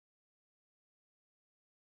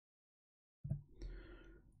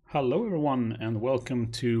Hello everyone and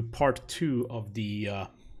welcome to part 2 of the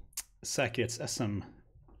Säkerhets-SM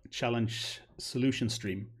challenge solution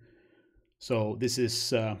stream. So this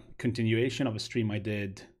is a continuation of a stream I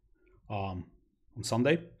did on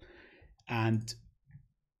Sunday, and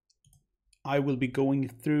I will be going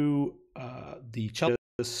through the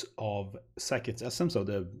challenges of Säkerhets-SM, so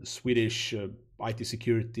the Swedish IT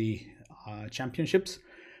security championships,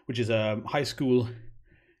 which is a high school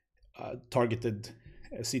targeted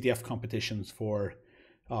CTF competitions for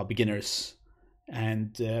beginners.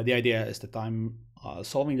 And the idea is that I'm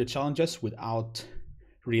solving the challenges without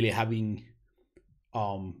really having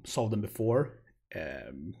solved them before.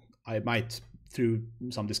 I might, through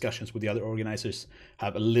some discussions with the other organizers,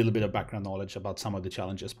 have a little bit of background knowledge about some of the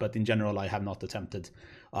challenges, but in general I have not attempted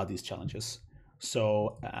these challenges.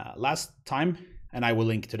 So last time, and I will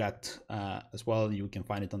link to that as well, you can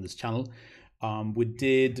find it on this channel, we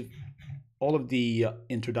did all of the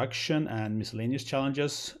introduction and miscellaneous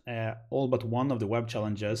challenges, all but one of the web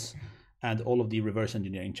challenges, and all of the reverse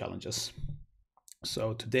engineering challenges.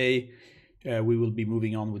 So today we will be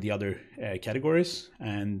moving on with the other categories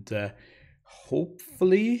and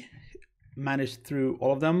hopefully manage through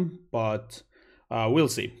all of them, but we'll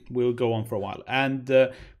see. We'll go on for a while. And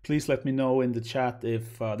please let me know in the chat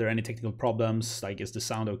if there are any technical problems, like is the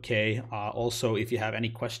sound okay? Also, if you have any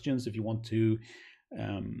questions, if you want to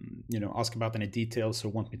ask about any details or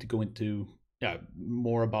want me to go into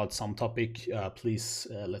more about some topic, please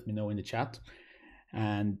let me know in the chat.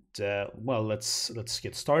 And well, let's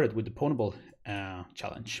get started with the pwnable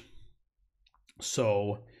challenge.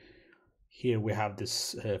 So here we have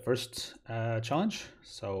this first challenge,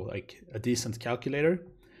 so like a decent calculator.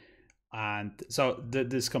 And so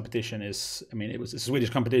this competition is, it was a Swedish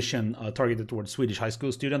competition targeted towards Swedish high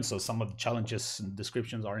school students. So some of the challenges and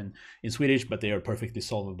descriptions are in Swedish, but they are perfectly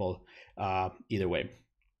solvable either way.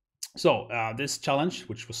 So this challenge,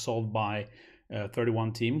 which was solved by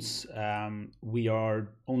 31 teams, we are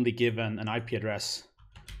only given an IP address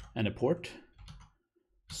and a port.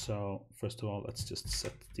 So first of all, let's just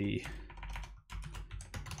set the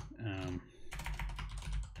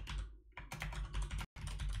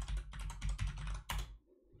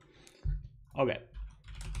okay,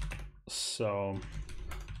 so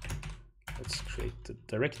let's create the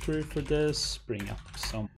directory for this, bring up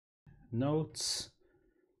some notes,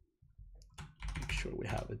 make sure we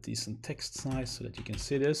have a decent text size so that you can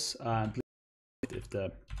see this, and if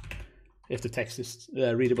the text is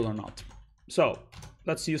readable or not. So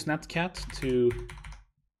let's use netcat to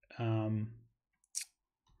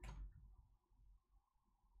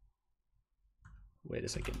wait a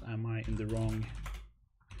second, am I in the wrong?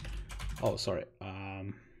 Oh, sorry.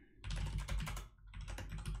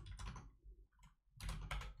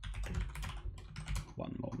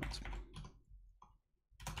 One moment.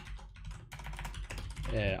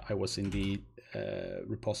 I was in the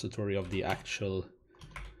repository of the actual,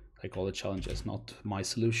 I call it challenges, not my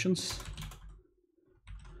solutions.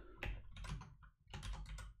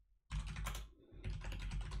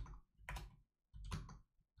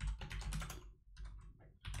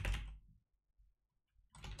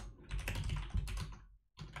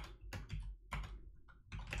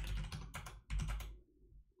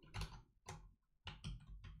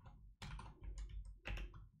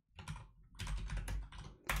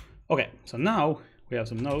 Okay, so now we have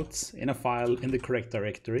some notes in a file in the correct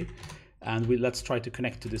directory, and let's try to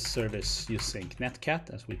connect to this service using netcat,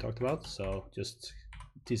 as we talked about. So just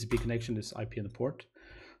TCP connection, this IP and the port.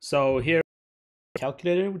 So here,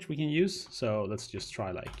 calculator, which we can use. So let's just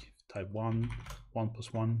try, like, type 1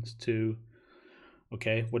 plus 1 is 2.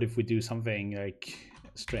 Okay, what if we do something like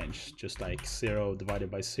strange, just like 0 divided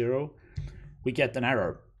by 0? We get an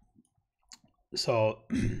error. So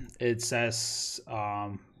it says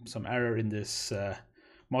some error in this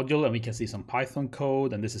module, and we can see some Python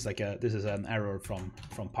code, and this is an error from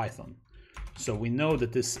Python. So we know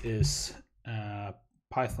that this is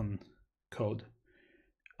Python code.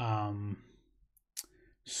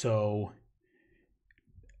 So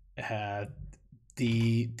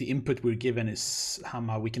the input we're given is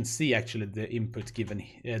somehow, we can see actually the input given,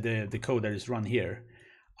 the code that is run here,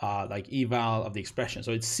 like eval of the expression.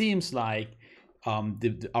 So it seems like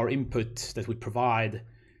our input that we provide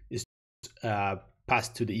is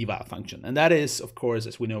passed to the eval function, and that is, of course,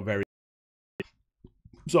 as we know, very.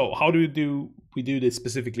 So how do we do this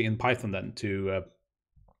specifically in Python then to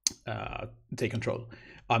take control?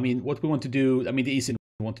 What we want to do, the easy thing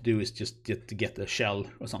we want to do is just to get a shell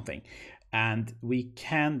or something, and we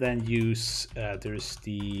can then use there's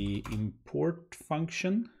the import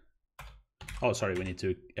function. Oh, sorry, we need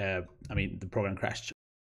to the program crashed.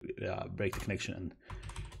 Break the connection and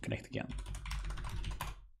connect again.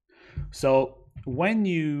 So when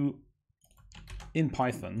you, in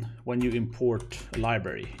Python, when you import a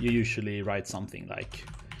library, you usually write something like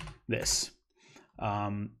this.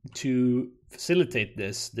 To facilitate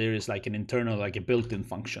this, there is like an internal, like a built-in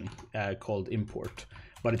function called import,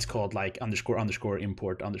 but it's called like underscore underscore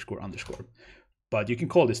import underscore underscore. But you can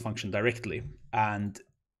call this function directly, and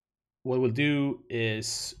what we'll do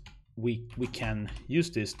is we can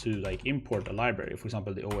use this to like import a library, for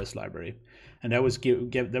example the OS library, and that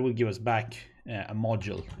will give us back a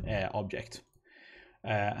module object,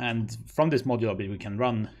 and from this module object we can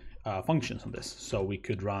run functions on this. So we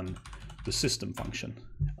could run the system function.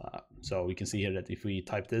 So we can see here that if we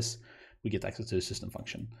type this, we get access to the system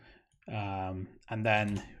function, and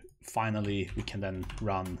then finally we can then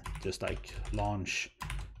run just like launch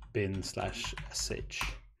bin/sh,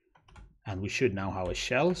 and we should now have a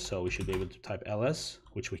shell, so we should be able to type ls,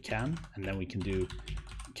 which we can, and then we can do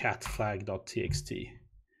cat flag.txt.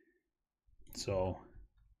 So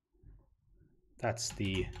that's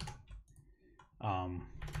the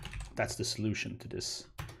solution to this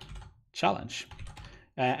challenge.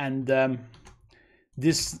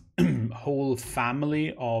 This whole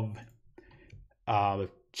family of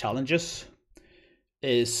challenges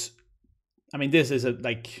is, I mean, this is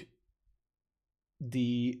like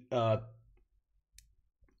the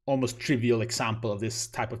almost trivial example of this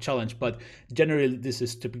type of challenge, but generally this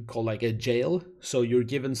is typically called like a jail. So you're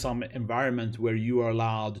given some environment where you are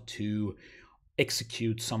allowed to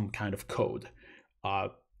execute some kind of code.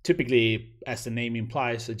 Typically, as the name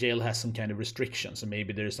implies, a jail has some kind of restrictions, so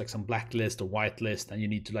maybe there's like some blacklist or whitelist, and you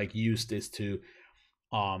need to like use this to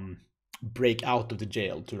break out of the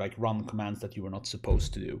jail, to like run commands that you were not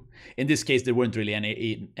supposed to do. In this case, there weren't really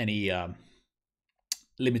any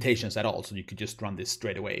limitations at all, so you could just run this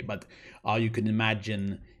straight away. But you can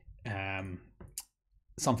imagine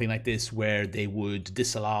something like this where they would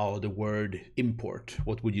disallow the word import.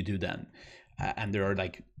 What would you do then? And there are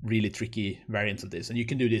like really tricky variants of this, and you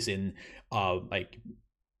can do this in like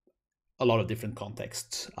a lot of different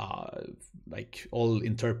contexts, like all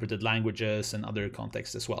interpreted languages and other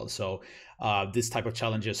contexts as well. So this type of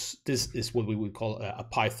challenges, this is what we would call a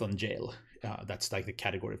Python jail. That's like the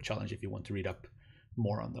category of challenge if you want to read up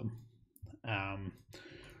more on them.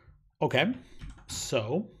 Okay,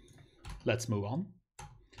 so let's move on.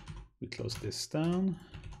 We close this down.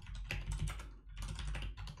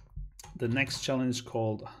 The next challenge is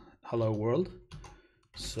called Hello World.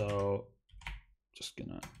 So just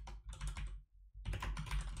gonna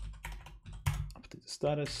update the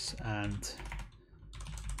status and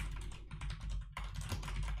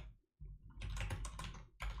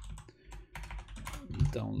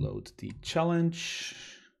download the challenge.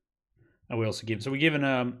 And we also give, so we're given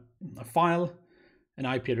a file, an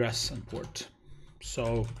IP address, and port.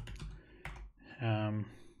 So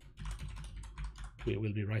we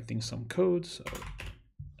will be writing some code. So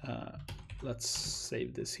let's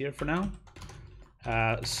save this here for now.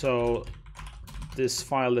 So this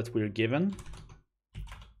file that we're given,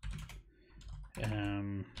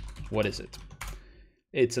 what is it?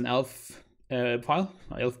 It's an ELF file,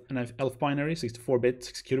 an ELF binary, 64-bit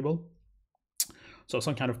executable. So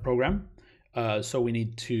some kind of program. So we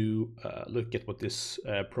need to look at what this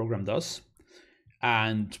program does.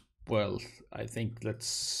 And well, I think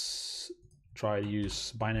let's try to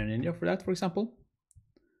use Binary Ninja for that, for example.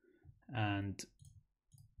 And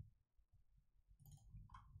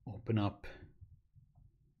open up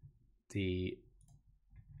the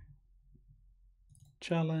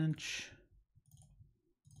challenge,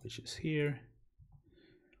 which is here.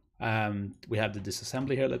 We have the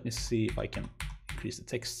disassembly here. Let me see if I can increase the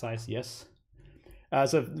text size. Yes.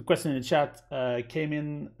 So the question in the chat came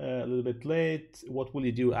in a little bit late. What will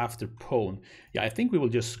you do after Pwn? Yeah, I think we will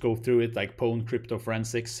just go through it like Pwn crypto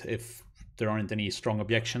forensics if there aren't any strong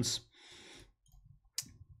objections.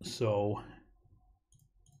 So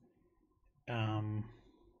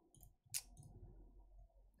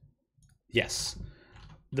yes,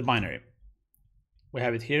 the binary. We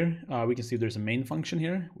have it here. We can see there's a main function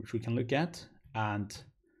here, which we can look at. And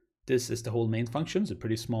this is the whole main function. It's a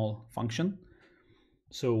pretty small function.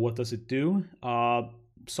 So what does it do?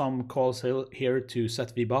 Some calls here to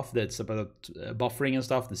set vbuff. That's about buffering and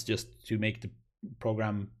stuff. That's just to make the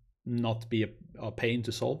program not be a pain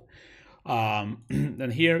to solve.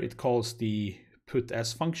 Then here it calls the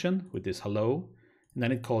put_s function with this hello. And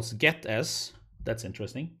then it calls get_s. That's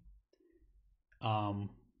interesting. And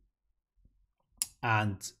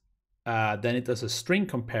then it does a string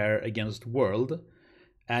compare against world.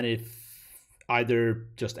 And if either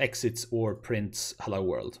just exits or prints hello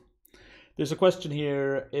world. There's a question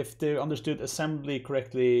here, if they understood assembly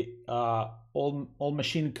correctly, all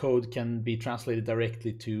machine code can be translated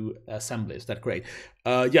directly to assembly. Is that correct?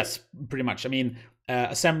 Yes, pretty much. I mean,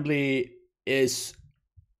 assembly is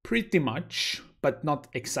pretty much, but not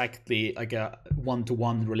exactly like a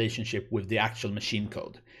one-to-one relationship with the actual machine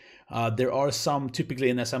code. There are some, typically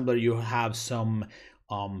in assembler, you have some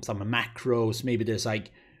macros. Maybe there's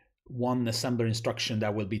like one assembler instruction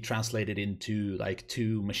that will be translated into like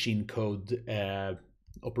 2 machine code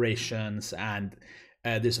operations, and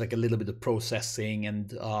there's like a little bit of processing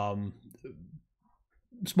and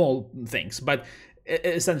small things, but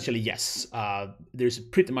essentially yes, there's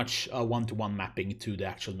pretty much a one-to-one mapping to the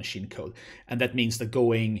actual machine code, and that means that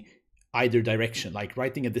going either direction, like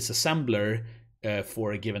writing a disassembler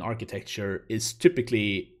for a given architecture, is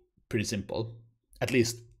typically pretty simple, at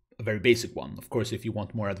least a very basic one. Of course, if you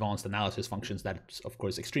want more advanced analysis functions, that's of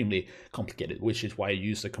course extremely complicated, which is why I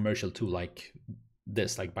use a commercial tool like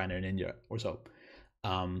this, like Binary Ninja or so.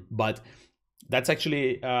 But that's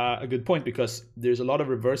actually a good point, because there's a lot of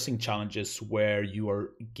reversing challenges where you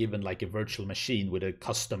are given like a virtual machine with a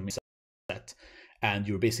custom set, and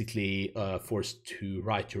you're basically forced to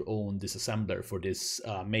write your own disassembler for this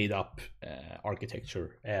made up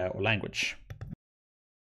architecture or language.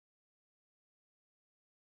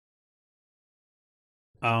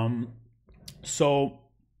 So,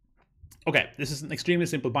 okay, this is an extremely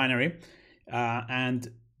simple binary, and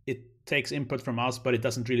it takes input from us, but it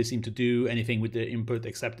doesn't really seem to do anything with the input,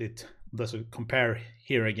 except it does a compare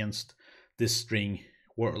here against this string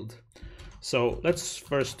world. So let's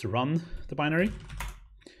first run the binary.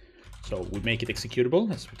 So we make it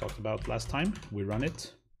executable, as we talked about last time. We run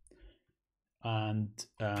it, and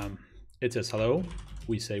it says hello.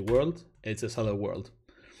 We say world, it says hello world.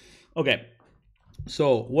 Okay.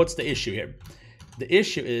 So what's the issue here? The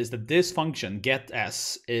issue is that this function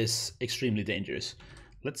getS is extremely dangerous.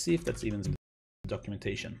 Let's see if that's even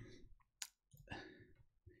documentation.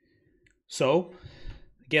 So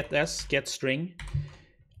getS, get string,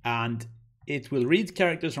 and it will read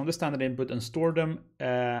characters from the standard input and store them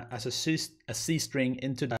as a C string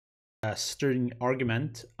into the string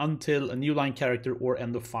argument until a new line character or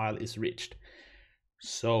end of file is reached.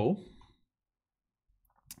 So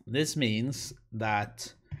this means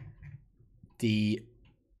that the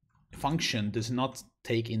function does not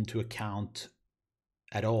take into account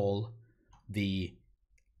at all the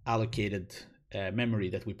allocated memory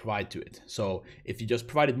that we provide to it. So if you just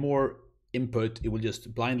provided more input, it will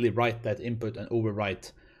just blindly write that input and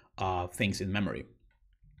overwrite things in memory.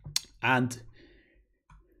 And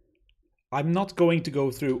I'm not going to go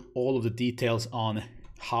through all of the details on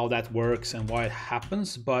how that works and why it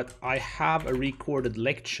happens, but I have a recorded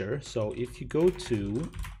lecture. So if you go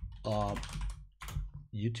to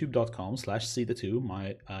youtube.com/ceta2,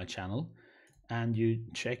 my channel, and you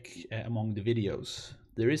check among the videos,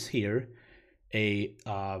 there is here a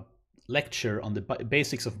lecture on the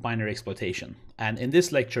basics of binary exploitation. And in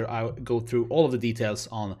this lecture, I'll go through all of the details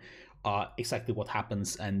on exactly what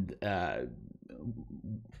happens and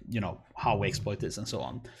you know, how we exploit this and so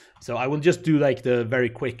on. So I will just do like the very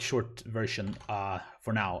quick short version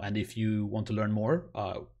for now. And if you want to learn more,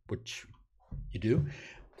 which you do,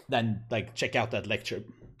 then like check out that lecture.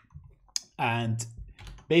 And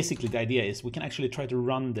basically the idea is we can actually try to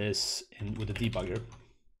run this with a debugger.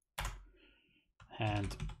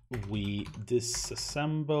 And we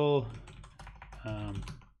disassemble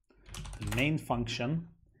the main function,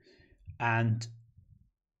 and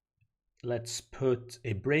let's put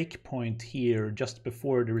a breakpoint here just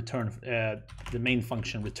before the return of the main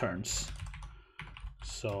function returns.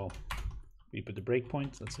 So we put the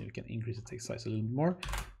breakpoint. Let's see if we can increase the text size a little bit more.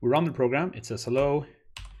 We run the program. It says hello.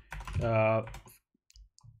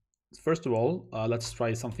 First of all, let's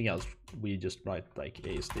try something else. We just write like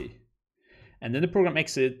ASD. And then the program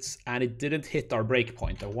exits, and it didn't hit our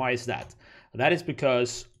breakpoint. And why is that? That is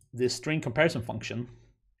because the string comparison function,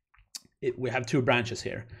 we have two branches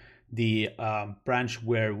here. The branch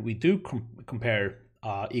where we do compare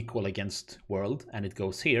equal against world, and it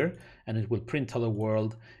goes here, and it will print hello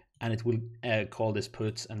world, and it will call this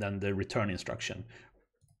puts and then the return instruction.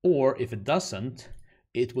 Or if it doesn't,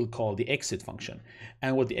 it will call the exit function.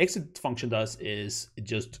 And what the exit function does is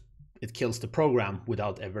it kills the program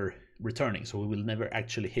without ever returning. So we will never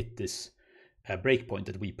actually hit this breakpoint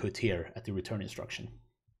that we put here at the return instruction.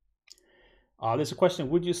 There's a question,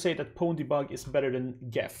 would you say that pwn debug is better than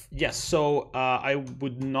gef? Yes, so I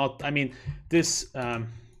would not, I mean, this,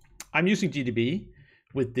 I'm using GDB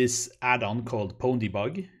with this add-on called pwn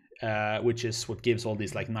debug, which is what gives all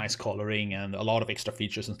these like nice coloring and a lot of extra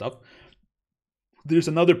features and stuff. There's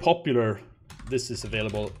another popular this is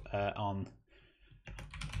available on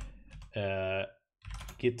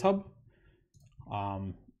GitHub.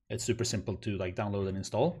 It's super simple to like download and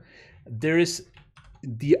install. There is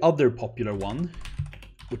the other popular one,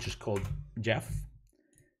 which is called Jeff,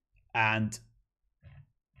 and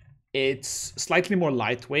it's slightly more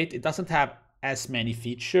lightweight. It doesn't have as many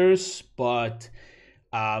features, but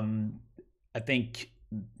I think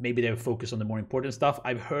maybe they focus on the more important stuff.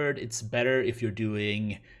 I've heard it's better if you're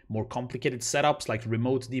doing more complicated setups like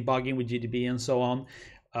remote debugging with GDB and so on.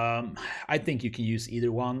 I think you can use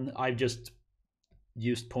either one. I've just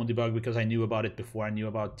used PwnDebug because I knew about it before I knew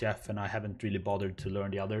about Jeff, and I haven't really bothered to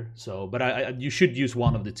learn the other. So, but you should use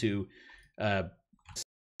one of the two.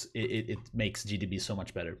 It makes GDB so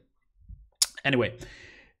much better. Anyway,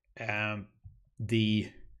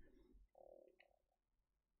 the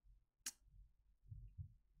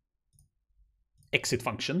exit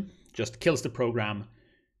function just kills the program,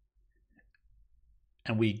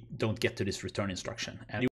 and we don't get to this return instruction.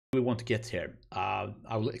 And we want to get here. I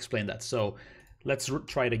will explain that. So let's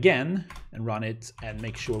try it again and run it and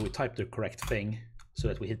make sure we type the correct thing so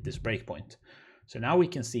that we hit this breakpoint. So now we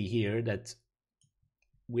can see here that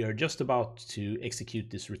we are just about to execute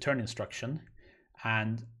this return instruction,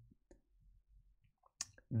 and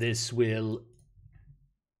this will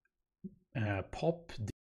pop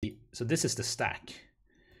the, so this is the stack,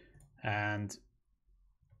 and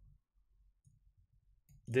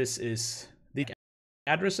this is the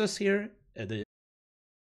addresses here.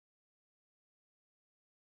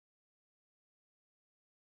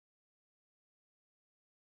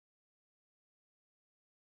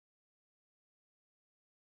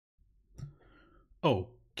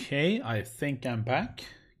 Okay, I think I'm back.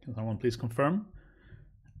 Can someone please confirm?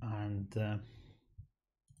 And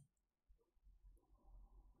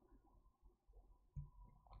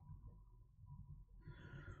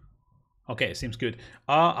okay, seems good.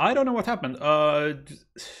 I don't know what happened.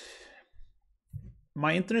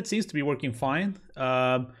 My internet seems to be working fine.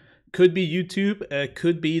 Could be YouTube.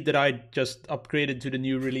 Could be that I just upgraded to the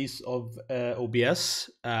new release of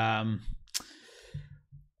OBS.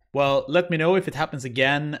 Well, let me know if it happens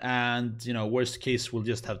again, and you know, worst case, we'll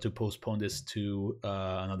just have to postpone this to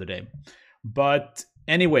another day. But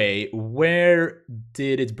anyway, where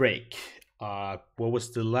did it break? What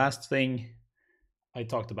was the last thing I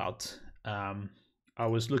talked about? I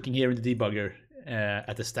was looking here in the debugger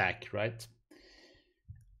at the stack, right?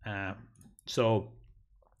 So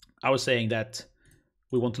I was saying that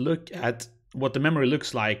we want to look at what the memory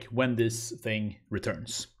looks like when this thing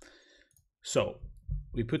returns. So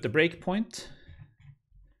we put the breakpoint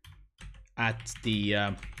at the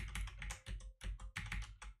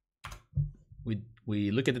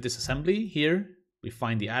we look at the disassembly here. We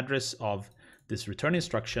find the address of this return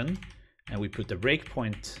instruction, and we put the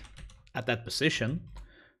breakpoint at that position.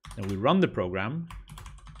 And we run the program,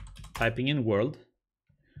 typing in world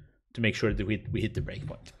to make sure that we hit the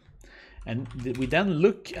breakpoint. And we then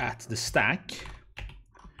look at the stack.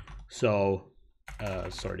 So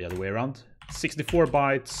sorry, the other way around. 64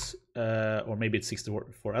 bytes, or maybe it's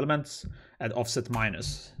 64 elements at offset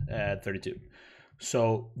minus 32.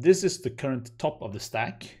 So this is the current top of the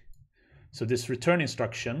stack. So this return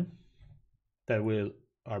instruction that we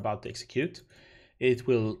are about to execute, it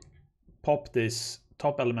will pop this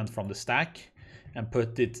top element from the stack and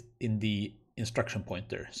put it in the instruction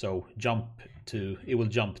pointer. So it will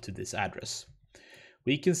jump to this address.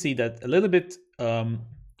 We can see that a little bit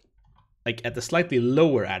like at the slightly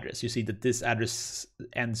lower address, you see that this address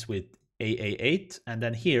ends with AA8, and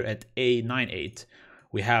then here at A98,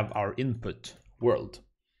 we have our input world.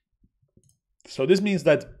 So this means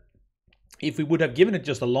that if we would have given it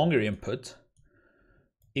just a longer input,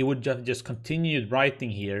 it would just continue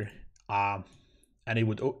writing here, and it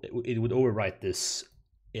would overwrite this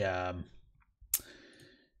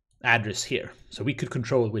address here. So we could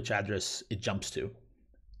control which address it jumps to.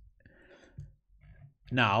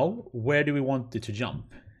 Now, where do we want it to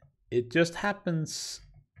jump? It just happens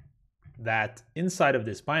that inside of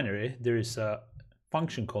this binary, there is a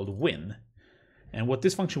function called win. And what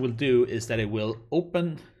this function will do is that it will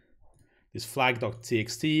open this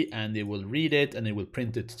flag.txt, and it will read it, and it will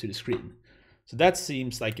print it to the screen. So that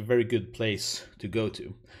seems like a very good place to go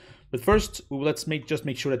to. But first, let's just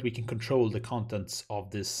make sure that we can control the contents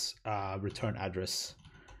of this return address.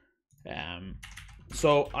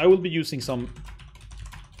 So I will be using some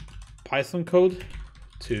Python code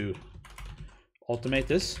to automate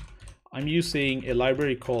this. I'm using a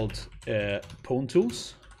library called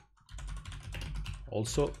PwnTools,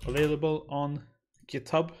 also available on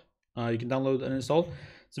GitHub. You can download and install.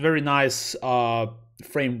 It's a very nice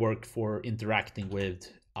framework for interacting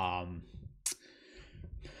with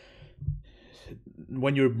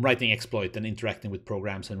when you're writing exploit and interacting with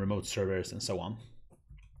programs and remote servers and so on.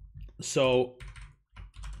 So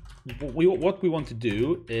what we want to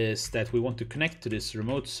do is that we want to connect to this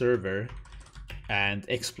remote server and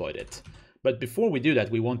exploit it. But before we do that,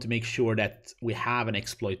 we want to make sure that we have an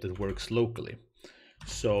exploit that works locally.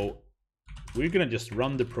 So we're going to just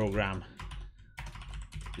run the program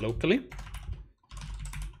locally.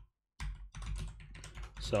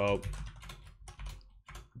 So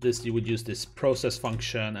this, you would use this process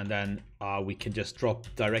function, and then we can just drop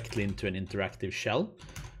directly into an interactive shell,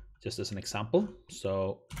 just as an example.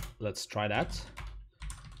 So let's try that.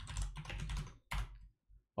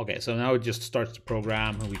 Okay, so now it just starts the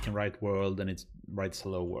program, and we can write world, and it writes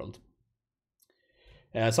hello world.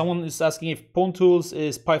 Someone is asking if PwnTools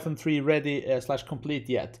is Python 3 ready / complete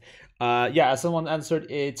yet. Yeah, as someone answered,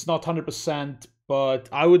 it's not 100%, but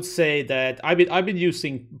I would say that I've been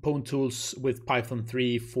using PwnTools with Python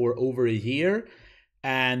 3 for over a year,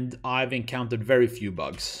 and I've encountered very few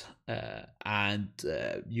bugs. And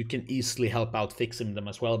you can easily help out fixing them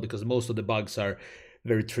as well, because most of the bugs are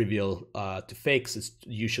very trivial to fix. It's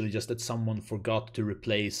usually just that someone forgot to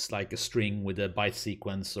replace like a string with a byte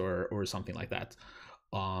sequence or something like that.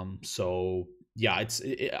 So yeah,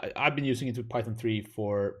 I've been using it with Python 3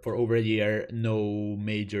 for over a year. No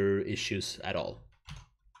major issues at all.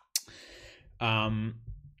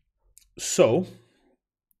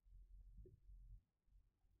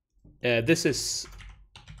 This is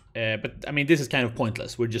but I mean, this is kind of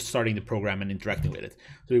pointless. We're just starting the program and interacting with it.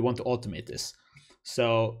 So we want to automate this.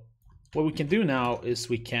 So what we can do now is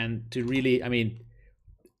we can I mean,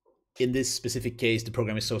 in this specific case, the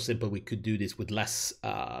program is so simple, we could do this with less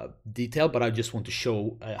detail, but I just want to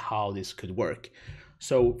show how this could work.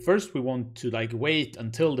 So first we want to like wait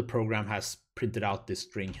until the program has printed out this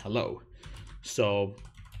string hello. So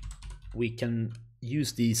we can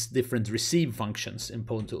use these different receive functions in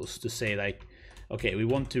PwnTools to say like, okay, we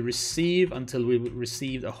want to receive until we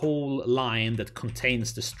receive a whole line that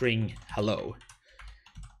contains the string hello.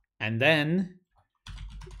 And then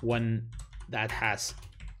when that has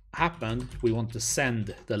happened, we want to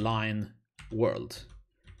send the line world.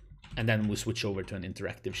 And then we switch over to an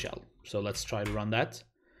interactive shell. So let's try to run that.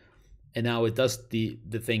 And now it does the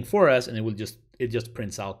thing for us, and it just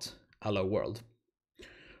prints out hello world.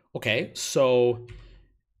 Okay, so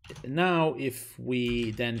now if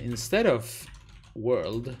we then, instead of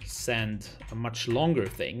world, send a much longer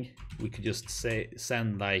thing, we could just say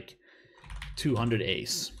send like 200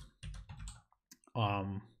 A's.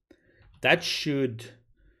 That should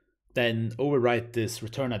then overwrite this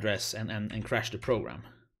return address and crash the program.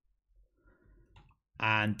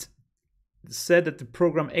 And said that the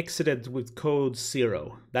program exited with code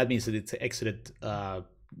 0. That means that it exited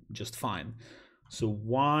just fine. So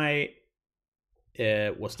why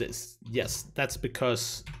was this? Yes, that's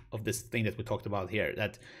because of this thing that we talked about here,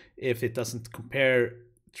 that if it doesn't compare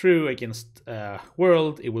true against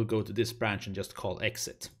world, it will go to this branch and just call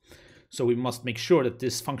exit. So we must make sure that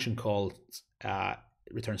this function call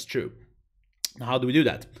returns true. Now, how do we do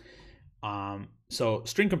that? So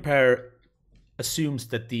string compare assumes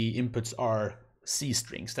that the inputs are C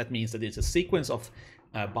strings. That means that it's a sequence of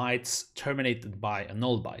bytes terminated by a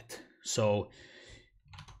null byte. So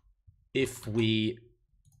if we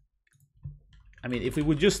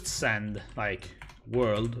would just send like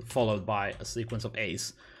world followed by a sequence of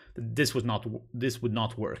A's, this would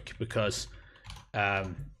not work, because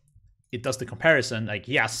it does the comparison like,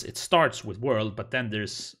 yes, it starts with world, but then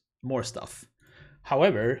there's more stuff.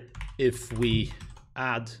 However, if we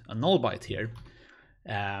add a null byte here,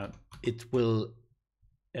 it will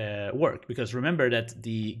work, because remember that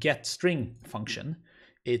the get string function,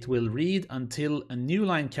 it will read until a new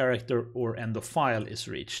line character or end of file is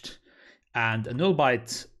reached. And a null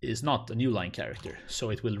byte is not a new line character.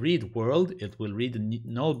 So it will read world, it will read the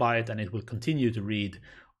null byte, and it will continue to read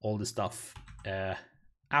all the stuff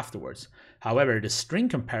afterwards. However, the string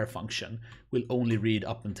compare function will only read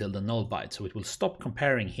up until the null byte. So it will stop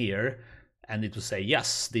comparing here, and it will say,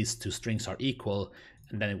 yes, these two strings are equal,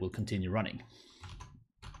 and then it will continue running.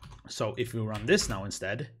 So if we run this now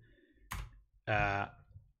instead,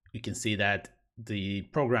 you can see that the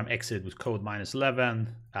program exited with code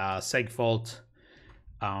 -11, seg fault.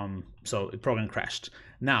 So the program crashed.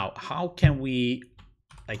 Now, how can we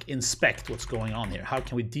like inspect what's going on here? How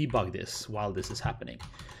can we debug this while this is happening?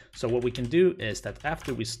 So what we can do is that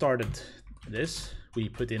after we started this, we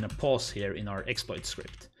put in a pause here in our exploit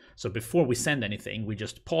script. So before we send anything, we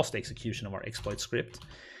just pause the execution of our exploit script.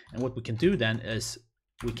 And what we can do then is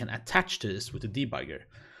we can attach to this with a debugger.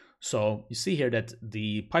 So you see here that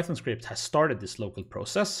the Python script has started this local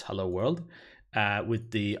process, hello world,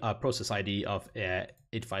 with the process ID of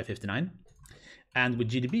 8559. And with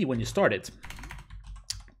GDB, when you start it,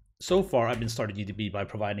 so far I've been starting GDB by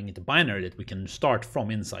providing it a binary that we can start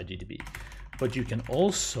from inside GDB. But you can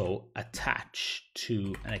also attach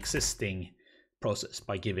to an existing process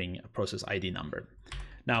by giving a process ID number.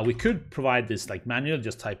 Now we could provide this like manual,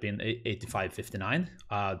 just type in 8559.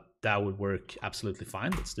 That would work absolutely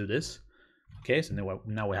fine. Let's do this. Okay, so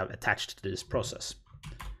now we have attached to this process.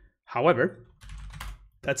 However,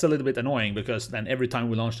 that's a little bit annoying because then every time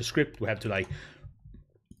we launch the script, we have to like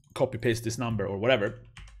copy paste this number or whatever.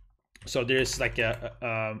 So there's like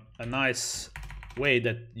a nice way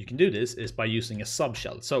that you can do this is by using a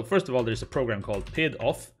subshell. So first of all, there's a program called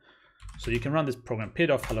PID-off. So you can run this program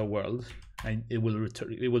PID-off hello world, and it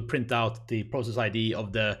will print out the process ID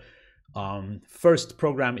of the first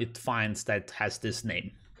program it finds that has this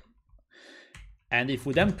name. And if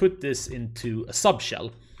we then put this into a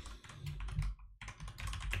subshell,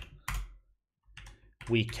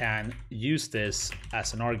 we can use this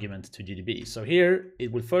as an argument to GDB. So here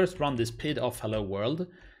it will first run this PID-off hello world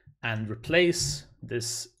and replace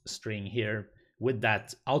this string here with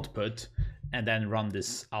that output, and then run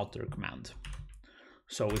this outer command.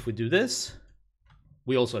 So if we do this,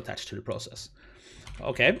 we also attach to the process.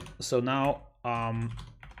 Okay, so now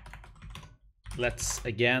let's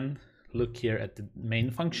again look here at the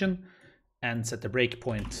main function and set the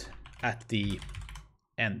breakpoint at the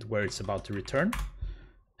end where it's about to return.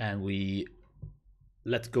 And we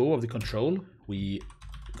let go of the control. We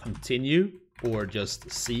continue, or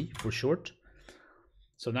just C for short.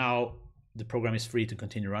 So now the program is free to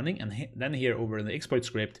continue running. And then here over in the exploit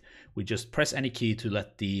script, we just press any key to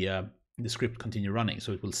let the script continue running.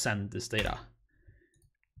 So it will send this data.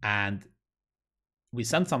 And we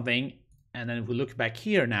send something. And then if we look back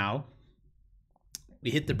here now, we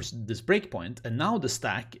hit this breakpoint, and now the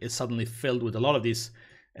stack is suddenly filled with a lot of these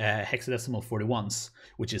hexadecimal 41s,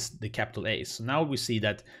 which is the capital A. So now we see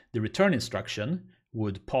that the return instruction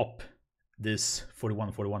would pop this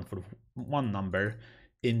 41 number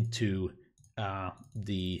into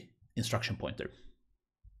the instruction pointer.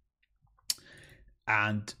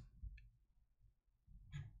 And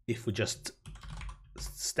if we just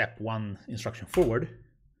step one instruction forward,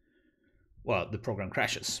 well, the program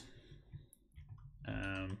crashes.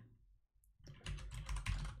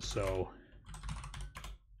 So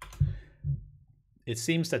it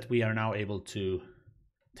seems that we are now able to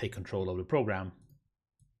take control of the program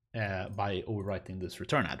by overwriting this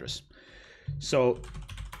return address. So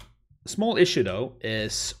a small issue though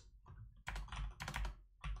is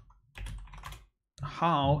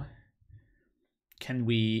how can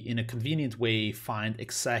we in a convenient way find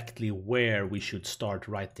exactly where we should start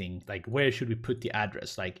writing, like where should we put the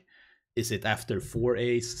address? Like, is it after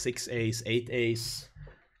 4A's, 6A's, 8A's?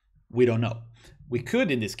 We don't know. We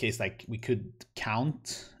could, in this case, like we could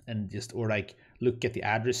count and just, or like look at the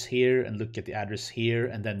address here and look at the address here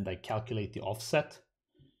and then like calculate the offset.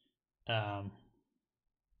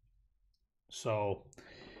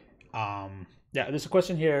 Yeah, there's a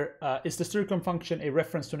question here. Is the strcomp function a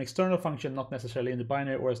reference to an external function, not necessarily in the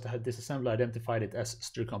binary, or has the disassembler identified it as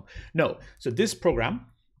strcomp? No. So this program,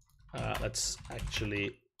 let's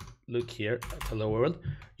actually look here at hello world.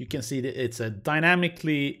 You can see that it's a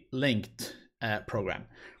dynamically linked program.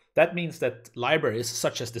 That means that libraries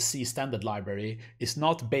such as the C standard library is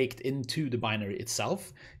not baked into the binary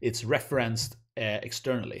itself. It's referenced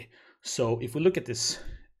externally. So if we look at this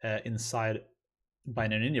inside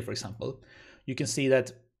binary Ninja, for example, you can see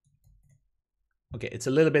that, okay, it's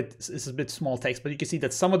a bit small text, but you can see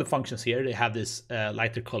that some of the functions here, they have this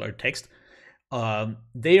lighter colored text.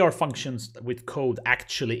 They are functions with code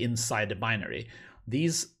actually inside the binary.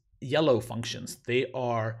 These yellow functions, they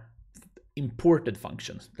are imported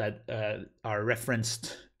functions that are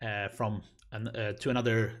referenced from to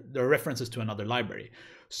another. There are references to another library.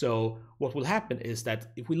 So what will happen is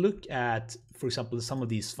that if we look at, for example, some of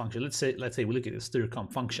these functions, let's say we look at the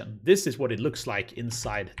strcomp function. This is what it looks like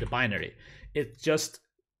inside the binary. It just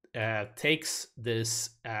takes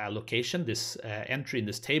this location, this entry in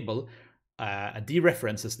this table,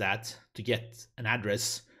 dereferences that to get an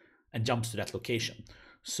address and jumps to that location.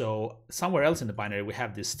 So somewhere else in the binary, we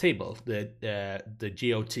have this table, the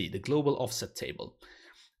GOT, the global offset table.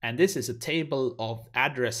 And this is a table of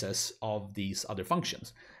addresses of these other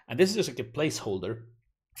functions. And this is just like a placeholder.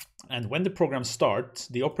 And when the program starts,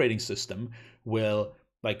 the operating system will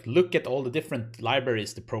like look at all the different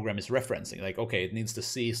libraries the program is referencing. Like, okay, it needs the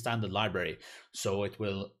C standard library. So it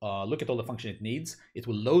will look at all the functions it needs. It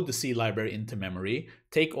will load the C library into memory,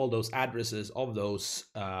 take all those addresses of those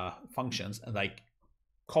functions and like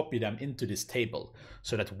copy them into this table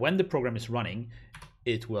so that when the program is running,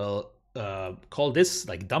 it will call this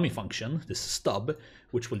like dummy function, this stub,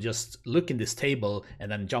 which will just look in this table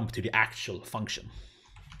and then jump to the actual function.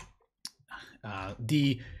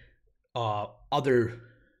 The other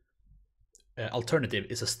alternative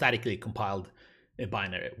is a statically compiled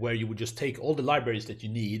binary, where you would just take all the libraries that you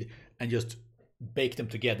need and just bake them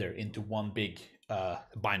together into one big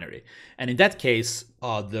binary. And in that case,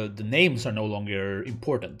 the names are no longer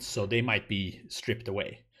important, so they might be stripped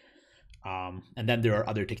away. And then there are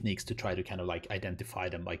other techniques to try to kind of like identify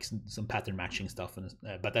them, like some pattern matching stuff, and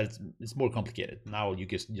but it's more complicated. Now you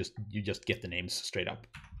just get the names straight up.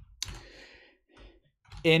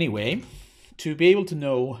 Anyway, to be able to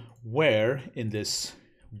know where in this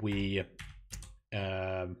we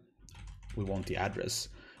want the address,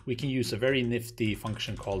 we can use a very nifty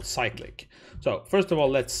function called cyclic. So first of all,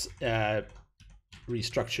 let's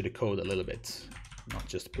restructure the code a little bit, not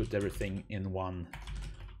just put everything in one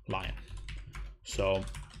line. So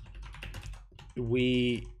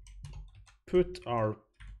we create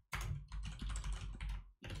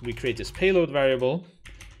this payload variable,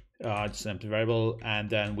 just an empty variable, and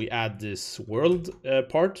then we add this world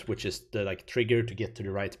part, which is the like trigger to get to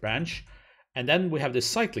the right branch. And then we have this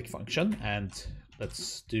cyclic function, and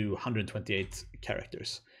let's do 128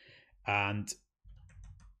 characters. And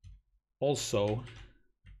also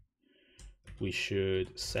we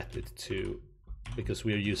should set it to, because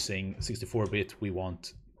we are using 64-bit, we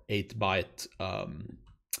want 8-byte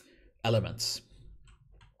elements.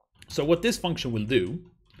 So what this function will do,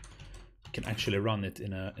 you can actually run it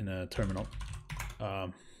in a terminal.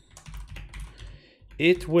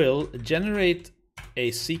 It will generate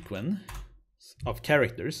a sequence of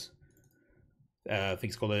characters. I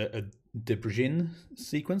think it's called a de Bruijn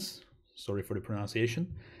sequence. Sorry for the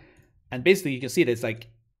pronunciation. And basically you can see that it's like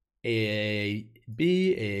A,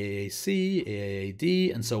 B, A, C, A, D,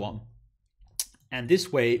 and so on. And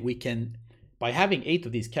this way we can, by having 8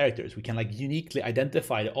 of these characters, we can like uniquely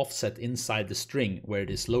identify the offset inside the string where it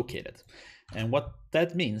is located. And what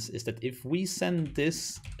that means is that if we send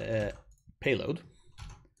this payload,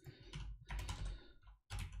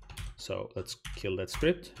 so let's kill that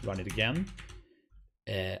script, run it again,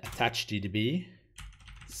 attach GDB,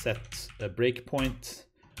 set a breakpoint,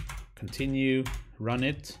 continue, run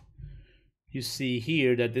it. You see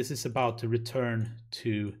here that this is about to return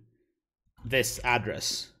to this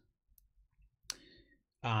address.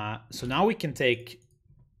 So now we can take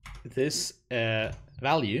this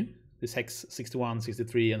value, this hex 61,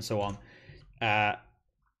 63, and so on,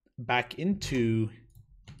 back into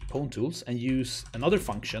PwnTools and use another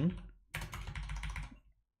function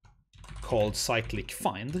called cyclic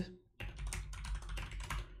find.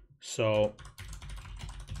 So,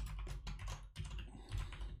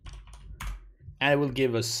 and it will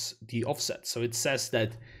give us the offset. So it says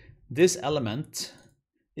that this element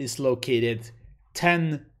is located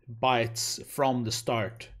 10 bytes from the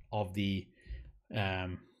start of the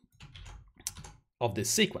of this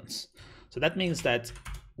sequence. So that means that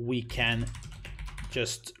we can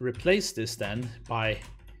just replace this then by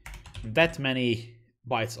that many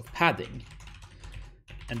bytes of padding.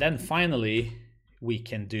 And then finally we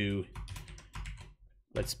can do,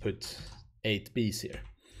 let's put 8 Bs here.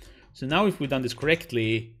 So now if we've done this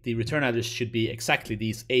correctly, the return address should be exactly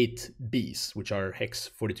these 8 Bs, which are hex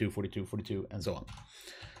 42, 42, 42, and so on.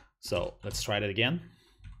 So let's try that again.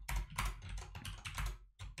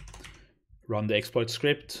 Run the exploit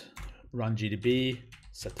script, run GDB,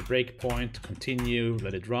 set the breakpoint, continue,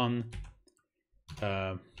 let it run.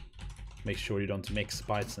 Make sure you don't mix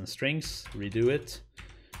bytes and strings, redo it.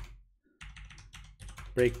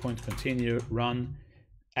 Breakpoint, continue, run.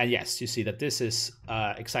 And yes, you see that this is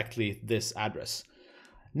exactly this address.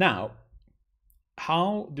 Now,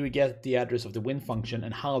 how do we get the address of the win function,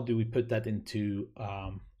 and how do we put that into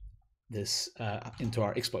into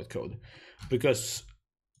our exploit code? Because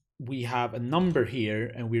we have a number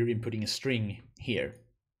here and we're inputting a string here.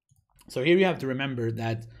 So here you have to remember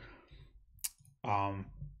that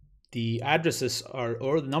the addresses are,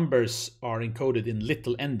 or the numbers are, encoded in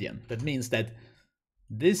little endian. That means that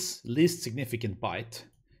this least significant byte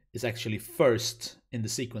is actually first in the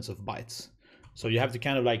sequence of bytes. So you have to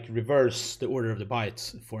kind of like reverse the order of the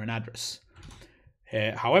bytes for an address.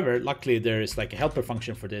 However, luckily there is like a helper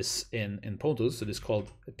function for this in PwnTools. So this is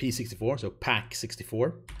called P64, so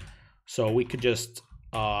pack64. So we could just,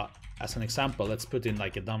 as an example, let's put in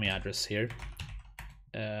like a dummy address here.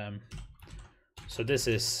 So this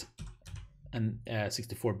is an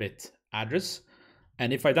 64-bit address.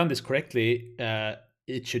 And if I've done this correctly,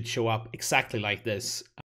 it should show up exactly like this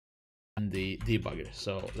in the debugger.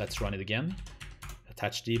 So let's run it again.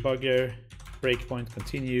 attach debugger, breakpoint,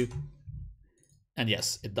 continue, and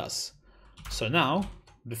yes, it does. So now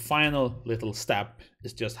the final little step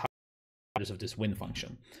is just how the address of this win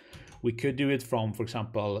function. We could do it from, for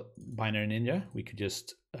example, binary ninja. We could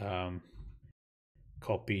just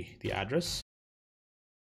copy the address.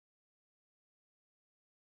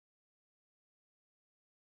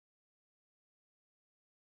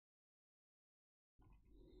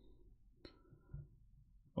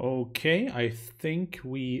 Okay, I think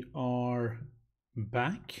we are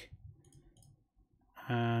back.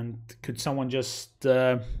 And could someone just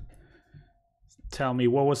tell me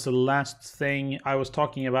what was the last thing I was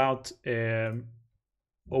talking about?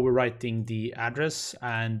 Overwriting the address,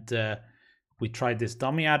 and we tried this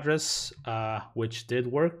dummy address, which did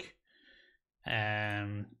work.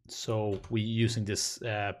 So we're using this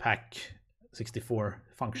pack64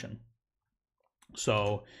 function.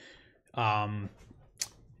 So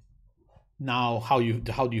now how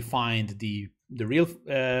do you find the real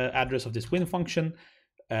address of this win function?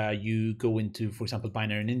 You go into, for example,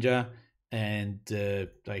 binary ninja and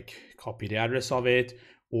like copy the address of it,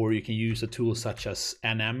 or you can use a tool such as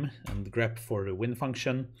nm and grep for the win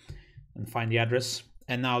function and find the address.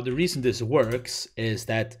 And now the reason this works is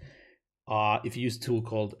that if you use a tool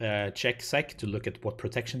called checksec to look at what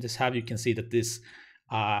protection this have, you can see that this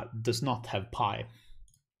does not have pi.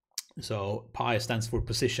 So pi stands for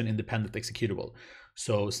position independent executable.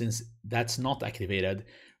 So since that's not activated,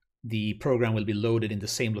 the program will be loaded in the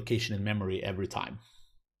same location in memory every time.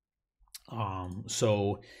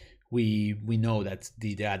 So we know that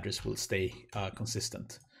the address will stay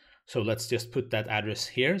consistent. So let's just put that address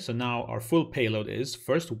here. So now our full payload is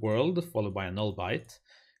first world followed by a null byte,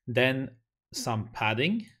 then some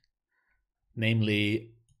padding,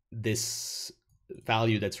 namely this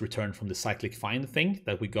value that's returned from the cyclic find thing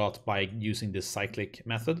that we got by using this cyclic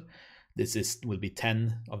method. This will be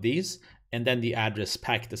 10 of these, and then the address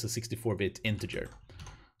packed as a 64-bit integer.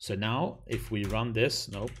 So now if we run this,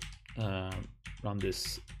 run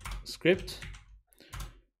this script,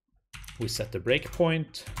 we set the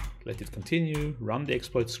breakpoint, let it continue, run the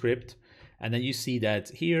exploit script, and then you see that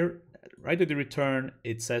here, right at the return,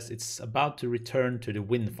 it says it's about to return to the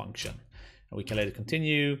win function. And we can let it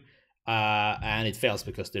continue, and it fails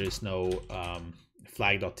because there is no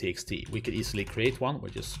flag.txt. We could easily create one. We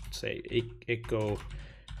just say echo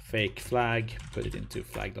fake flag, put it into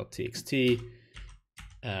flag.txt.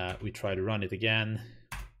 We try to run it again,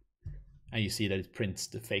 and you see that it prints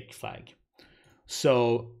the fake flag.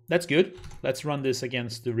 So that's good. Let's run this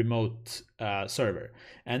against the remote server.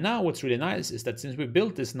 And now what's really nice is that since we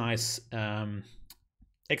built this nice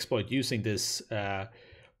exploit using this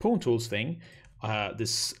Pwn tools thing,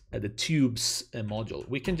 the tubes module,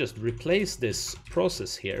 we can just replace this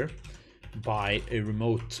process here by a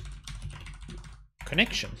remote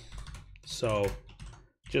connection. So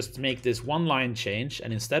just make this one line change,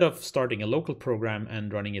 and instead of starting a local program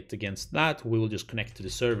and running it against that, we will just connect to the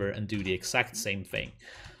server and do the exact same thing.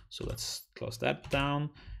 So let's close that down,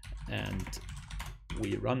 and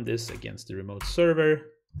we run this against the remote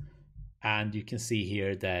server, and you can see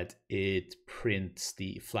here that it prints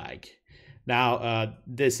the flag. Now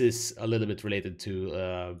this is a little bit related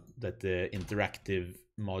to that the interactive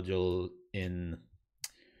module in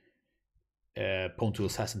Pwn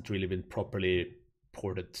tools hasn't really been properly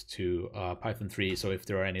ported to Python 3. So if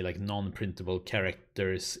there are any like non-printable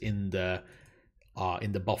characters in the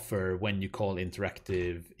buffer when you call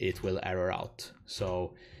interactive, it will error out.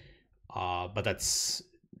 So but that's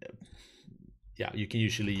yeah, you can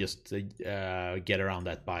usually just get around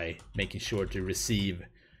that by making sure to receive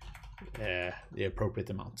the appropriate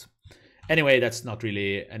amount. Anyway, that's not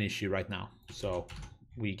really an issue right now. So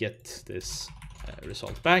we get this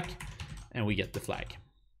result back, and we get the flag.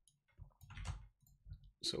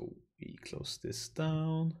 So we close this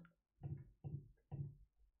down,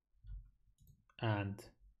 and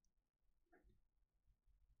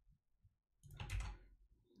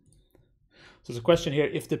so the question here: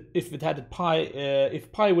 if it had a pi,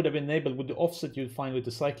 if pi would have been enabled, would the offset you'd find with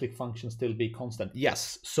the cyclic function still be constant?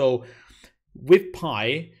 Yes. So with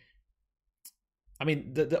pi, I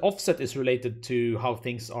mean the offset is related to how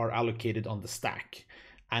things are allocated on the stack,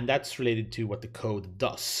 and that's related to what the code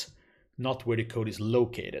does, not where the code is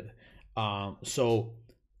located. So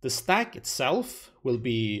the stack itself will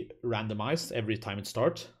be randomized every time it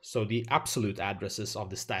starts. So the absolute addresses of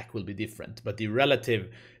the stack will be different, but the relative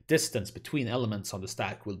distance between elements on the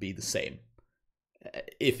stack will be the same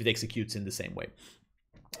if it executes in the same way.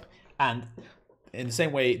 And in the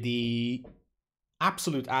same way, the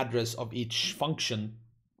absolute address of each function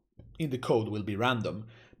in the code will be random,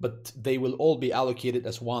 but they will all be allocated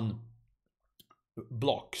as one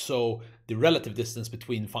block. So the relative distance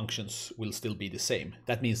between functions will still be the same.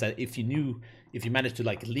 That means that if you manage to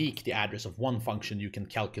like leak the address of one function, you can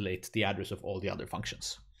calculate the address of all the other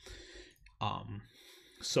functions.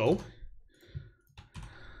 So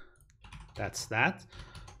that's that.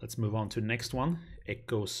 Let's move on to the next one,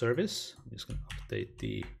 echo service. I'm just going to update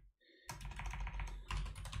the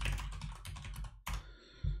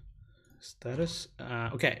status.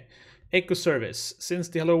 Okay, echo service. Since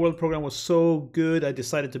the Hello World program was so good, I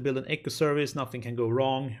decided to build an echo service. Nothing can go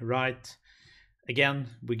wrong, right? Again,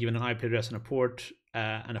 we're given an IP address and a port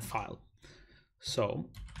and a file. So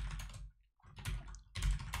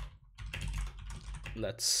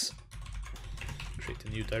let's create a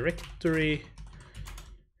new directory.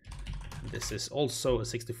 This is also a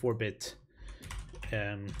 64-bit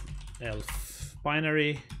ELF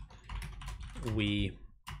binary. We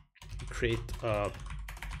create a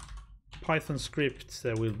Python script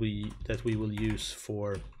that we will use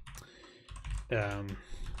for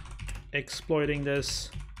exploiting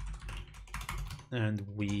this, and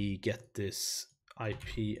we get this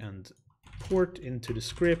IP and port into the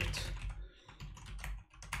script.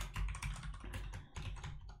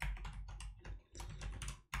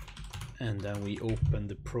 And then we open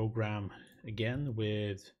the program again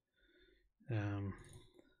with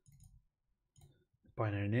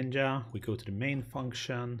binary ninja. We go to the main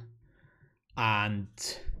function, and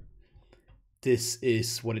this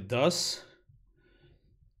is what it does.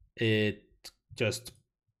 It just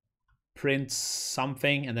prints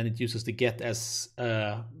something, and then it uses the get as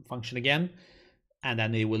function again, and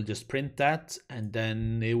then it will just print that, and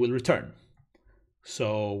then it will return.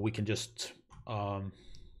 So we can just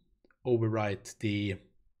overwrite the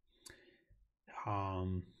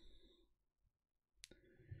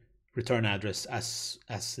return address as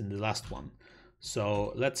in the last one.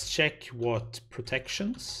 So let's check what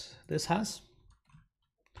protections this has.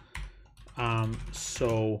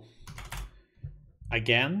 So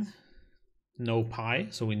again, no pi,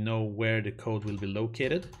 so we know where the code will be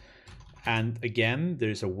located. And again,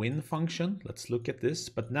 there's a win function. Let's look at this.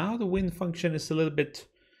 But now the win function is a little bit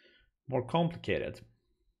more complicated.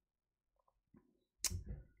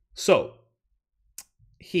 So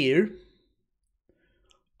here,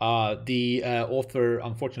 the author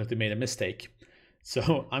unfortunately made a mistake.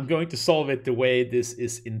 So I'm going to solve it the way this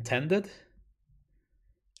is intended,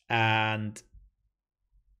 and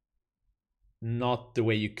not the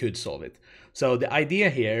way you could solve it. So the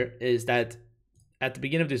idea here is that at the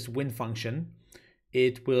beginning of this win function,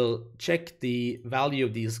 it will check the value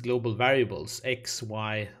of these global variables, x,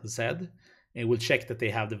 y, z. It will check that they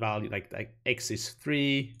have the value, like x is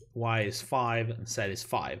 3, y is 5, and z is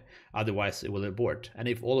 5. Otherwise, it will abort. And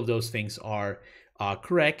if all of those things are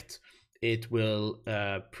correct, it will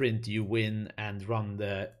print you win and run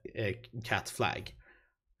the cat flag.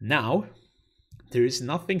 Now, there is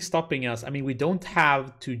nothing stopping us. I mean, we don't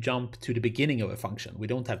have to jump to the beginning of a function. We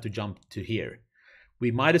don't have to jump to here.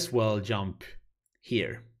 We might as well jump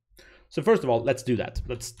here. So first of all, let's do that.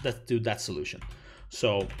 Let's do that solution.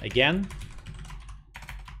 So again,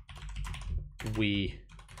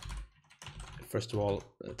 first of all,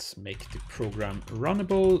 let's make the program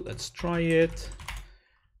runnable. Let's try it.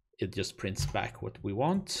 It just prints back what we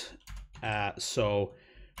want. So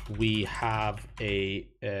we have a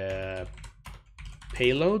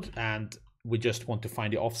payload, and we just want to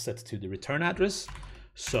find the offset to the return address.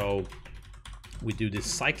 So we do this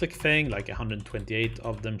cyclic thing, like 128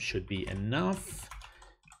 of them should be enough.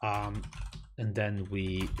 And then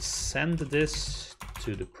we send this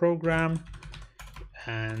to the program,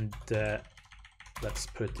 and let's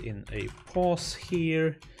put in a pause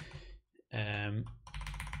here.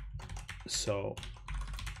 So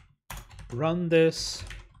run this,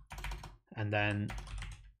 and then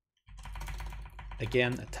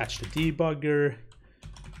again attach the debugger,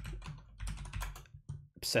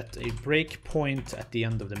 set a breakpoint at the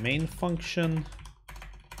end of the main function,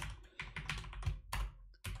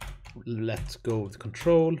 let go of the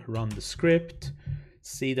control, run the script,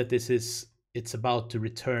 see that it's about to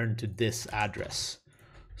return to this address.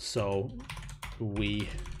 So we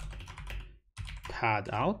pad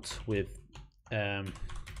out with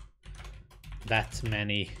that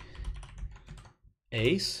many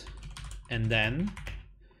A's, and then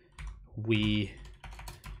we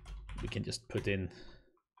can just put in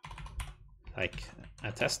like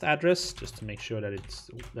a test address just to make sure that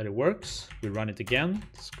it works. We run it again,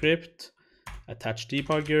 script, attach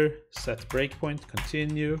debugger, set breakpoint,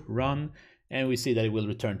 continue, run, and we see that it will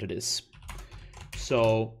return to this.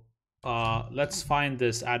 So let's find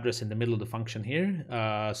this address in the middle of the function here.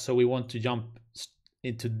 So we want to jump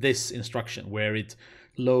into this instruction where it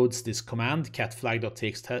loads this command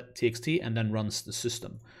catflag.txt and then runs the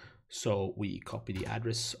system. So we copy the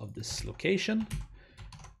address of this location,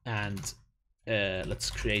 and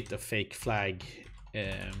let's create a fake flag.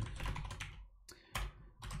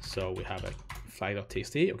 So we have a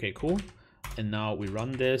flag.txt. Okay, cool. And now we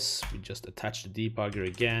run this. We just attach the debugger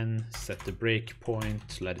again, set the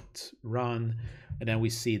breakpoint, let it run, and then we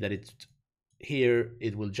see that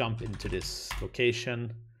it will jump into this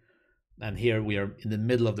location. And here we are in the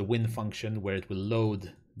middle of the win function, where it will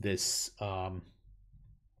load this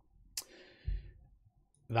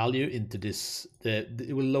value into this.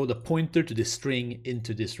 It will load a pointer to this string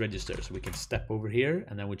into this register. So we can step over here,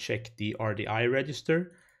 and then we check the RDI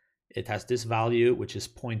register. It has this value, which is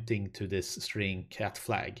pointing to this string cat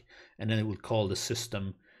flag, and then it will call the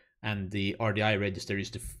system, and the RDI register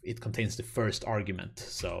it contains the first argument.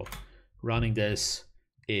 So running this,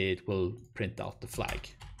 it will print out the flag.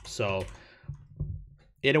 So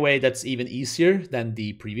in a way, that's even easier than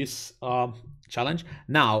the previous challenge.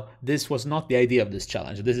 Now, this was not the idea of this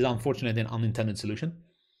challenge. This is unfortunately an unintended solution.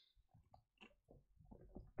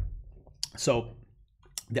 So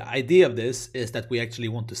the idea of this is that we actually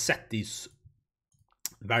want to set these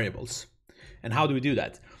variables. And how do we do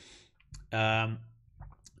that?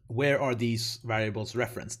 Where are these variables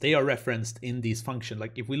referenced? They are referenced in these functions.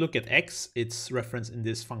 Like if we look at x, it's referenced in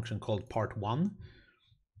this function called part1.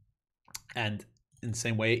 And in the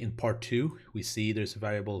same way, in part 2, we see there's a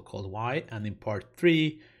variable called y. And in part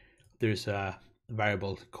 3, there's a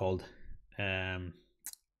variable called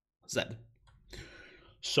z.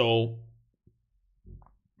 So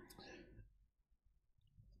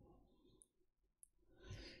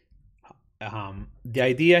the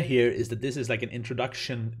idea here is that this is like an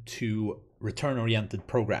introduction to return-oriented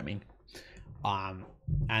programming.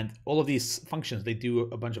 And all of these functions, they do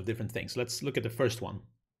a bunch of different things. Let's look at the first one.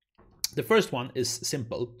 The first one is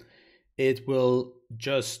simple. It will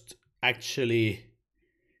just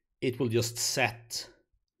set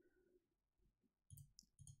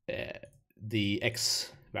the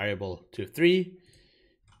x variable to 3,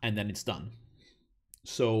 and then it's done.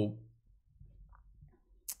 So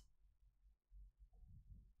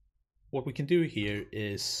what we can do here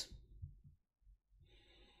is,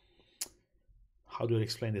 how do I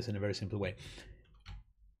explain this in a very simple way?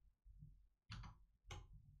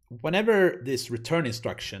 Whenever this return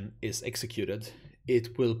instruction is executed,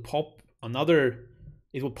 it will pop an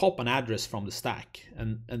address from the stack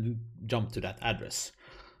and jump to that address.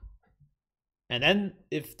 And then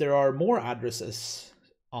if there are more addresses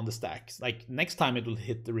on the stack, like next time it will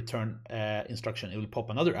hit the return instruction, it will pop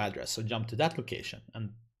another address, so jump to that location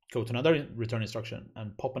and go to another return instruction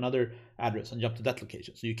and pop another address and jump to that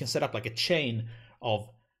location. So you can set up like a chain of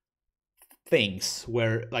things,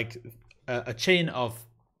 where like a chain of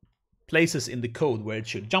places in the code where it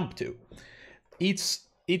should jump to.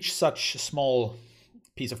 Each such small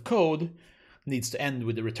piece of code needs to end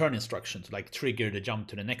with the return instruction to like trigger the jump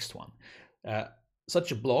to the next one.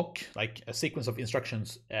 Such a block, like a sequence of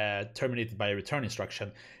instructions terminated by a return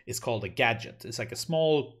instruction, is called a gadget. It's like a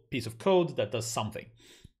small piece of code that does something.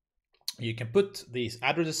 You can put these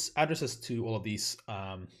addresses to all of these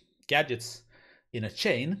gadgets in a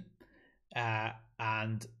chain,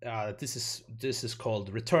 and this is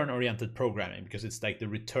called return-oriented programming, because it's like the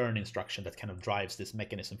return instruction that kind of drives this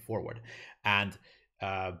mechanism forward. And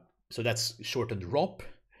so that's shortened ROP,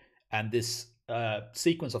 and this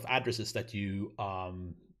sequence of addresses that you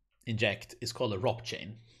inject is called a ROP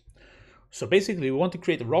chain. So basically, we want to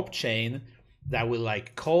create a ROP chain that will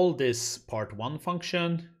like call this part1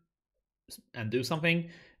 function and do something,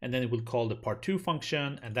 and then it will call the part2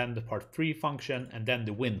 function, and then the part3 function, and then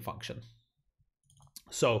the win function.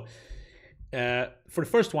 So for the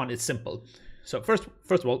first one, it's simple. So first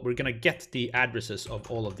of all, we're gonna get the addresses of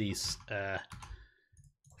all of these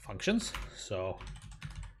functions. So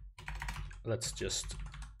let's just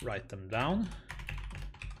write them down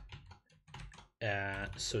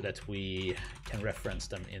so that we can reference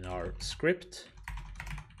them in our script,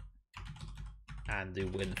 and the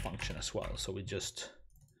win function as well. So we just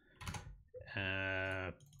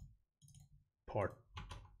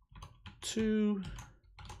part2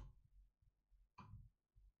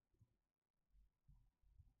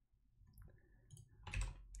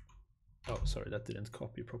 oh, sorry, that didn't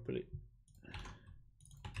copy properly.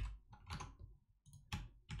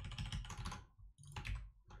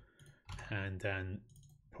 And then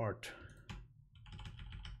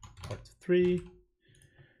part3,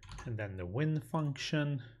 and then the win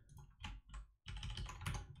function.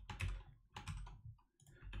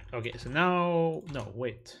 Okay, so now, no,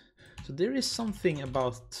 wait. So there is something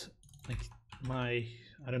about like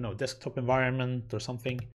I don't know, desktop environment or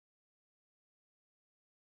something.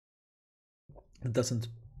 It doesn't,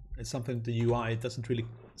 it's something the UI, it doesn't really,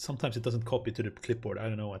 sometimes it doesn't copy to the clipboard. I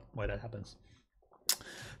don't know why that happens.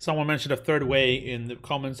 Someone mentioned a third way in the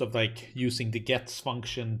comments of like using the gets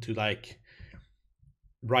function to like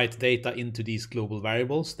write data into these global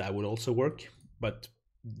variables. That would also work, but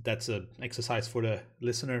that's an exercise for the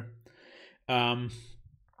listener.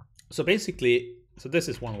 So basically, so this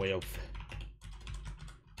is one way of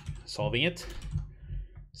solving it.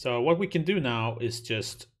 So what we can do now is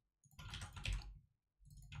just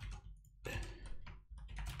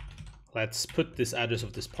let's put this address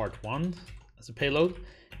of this part 1 as a payload,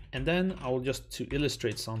 and then I will just, to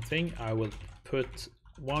illustrate something, I will put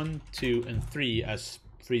 1, 2, and 3 as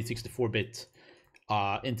 364-bit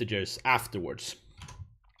integers afterwards.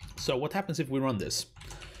 So what happens if we run this?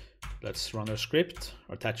 Let's run our script,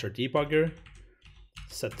 attach our debugger,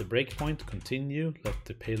 set the breakpoint, continue, let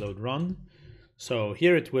the payload run. So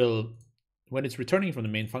here it will, when it's returning from the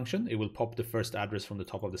main function, it will pop the first address from the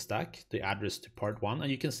top of the stack, the address to part 1.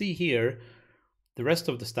 And you can see here, the rest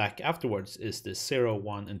of the stack afterwards is the 0,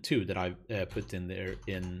 1, and 2 that I put in there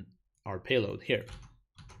in our payload here.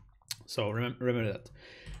 So remember that.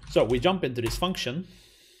 So we jump into this function,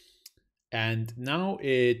 and now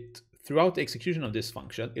throughout the execution of this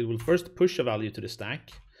function, it will first push a value to the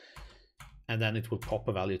stack, and then it will pop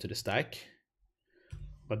a value to the stack.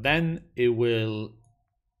 But then it will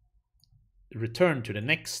return to the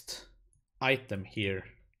next item here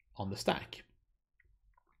on the stack.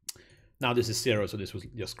 Now this is 0, so this will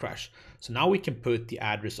just crash. So now we can put the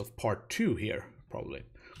address of part 2 here, probably.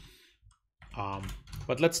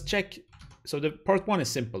 But let's check. So the part 1 is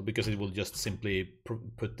simple because it will just simply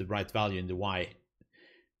put the right value in the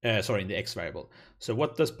in the x variable. So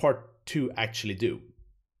what does part 2 actually do?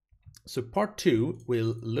 So part 2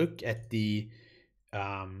 will look at the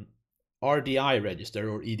RDI register,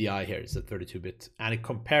 or EDI here, it's a 32-bit, and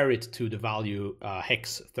compare it to the value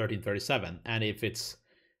hex 1337. And if it's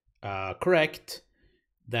correct,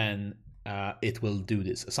 then it will do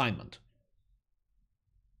this assignment.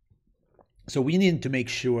 So we need to make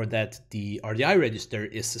sure that the RDI register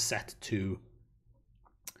is set to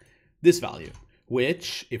this value,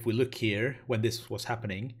 which, if we look here, when this was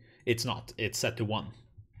happening, it's not. It's set to 1.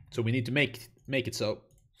 So we need to make it so.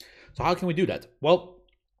 So how can we do that? Well,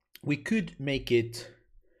 we could make it,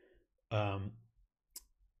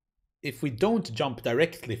 if we don't jump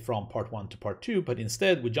directly from part 1 to part 2, but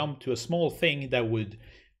instead we jump to a small thing that would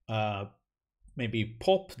maybe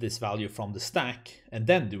pop this value from the stack and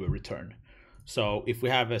then do a return. So if we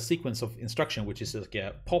have a sequence of instruction, which is like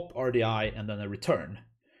a pop RDI and then a return,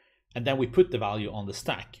 and then we put the value on the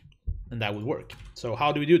stack, and that would work. So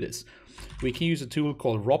how do we do this? We can use a tool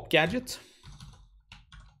called ROP-Gadget.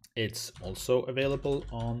 It's also available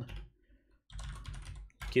on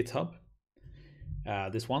GitHub,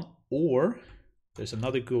 this one, or there's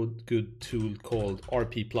another good tool called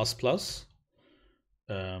RP++.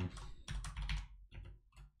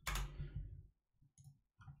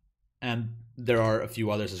 And there are a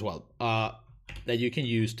few others as well that you can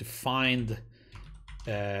use to find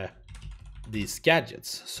these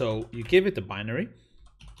gadgets. So you give it a binary,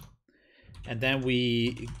 and then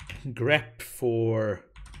we grep for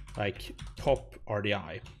like pop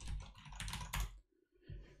RDI.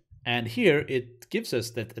 And here it gives us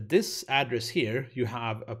that at this address here, you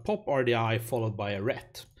have a pop RDI followed by a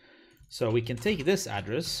ret. So we can take this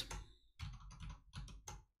address.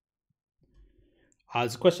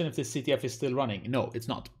 It's a question if this CTF is still running. No, it's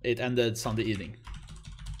not. It ended Sunday evening.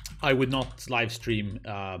 I would not live stream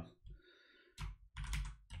the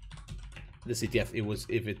CTF.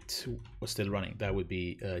 If it was still running, that would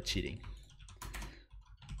be cheating.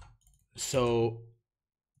 So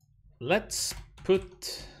let's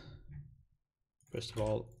put, first of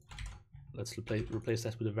all, let's replace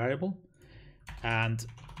that with a variable. And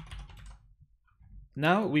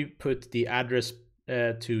now we put the address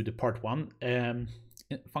to the part 1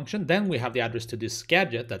 function. Then we have the address to this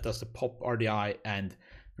gadget that does the pop RDI and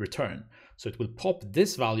return. So it will pop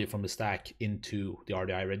this value from the stack into the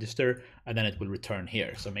RDI register, and then it will return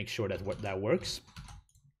here. So make sure that that works.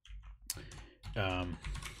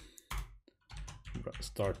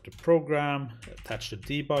 Start the program, attach the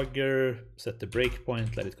debugger, set the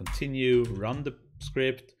breakpoint, let it continue, run the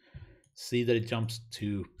script, see that it jumps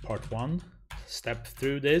to part 1, step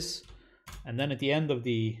through this, and then at the end of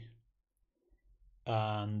the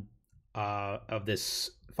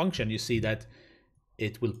this function, you see that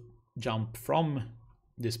it will jump from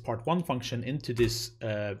this part 1 function into this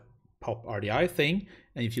pop RDI thing.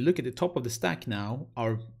 And if you look at the top of the stack now,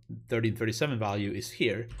 our 1337 value is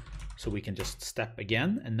here. So we can just step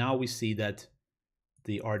again, and now we see that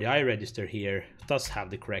the RDI register here does have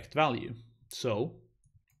the correct value. So,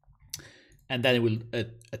 and then it will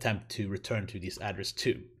attempt to return to this address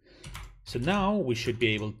 2. So now we should be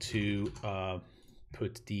able to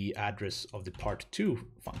put the address of the part2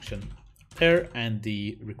 function there, and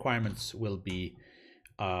the requirements will be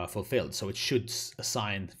fulfilled. So it should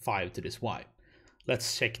assign 5 to this y.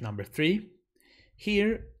 Let's check number 3.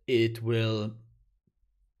 Here it will,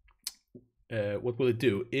 what will it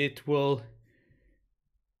do? It will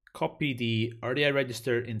copy the RDI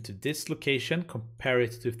register into this location, compare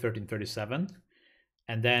it to 1337,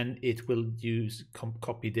 and then it will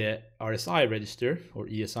copy the RSI register or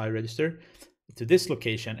ESI register to this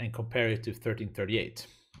location and compare it to 1338.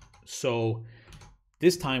 So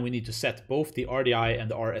this time we need to set both the RDI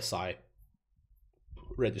and the RSI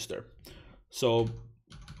register. So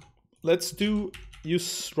let's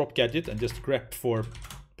use drop gadget and just grep for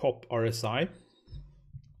pop RSI.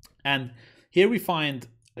 And here we find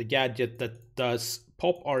a gadget that does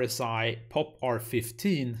pop RSI, pop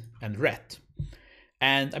R15, and ret.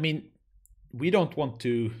 And I mean, we don't want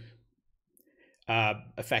to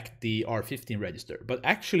affect the R15 register, but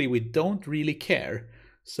actually we don't really care.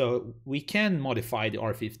 So we can modify the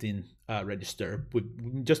R15 register. We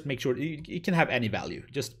just make sure it can have any value.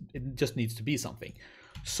 It just needs to be something.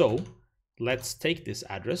 So let's take this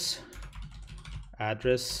address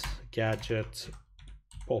gadget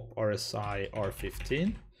pop RSI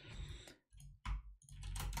R15,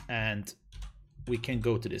 and we can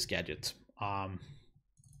go to this gadget.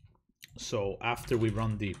 So after we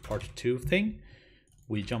run the part2 thing,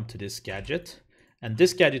 we jump to this gadget, and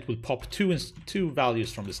this gadget will pop two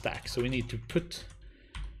values from the stack. So we need to put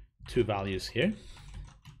 2 values here,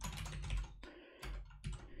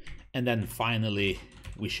 and then finally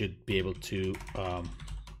we should be able to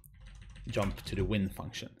jump to the win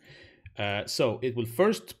function. So it will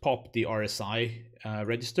first pop the RSI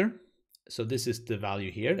register. So this is the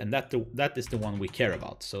value here, and that is the one we care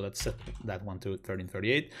about. So let's set that one to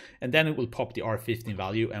 1338, and then it will pop the R15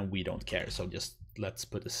 value, and we don't care. So just let's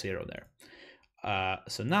put a 0 there.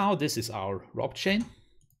 So now this is our ROP chain.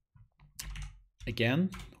 Again,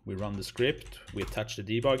 we run the script, we attach the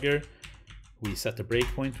debugger, we set the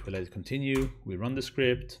breakpoint, we let it continue, we run the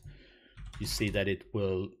script. You see that it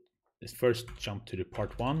will first jump to the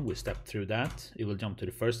part1, we step through that. It will jump to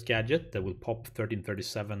the first gadget that will pop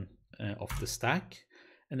 1337 off the stack,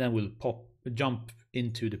 and then we'll jump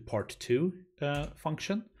into the part2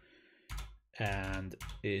 function, and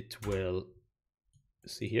it will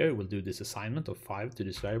see here, it will do this assignment of 5 to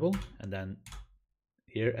this variable, and then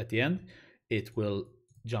here at the end it will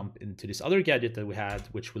jump into this other gadget that we had,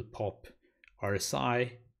 which will pop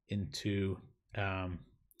RSI into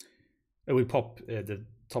it will pop the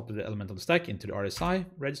top of the element on the stack into the RSI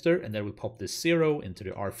register, and then we'll pop this 0 into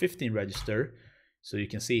the R15 register. So you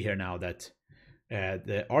can see here now that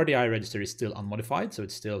the RDI register is still unmodified, so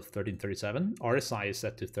it's still 1337. RSI is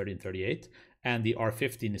set to 1338, and the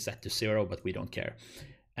R15 is set to 0, but we don't care.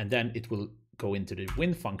 And then it will go into the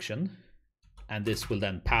win function, and this will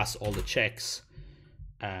then pass all the checks,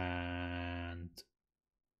 and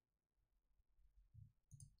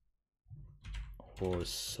or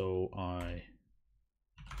so I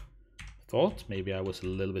thought. Maybe I was a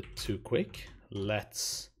little bit too quick.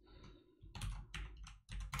 Let's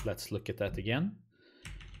look at that again.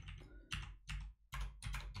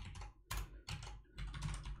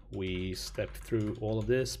 We step through all of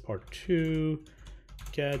this, part2,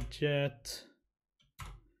 gadget,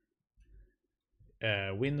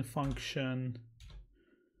 win function.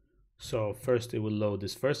 So first it will load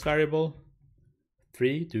this first variable,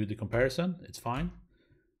 3, do the comparison, it's fine.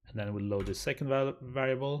 And then we'll load the second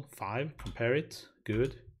variable, 5, compare it,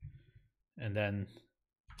 good. And then,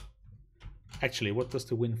 actually, what does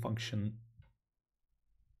the win function,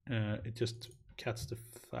 it just cats the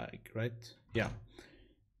flag, right? Yeah.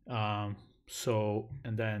 So,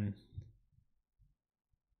 and then,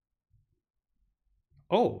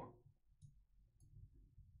 oh,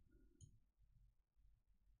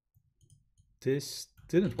 this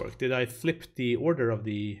didn't work. Did I flip the order of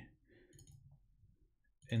in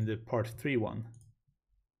the part3 one?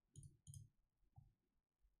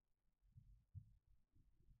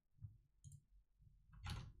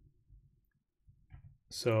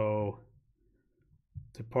 So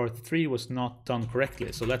the part3 was not done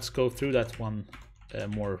correctly. So let's go through that one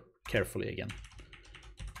more carefully again.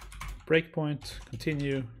 Breakpoint,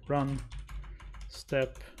 continue, run,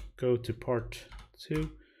 step, go to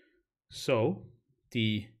part2. So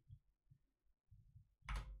the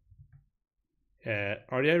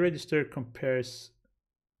RDI register compares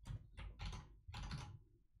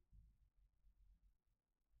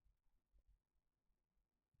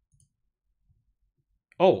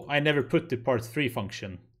Oh, I never put the part3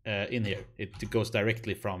 function in here. It goes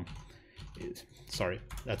directly from. Sorry,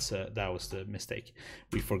 that was the mistake.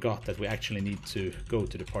 We forgot that we actually need to go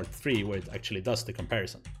to the part3 where it actually does the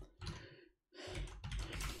comparison.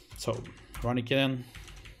 So run again,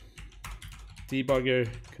 debugger,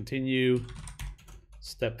 continue,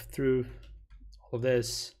 step through all of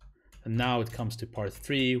this, and now it comes to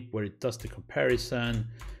part3 where it does the comparison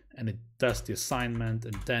and it does the assignment,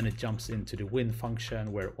 and then it jumps into the win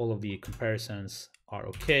function where all of the comparisons are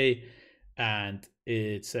okay, and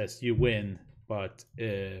it says you win, but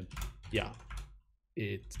yeah,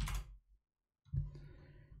 it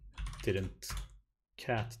didn't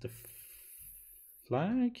cat the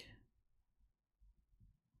flag.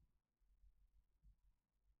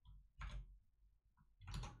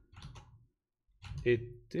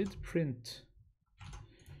 It did print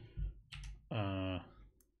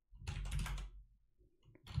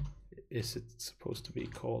is it supposed to be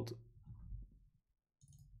called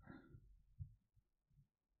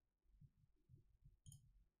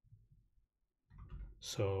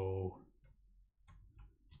so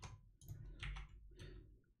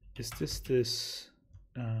is this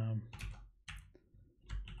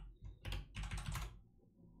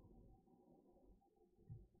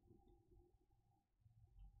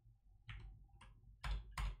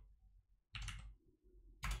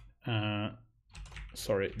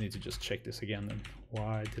sorry, need to just check this again then.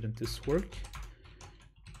 Why didn't this work?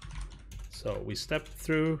 So we step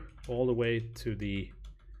through all the way to the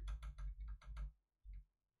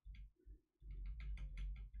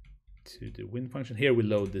win function. Here we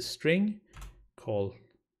load this string, call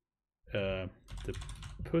the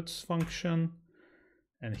puts function,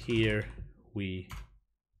 and here we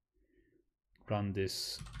run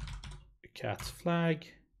this cat flag,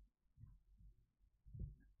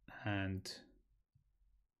 and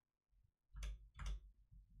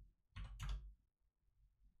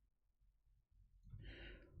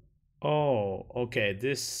oh, okay,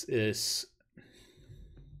 this is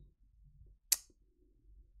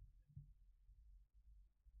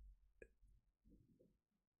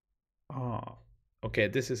okay,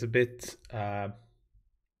 this is a bit how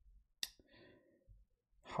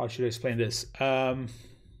should I explain this?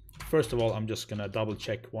 First of all, I'm just gonna double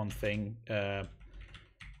check one thing to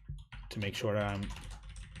make sure that I'm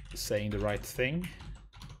saying the right thing.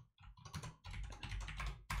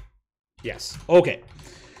 Yes, okay.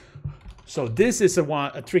 So this is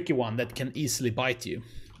a tricky one that can easily bite you.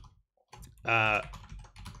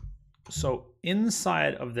 So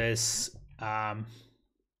inside of this,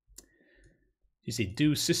 you see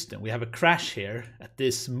do system. We have a crash here at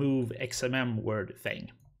this move XMM word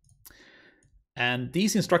thing. And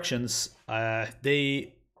these instructions,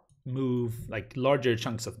 they move like larger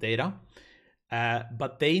chunks of data,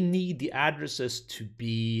 but they need the addresses to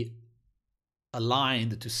be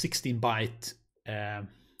aligned to 16-byte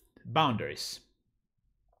boundaries.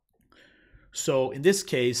 So in this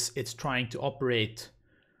case, it's trying to operate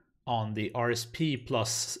on the RSP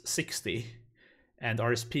plus 60, and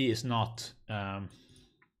RSP is not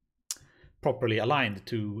properly aligned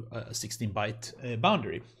to a 16-byte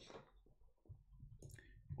boundary.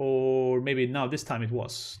 Or maybe now this time it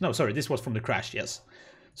was. No, sorry, this was from the crash, yes.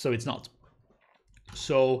 So it's not.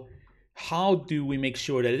 So how do we make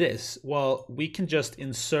sure that it is? Well, we can just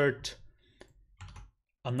insert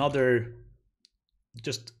another,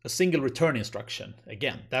 just a single return instruction.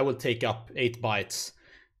 Again, that will take up 8 bytes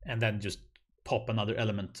and then just pop another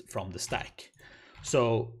element from the stack.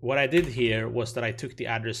 So what I did here was that I took the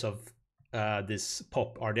address of this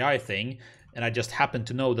pop RDI thing, and I just happened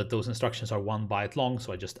to know that those instructions are 1 byte long,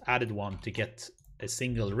 so I just added one to get a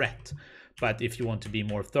single ret. But if you want to be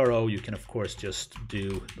more thorough, you can of course just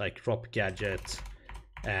do like drop gadget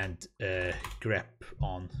and grep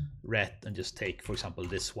on ret, and just take, for example,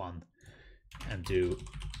 this one and do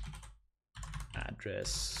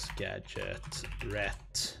address gadget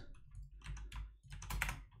ret,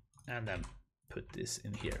 and then put this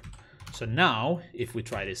in here. So now if we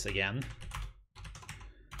try this again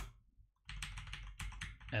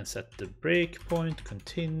and set the breakpoint,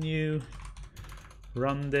 continue,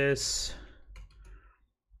 run this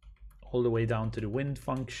all the way down to the win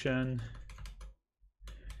function.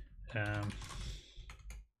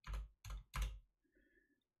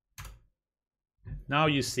 Now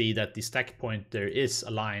you see that the stack pointer is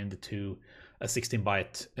aligned to a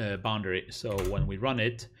 16-byte boundary. So when we run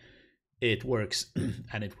it, it works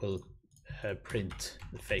and it will print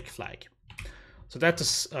the fake flag. So that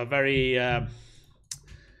is a very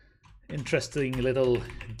interesting little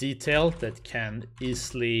detail that can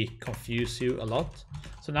easily confuse you a lot.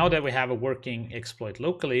 So now that we have a working exploit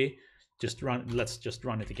locally, let's just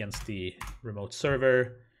run it against the remote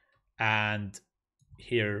server, and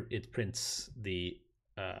here it prints the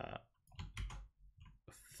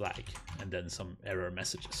flag and then some error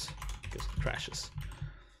messages because it crashes.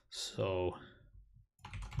 So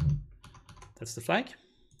that's the flag.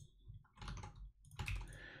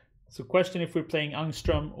 So question if we're playing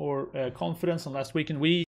Angstrom or Confidence. On last weekend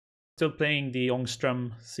we still playing the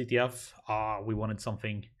Angstrom CTF. We wanted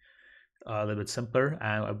something a little bit simpler.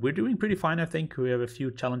 We're doing pretty fine, I think. We have a few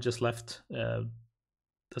challenges left.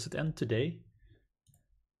 Does it end today?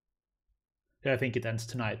 Yeah, I think it ends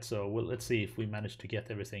tonight. So let's see if we manage to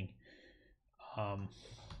get everything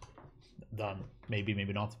done. Maybe,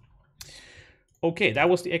 maybe not. Okay, that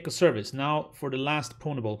was the Echo service. Now for the last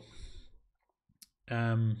pwnable.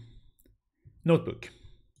 Notebook.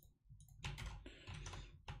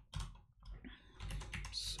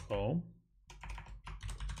 So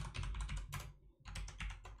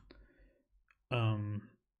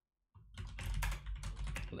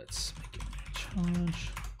let's make a challenge.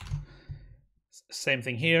 Same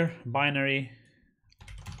thing here, binary,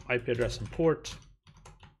 IP address and port.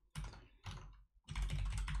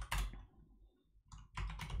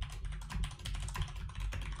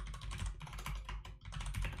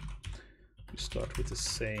 We start with the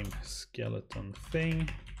same skeleton thing.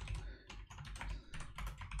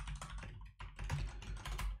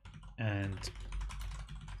 And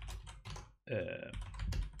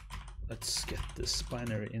let's get this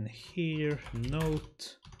binary in here,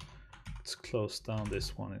 note. Let's close down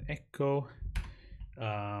this one in Echo.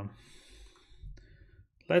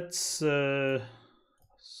 Let's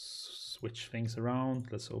switch things around.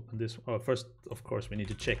 Let's open this. Oh, first, of course, we need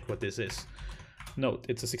to check what this is. Note,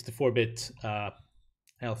 it's a 64-bit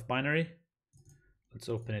ELF binary. Let's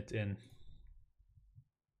open it in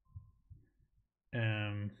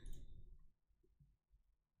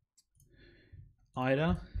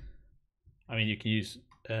IDA. I mean, you can use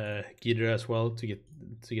Gidra as well to get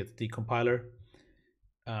the decompiler.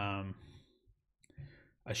 I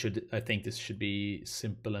think this should be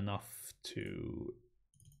simple enough to.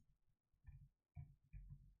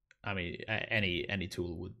 I mean, any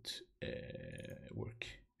tool would work.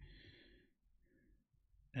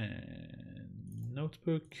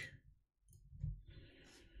 Notebook.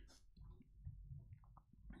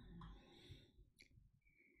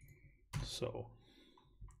 So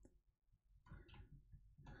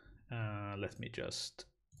let me just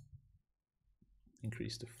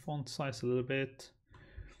increase the font size a little bit.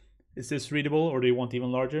 Is this readable, or do you want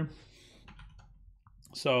even larger?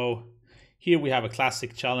 So here we have a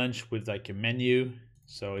classic challenge with like a menu.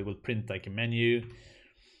 So it will print like a menu.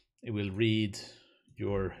 It will read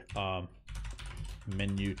your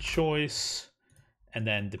menu choice, and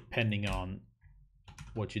then depending on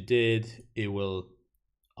what you did, it will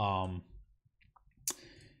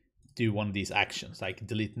do one of these actions like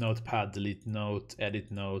delete notepad, delete note, edit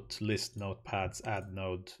note, list notepads, add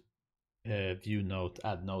note, view note,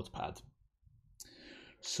 add notepad.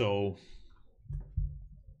 So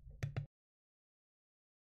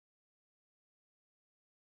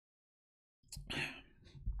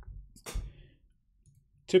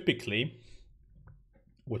typically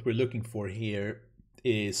what we're looking for here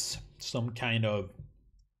is some kind of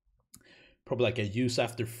probably like a use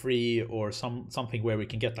after free or something where we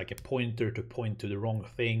can get like a pointer to point to the wrong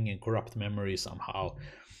thing and corrupt memory somehow.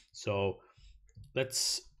 So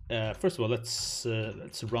let's first of all let's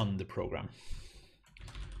run the program.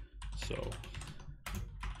 So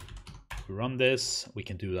we run this, we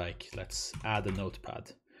can do like, let's add a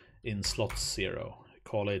notepad in slot 0,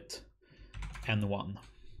 call it N1,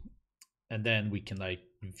 and then we can like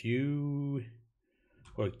view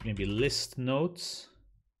or maybe list notes.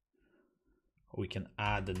 We can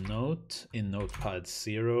add a note in notepad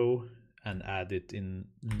 0 and add it in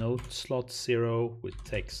note slot 0 with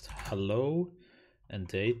text hello and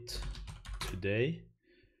date today.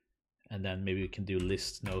 And then maybe we can do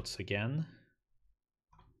list notes again.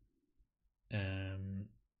 And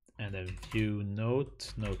then view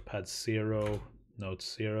note, notepad 0, note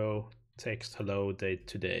 0, text hello, date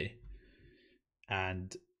today.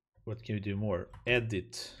 And what can we do more?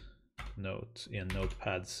 Edit note in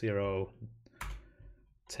notepad 0,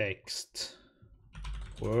 text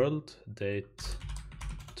world, date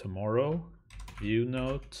tomorrow, view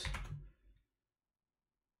note.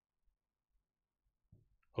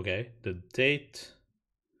 Okay, the date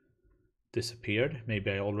disappeared.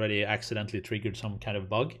 Maybe I already accidentally triggered some kind of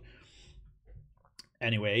bug.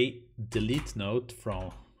 Anyway, delete note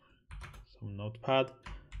from some notepad.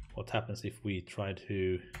 What happens if we try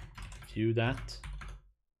to view that?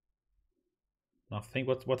 Nothing.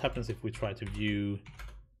 What happens if we try to view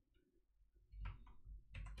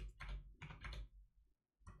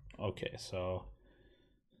Okay, so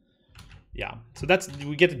yeah, so that's,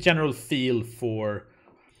 we get a general feel for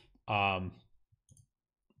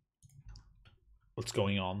what's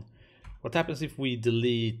going on. What happens if we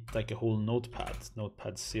delete like a whole notepad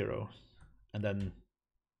 0, and then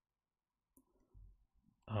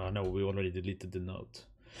no, we already deleted the note.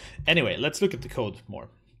 Anyway, let's look at the code more,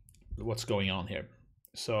 what's going on here.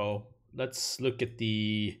 So let's look at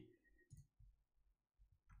the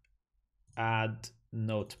add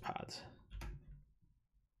notepad.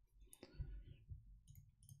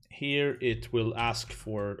 Here it will ask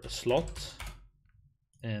for a slot,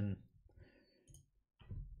 and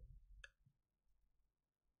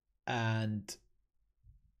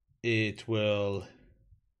it will,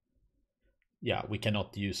 yeah, we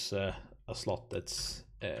cannot use a slot that's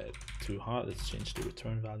too hard. Let's change the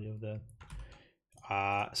return value of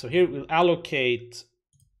that. So here we'll allocate,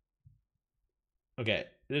 okay,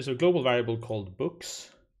 there's a global variable called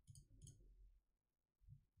books.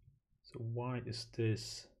 So why is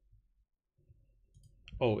this?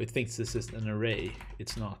 Oh, it thinks this is an array.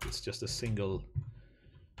 It's not, it's just a single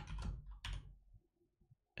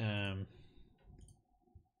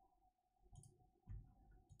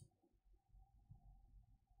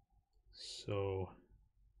so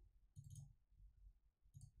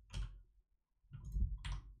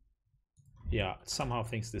yeah, it somehow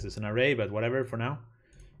thinks this is an array, but whatever for now.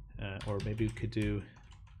 Or maybe we could do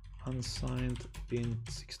unsigned int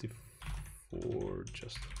 64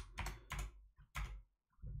 just.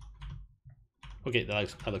 Okay,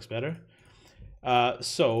 that looks better.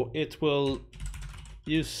 So it will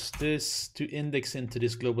use this to index into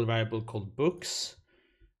this global variable called books,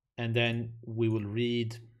 and then we will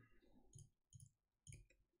read.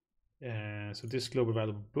 So this global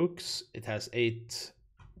variable books, it has 8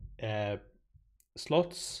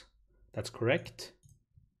 slots. That's correct.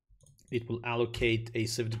 It will allocate a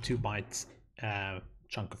 72 byte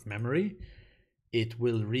chunk of memory. It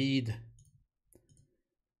will read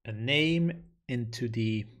a name into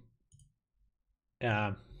the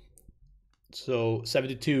so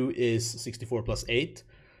 72 is 64 plus 8,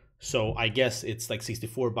 so I guess it's like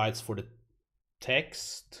 64 bytes for the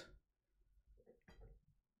text,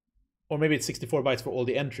 or maybe it's 64 bytes for all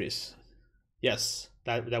the entries. Yes,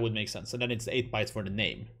 that would make sense. And then it's 8 bytes for the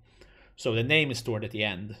name. So the name is stored at the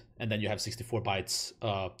end, and then you have 64 bytes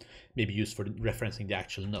maybe used for referencing the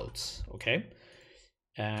actual notes. Okay,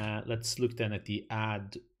 let's look then at the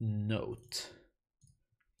add note.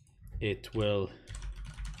 It will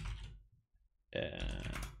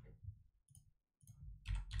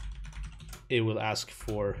ask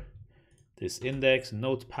for this index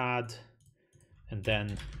notepad, and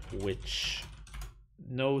then which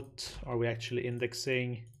note are we actually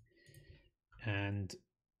indexing, and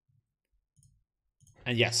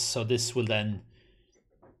yes, so this will then,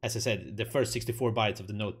 as I said, the first 64 bytes of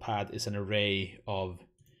the notepad is an array of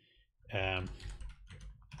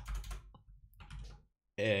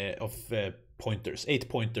pointers, 8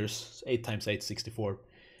 pointers, 8 times 8, 64,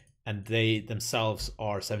 and they themselves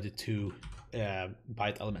are 72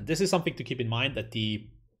 byte element. This is something to keep in mind, that the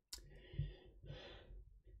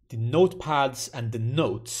notepads and the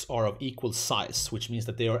notes are of equal size, which means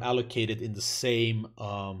that they are allocated in the same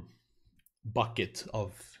bucket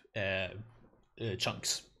of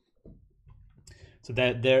chunks. So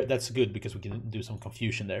that's good, because we can do some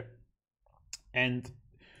confusion there. And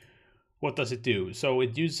what does it do? So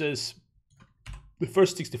it uses the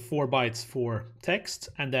first 64 bytes for text,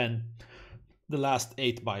 and then the last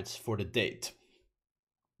 8 bytes for the date.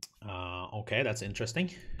 Okay, that's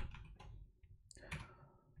interesting.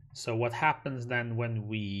 So what happens then when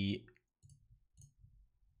we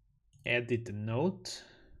edit the note?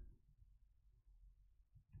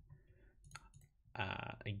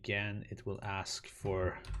 Again, it will ask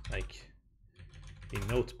for like a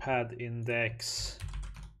notepad index,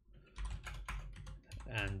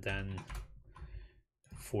 and then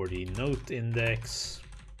for the note index,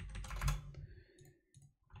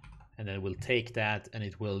 and then we'll take that and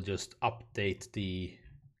it will just update the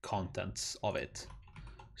contents of it.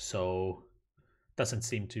 So doesn't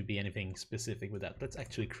seem to be anything specific with that. Let's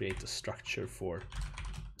actually create a structure for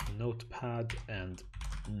notepad and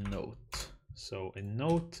note. So a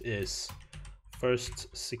note is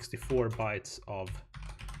first 64 bytes of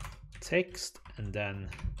text, and then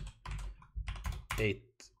 8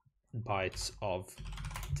 bytes of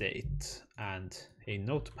date, and a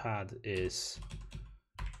notepad is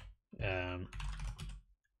an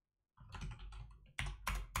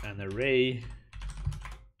array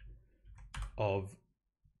of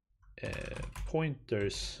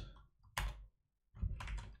pointers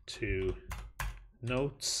to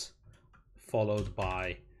notes, followed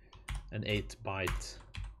by an 8-byte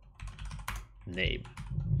name.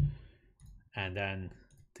 And then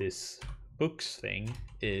this books thing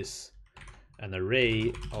is an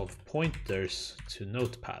array of pointers to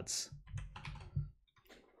notepads.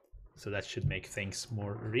 So that should make things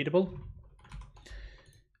more readable.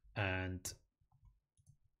 And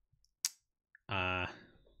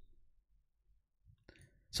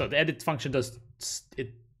so the edit function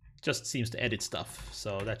just seems to edit stuff,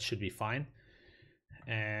 so that should be fine.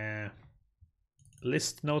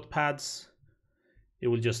 List notepads, it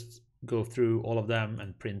will just go through all of them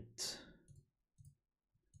and print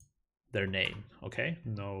their name. Okay,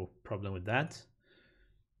 no problem with that.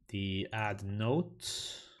 The add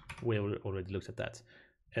note, we already looked at that.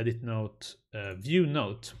 Edit note, view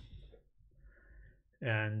note,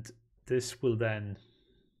 and this will then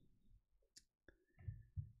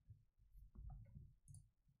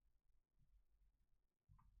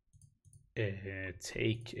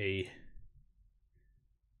take a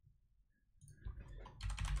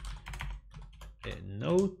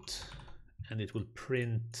note, and it will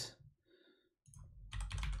print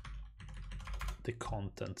the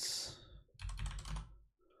contents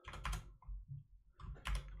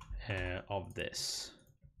of this.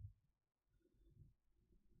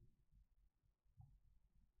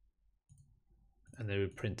 And they will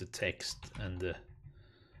print the text and the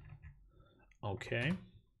okay.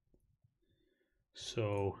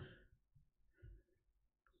 So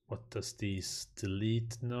what does this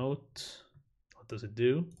delete note, what does it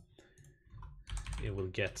do? It will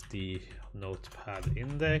get the notepad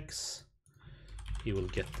index, it will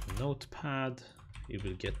get the notepad, it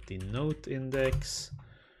will get the note index,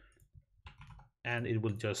 and it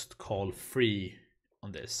will just call free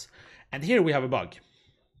on this. And here we have a bug.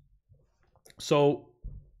 So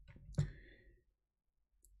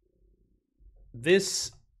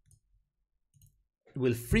this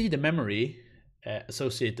will free the memory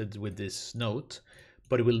associated with this note,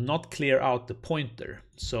 but it will not clear out the pointer.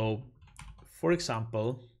 So for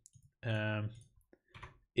example,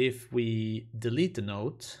 if we delete the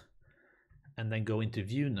note and then go into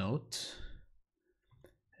view note,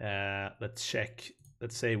 let's check.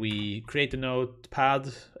 Let's say we create a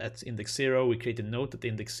notepad at index 0, we create a note at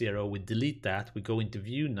index 0, we delete that, we go into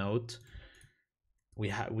view note,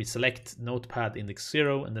 we select notepad index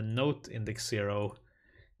 0 and then note index 0,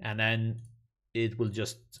 and then it will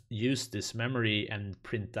just use this memory and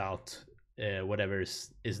print out whatever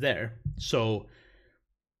is there. So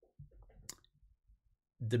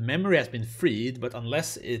the memory has been freed, but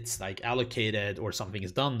unless it's like allocated or something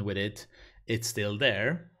is done with it, it's still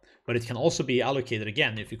there. But it can also be allocated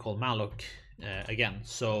again if you call malloc again.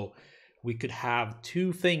 So we could have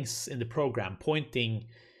two things in the program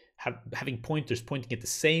having pointers pointing at the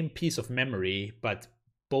same piece of memory, but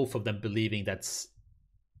both of them believing that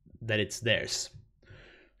it's theirs.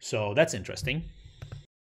 So that's interesting.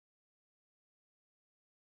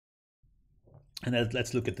 And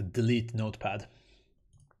let's look at the delete notepad.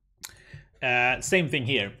 Same thing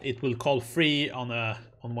here. It will call free on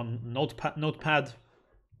one notepad,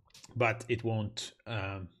 but it won't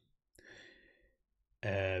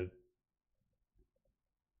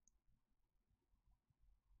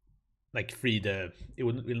like free it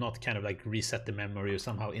will not kind of like reset the memory or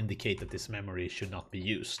somehow indicate that this memory should not be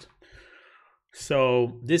used.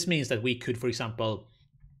 So this means that we could, for example,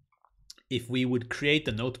 if we would create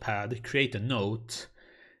a notepad, create a note,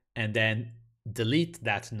 and then delete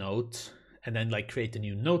that note, and then like create a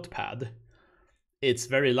new notepad, it's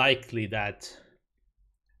very likely that,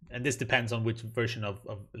 and this depends on which version of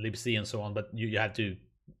libc and so on, but you have to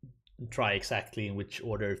try exactly in which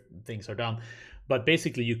order things are done. But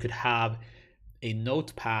basically you could have a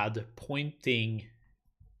notepad pointing,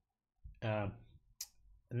 a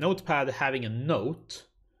notepad having a note,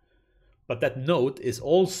 but that note is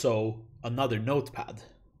also another notepad.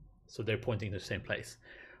 So they're pointing to the same place.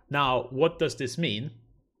 Now, what does this mean?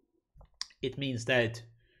 It means that,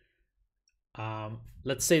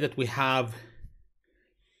 let's say that we have,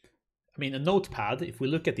 a notepad, if we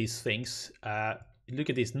look at these things, look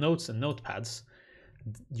at these notes and notepads,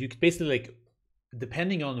 you could basically, like,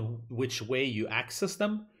 depending on which way you access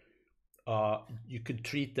them, you could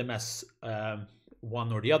treat them as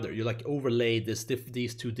one or the other. You like overlay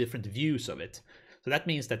these two different views of it. So that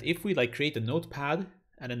means that if we like create a notepad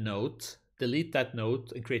and a note, delete that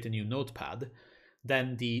note and create a new notepad,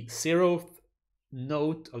 then the 0th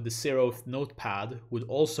note of the 0th notepad would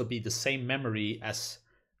also be the same memory as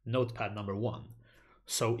notepad number 1.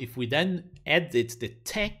 So if we then edit the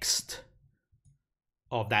text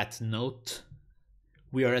of that note,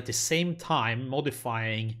 we are at the same time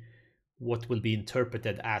modifying what will be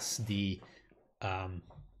interpreted as the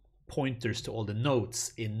pointers to all the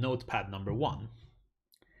nodes in notepad number 1.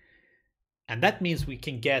 And that means we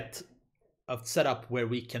can get a setup where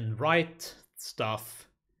we can write stuff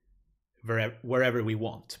wherever we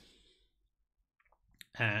want.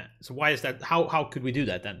 So why is that? How could we do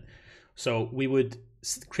that then? So we would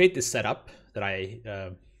create this setup that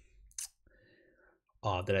I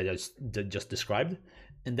just described,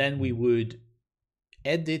 and then we would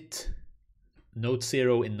edit node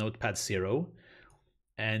 0 in notepad 0,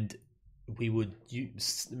 and we would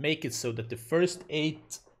make it so that the first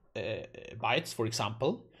 8 bytes, for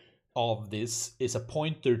example, of this is a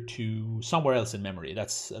pointer to somewhere else in memory.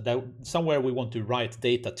 That's somewhere we want to write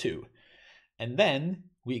data to. And then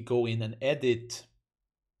we go in and edit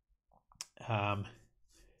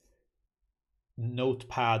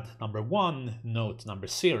notepad number 1, note number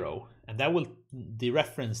 0, and that will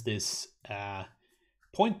dereference this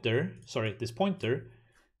pointer,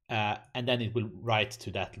 and then it will write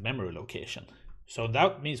to that memory location. So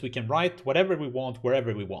that means we can write whatever we want,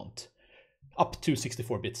 wherever we want, up to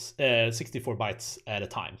 64 bytes at a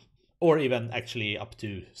time, or even actually up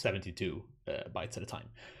to 72 bytes at a time.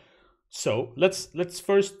 So let's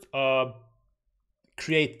first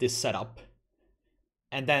create this setup,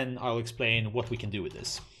 and then I'll explain what we can do with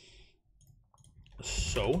this.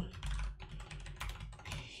 So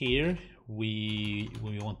here we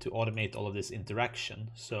want to automate all of this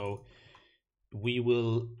interaction. So we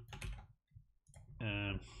will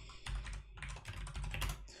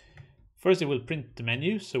first it will print the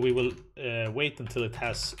menu. So we will wait until it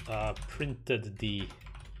has printed the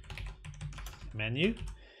menu,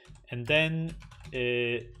 and then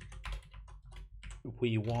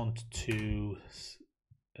we want to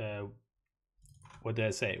what did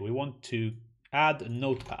I say? We want to add a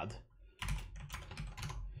notepad.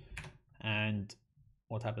 And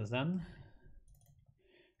what happens then?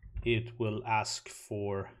 It will ask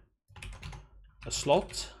for a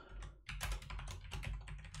slot,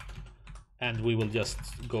 and we will just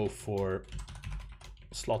go for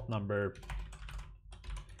slot number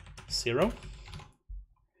 0.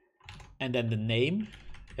 And then the name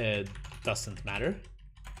doesn't matter,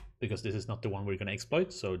 because this is not the one we're going to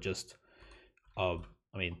exploit. So just, put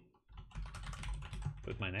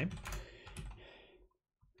my name.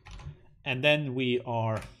 And then we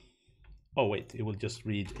are, oh wait, it will just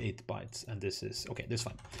read 8 bytes, and this is, okay, this is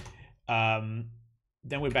fine.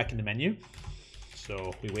 Then we're back in the menu.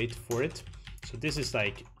 So we wait for it. So this is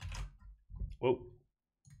like, whoa,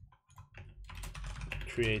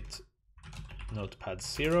 create notepad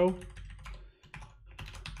 0.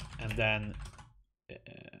 And then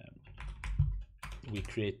we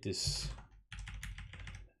create this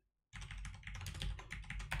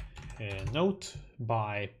note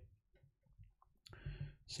by,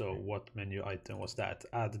 so what menu item was that?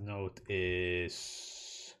 Add note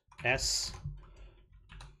is S.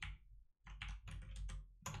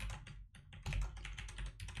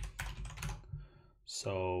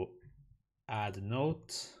 So add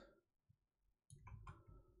note,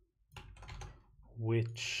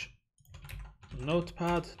 which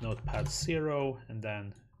notepad 0, and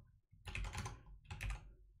then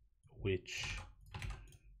which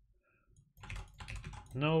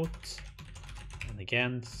note, and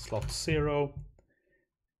again slot 0,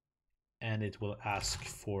 and it will ask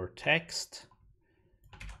for text.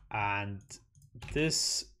 And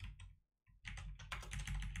this,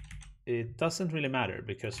 it doesn't really matter,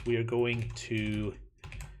 because we are going to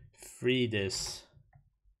free this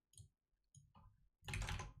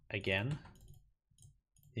again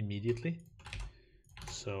immediately.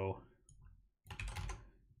 So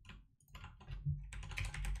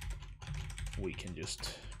we can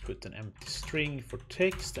just put an empty string for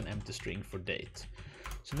text and empty string for date.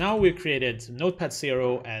 So now we've created notepad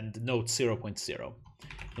 0 and note 0.0.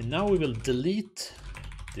 And now we will delete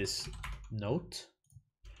this note.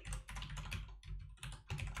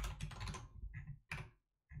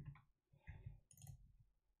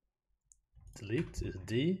 Delete is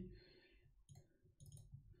D.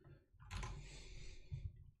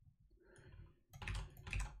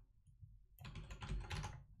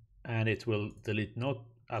 And it will delete note,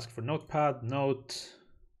 ask for notepad, note,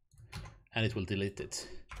 and it will delete it.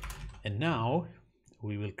 And now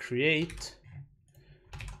we will create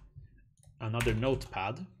another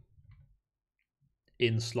notepad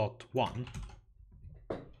in slot 1.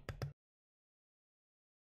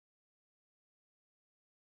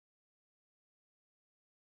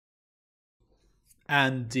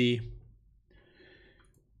 And the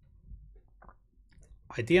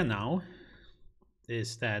idea now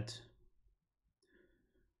is that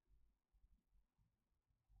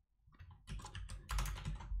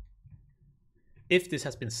if this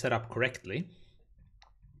has been set up correctly,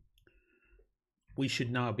 we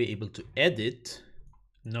should now be able to edit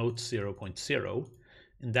note 0.0,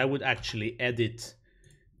 and that would actually edit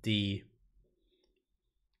the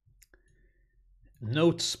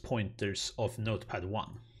notes pointers of notepad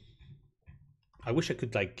 1. I wish I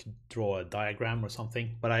could like draw a diagram or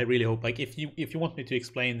something, but I really hope, like, if you want me to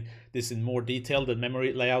explain this in more detail than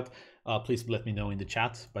memory layout, please let me know in the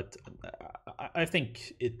chat. But I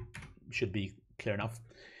think it should be clear enough.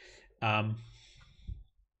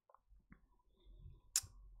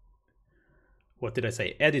 What did I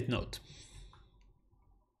say? Edit note.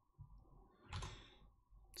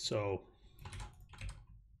 So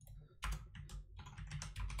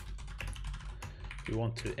we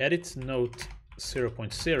want to edit note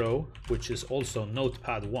 0.0, which is also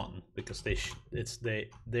notepad 1, because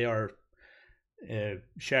they are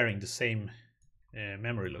sharing the same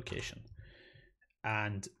memory location.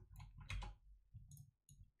 And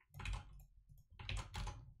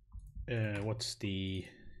what's the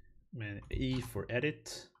E for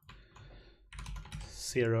edit?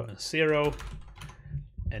 0 and 0.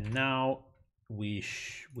 And now we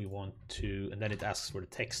want to, and then it asks for the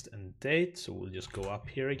text and date, so we'll just go up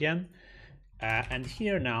here again. And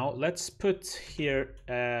here now, let's put here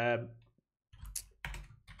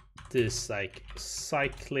this like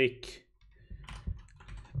cyclic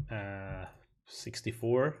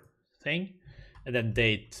 64 thing, and then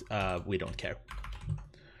date, we don't care.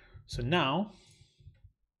 So now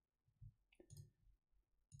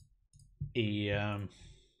if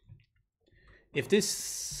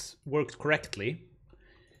this worked correctly,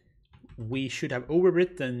 we should have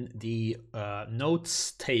overwritten the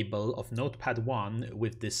notes table of notepad 1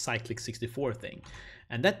 with this cyclic 64 thing.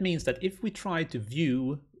 And that means that if we try to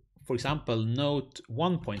view, for example, note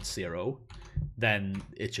 1.0, then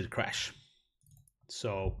it should crash.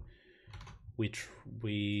 So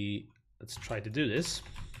let's try to do this.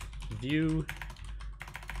 View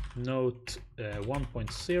note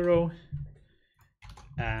 1.0,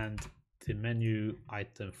 and the menu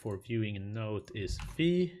item for viewing a note is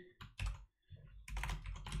V.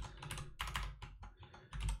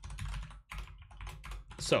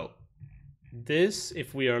 So this,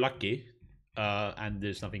 if we are lucky, and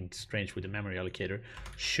there's nothing strange with the memory allocator,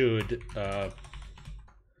 should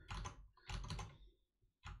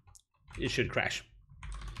it should crash.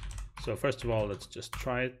 So first of all, let's just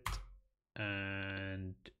try it,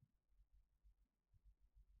 and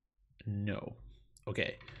no.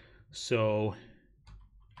 Okay, so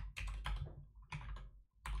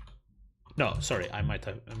no, sorry, I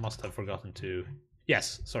must have forgotten to,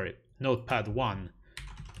 yes, sorry, notepad 1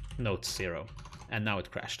 note 0, and now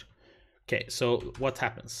it crashed. Okay, so what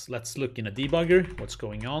happens? Let's look in a debugger what's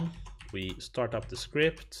going on. We start up the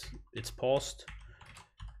script, it's paused,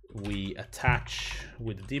 we attach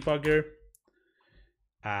with the debugger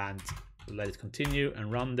and let it continue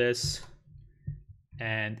and run this,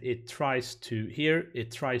 and it tries to, here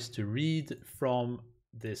it tries to read from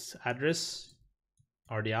this address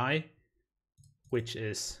RDI, which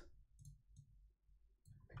is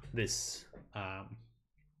this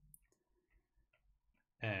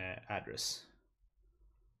address.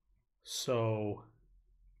 So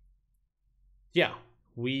yeah,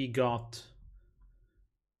 we got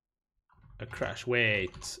a crash.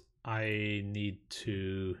 Wait, I need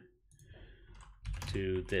to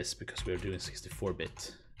do this because we're doing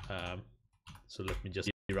 64-bit. So let me just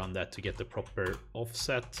run that to get the proper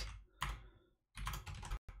offset.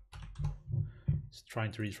 It's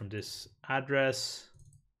trying to read from this address.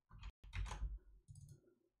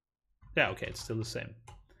 Yeah, okay, it's still the same.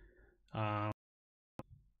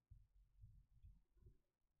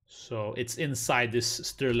 So it's inside this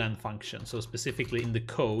strlen function. So specifically in the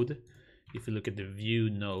code, if you look at the view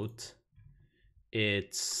note,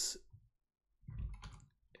 it's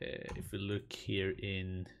if you look here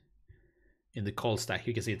in the call stack,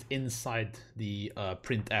 you can see it's inside the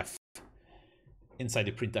printf, inside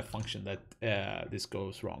the printf function that this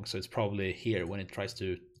goes wrong. So it's probably here when it tries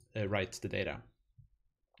to write the data.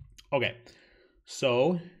 Okay,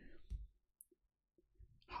 so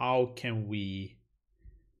how can we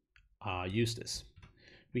use this?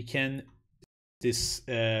 We can, this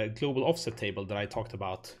global offset table that I talked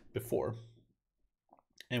about before.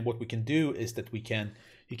 And what we can do is that we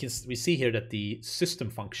see here that the system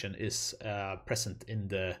function is present in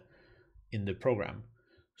the program.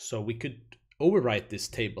 So we could overwrite this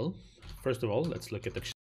table. First of all, let's look at the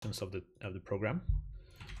actions of the program.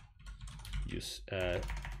 Use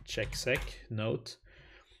check sec note,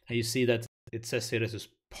 and you see that it says here this is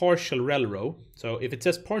partial rel row. So if it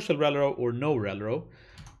says partial rel row or no rel row,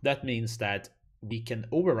 that means that we can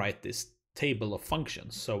overwrite this table of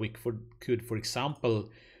functions. So we could, for example,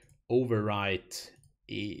 overwrite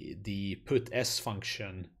the put s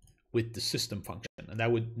function with the system function, and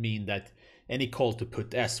that would mean that any call to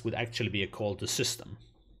put s would actually be a call to system.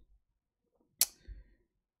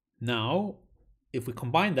 Now, if we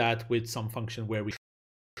combine that with some function where we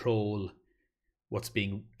control what's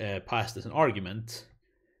being passed as an argument,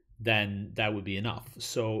 then that would be enough.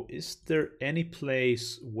 So is there any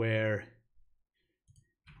place where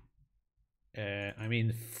I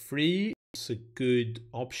mean, free is a good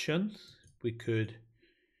option. We could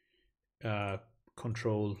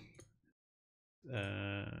control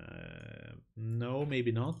no,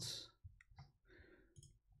 maybe not.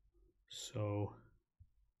 So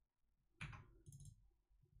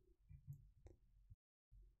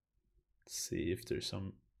let's see if there's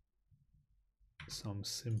some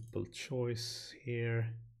simple choice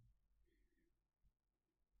here.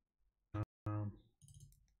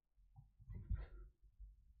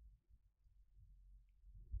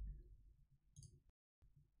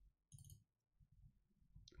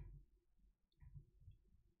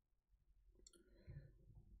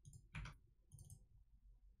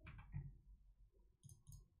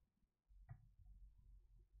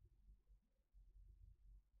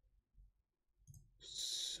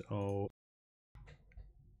 So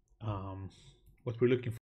what we're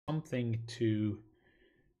looking for,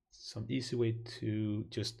 some easy way to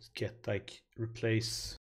just get like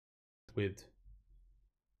replace with.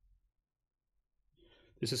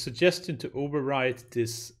 There's a suggestion to overwrite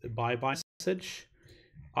this bye-bye message.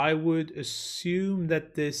 I would assume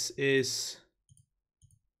that this is,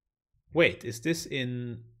 wait, is this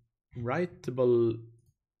in writable?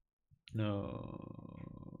 No.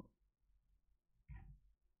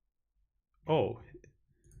 Oh.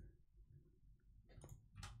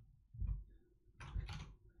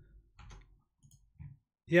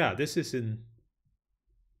 Yeah, this is in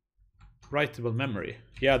writable memory.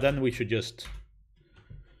 Yeah, then we should just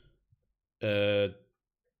yeah,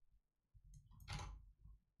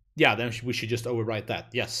 then we should just overwrite that.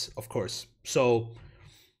 Yes, of course. So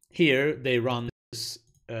here they run this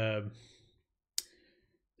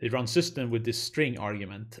system with this string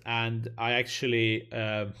argument, and I actually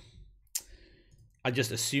I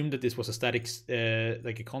just assumed that this was a static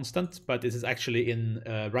like a constant, but this is actually in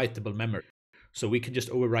writable memory. So we can just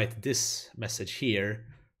overwrite this message here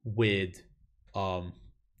with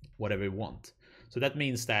whatever we want. So that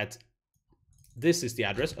means that this is the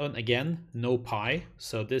address, and again, no pi,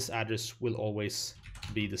 so this address will always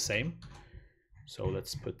be the same. So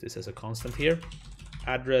let's put this as a constant here.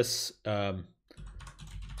 Address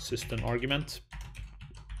system argument.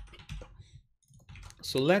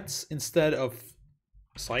 So let's, instead of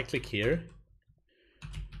cyclic here,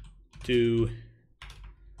 do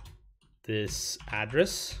this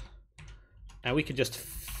address, and we can just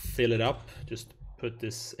fill it up, just put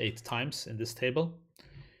this 8 times in this table.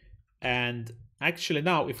 And actually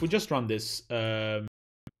now, if we just run this,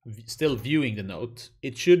 still viewing the note,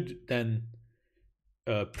 it should then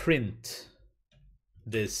print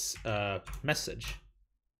this message.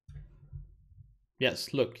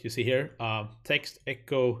 Yes, look, you see here, text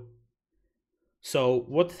echo. So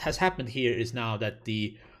what has happened here is now that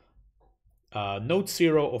the node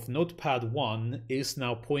 0 of notepad 1 is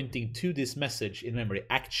now pointing to this message in memory.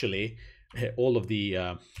 Actually, all of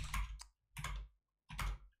the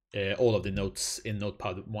notes in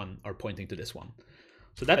notepad 1 are pointing to this one.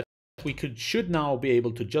 So that we should now be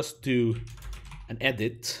able to just do an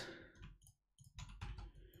edit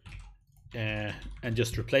and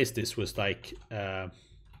just replace this with like a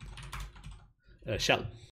shell.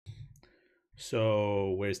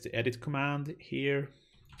 So where's the edit command here?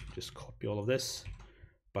 Just copy all of this,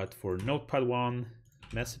 but for notepad 1,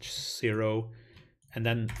 message 0, and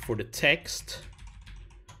then for the text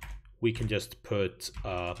we can just put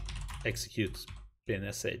execute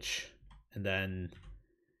bin sh, and then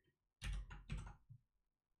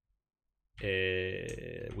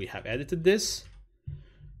we have edited this,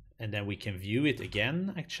 and then we can view it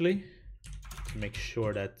again actually to make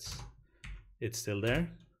sure that it's still there.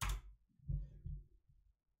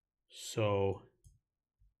 So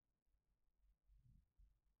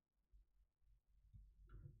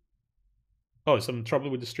oh, some trouble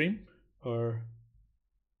with the stream, or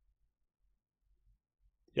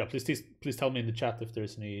yeah, please tell me in the chat if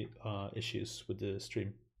there's any issues with the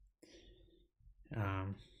stream.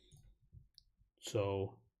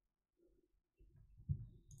 So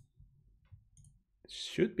it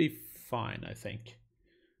should be fine, I think.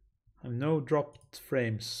 I have no dropped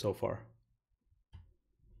frames so far.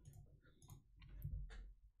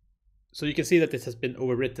 So you can see that this has been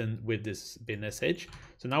overwritten with this bin sh.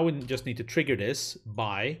 So now we just need to trigger this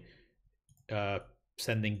by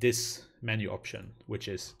sending this menu option, which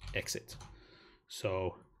is exit.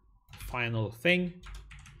 So final thing,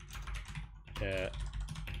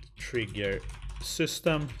 trigger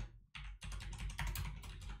system.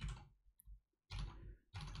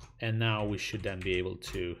 And now we should then be able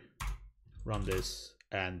to run this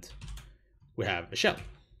and we have a shell.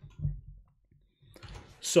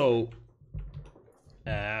 So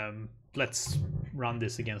let's run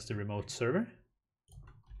this against the remote server.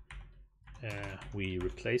 We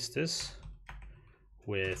replace this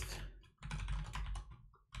with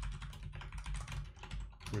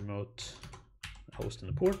remote host and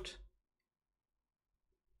the port.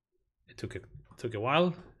 It took a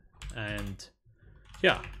while, and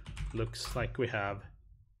yeah, looks like we have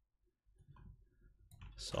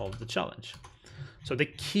solved the challenge. So the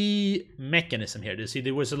key mechanism here, you see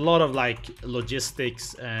there was a lot of like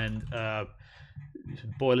logistics and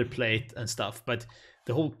boilerplate and stuff, but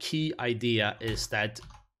the whole key idea is that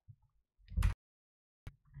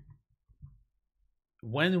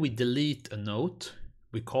when we delete a note,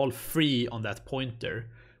 we call free on that pointer,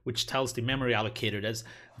 which tells the memory allocator that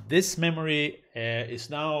this memory is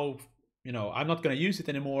now, you know, I'm not going to use it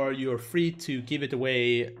anymore. You're free to give it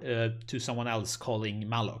away to someone else calling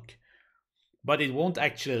malloc. But it won't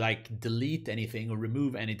actually like delete anything or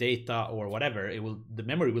remove any data or whatever. It will, the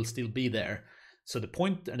memory will still be there. So the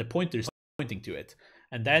pointer is pointing to it.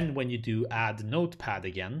 And then when you do add notepad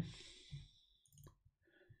again,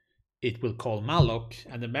 it will call malloc,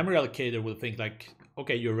 and the memory allocator will think like,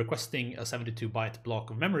 okay, you're requesting a 72-byte block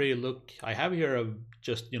of memory. Look, I have here a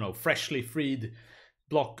just, you know, freshly freed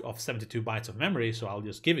block of 72 bytes of memory, so I'll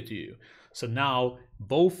just give it to you. So now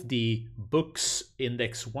both the books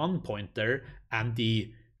index 1 pointer and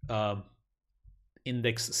the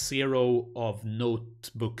index 0 of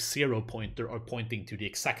notebook 0 pointer are pointing to the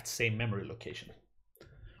exact same memory location.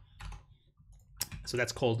 So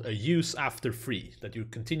that's called a use after free, that you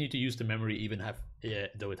continue to use the memory even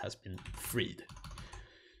though it has been freed.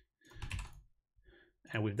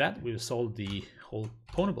 And with that, we've solved the whole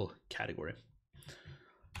pwnable category.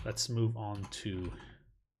 Let's move on to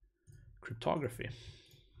cryptography.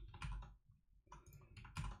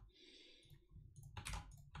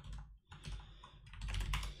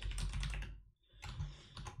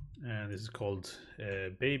 And this is called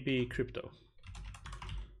baby crypto.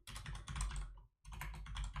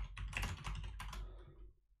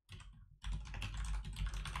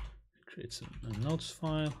 Creates a notes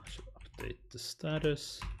file. I should update the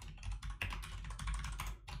status.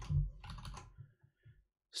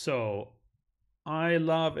 So, I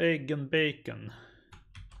love egg and bacon.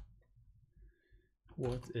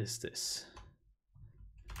 What is this?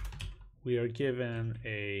 We are given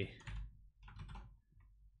a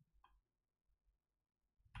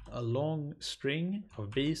long string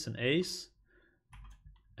of B's and A's,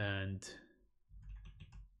 and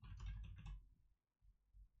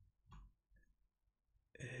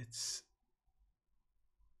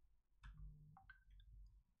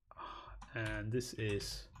this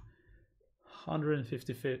is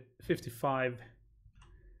 155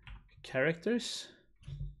 characters.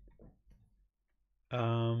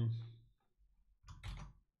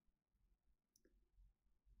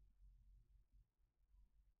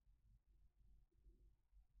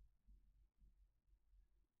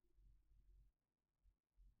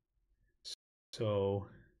 So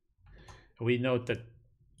we note that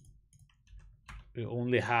we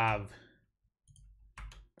only have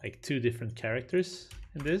like 2 different characters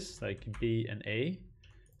in this, like B and A.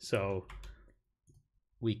 So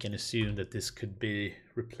we can assume that this could be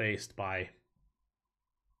replaced by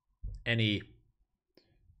any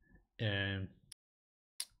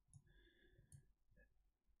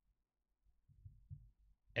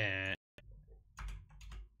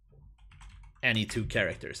any 2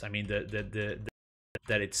 characters. I mean,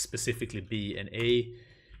 that it's specifically B and A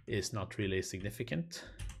is not really significant.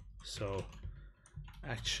 So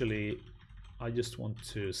actually, I just want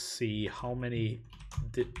to see how many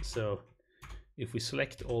so if we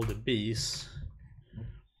select all the B's,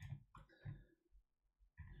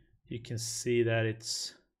 you can see that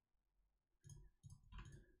it's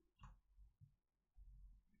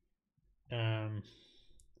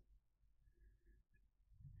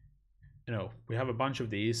you know, we have a bunch of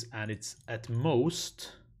these, and it's at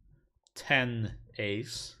most 10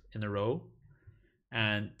 A's in a row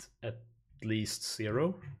and at least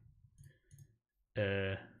 0.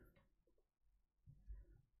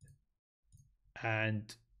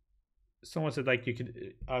 And someone said like you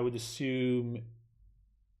could, I would assume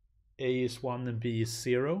A is 1 and B is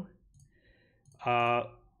 0.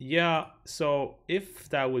 Yeah, so if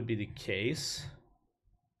that would be the case,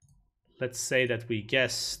 let's say that we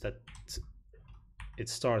guess that it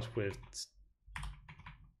starts with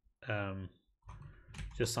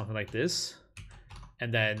just something like this,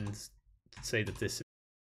 and then say that this.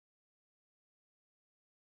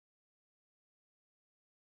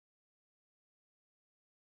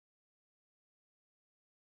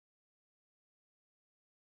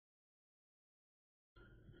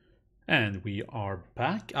 And we are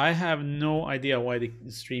back. I have no idea why the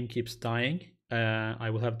stream keeps dying. I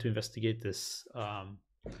will have to investigate this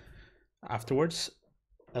afterwards.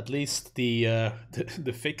 At least the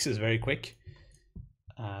the fix is very quick.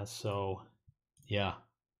 So yeah,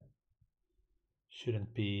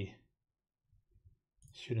 shouldn't be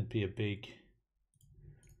a big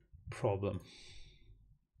problem.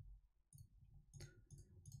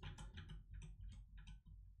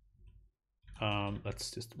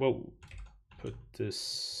 Let's just put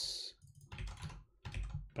this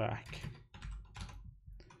back.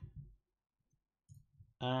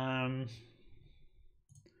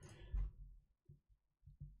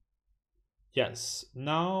 Yes,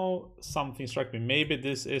 now something struck me. Maybe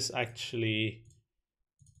this is actually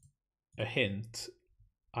a hint.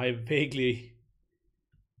 I vaguely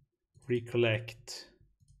recollect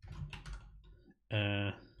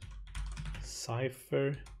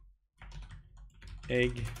cipher,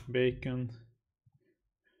 egg, bacon,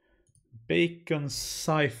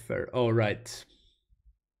 cipher. Oh, right.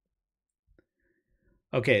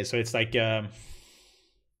 Okay, so it's like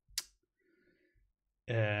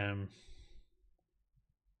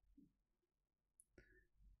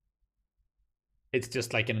it's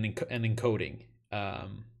just like an encoding.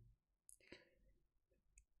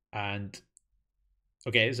 And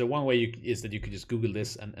okay, so one way is that you could just Google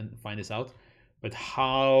this and find this out. But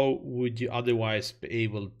how would you otherwise be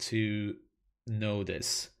able to know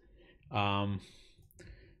this?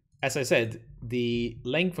 As I said, the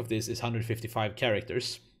length of this is 155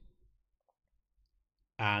 characters.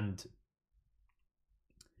 And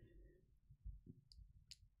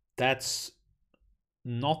that's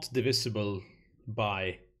not divisible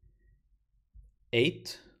by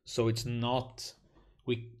 8. So it's not,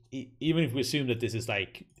 even if we assume that this is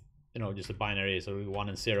like, just a binary, so 1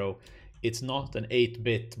 and 0, it's not an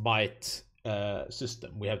 8-bit byte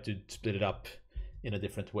system. We have to split it up in a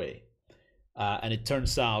different way. And it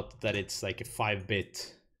turns out that it's like a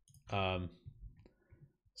 5-bit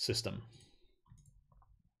system.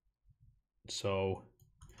 So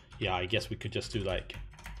yeah, I guess we could just do like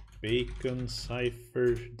bacon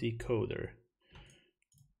cipher decoder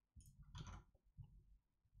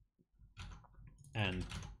and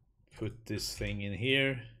put this thing in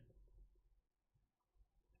here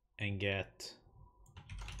and get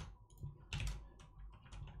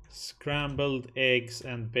scrambled eggs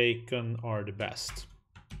and bacon are the best.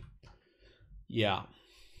 Yeah,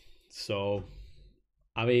 so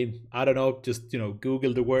I mean, I don't know, just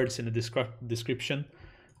Google the words in the description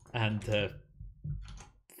and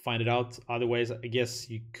find it out. Otherwise, I guess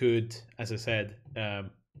you could, as I said,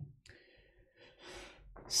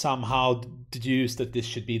 somehow deduce that this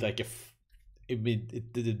should be like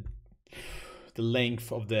the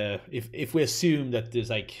length of the, if we assume that there's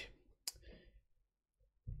like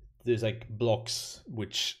blocks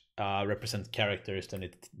which represent characters, then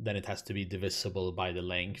it has to be divisible by the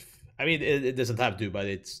length. I mean, it doesn't have to, but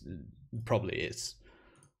it probably is.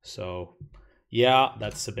 So yeah,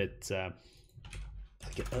 that's a bit a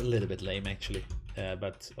little bit lame actually,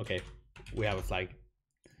 but okay, we have a flag.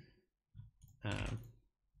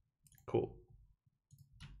 Cool.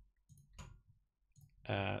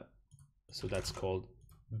 So that's called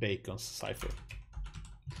bacon's cipher.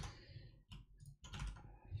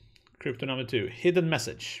 Crypto number 2, hidden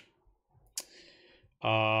message.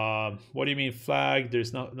 What do you mean flag?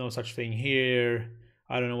 There's no such thing here.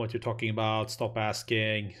 I don't know what you're talking about. Stop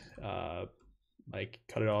asking. Like,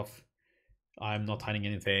 cut it off. I'm not hiding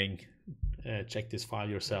anything. Check this file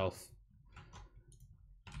yourself.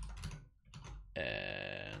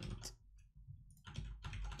 And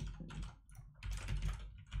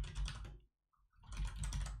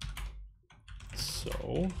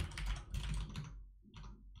so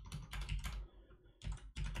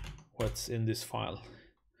what's in this file?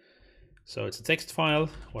 So it's a text file.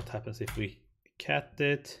 What happens if we cat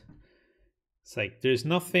it? It's like there's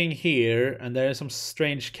nothing here, and there are some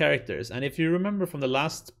strange characters. And if you remember from the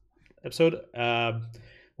last episode,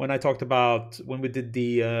 when I talked about when we did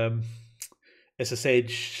the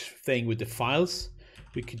SSH thing with the files,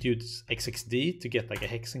 we could use XXD to get like a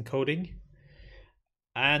hex encoding.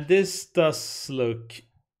 And this does look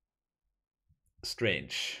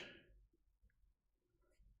strange.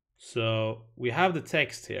 So we have the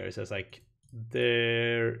text here. It says like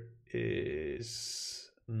there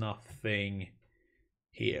is nothing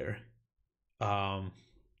here. But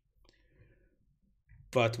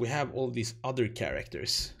we have all these other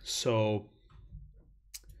characters. So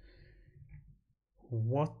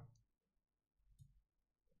what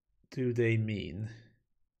do they mean?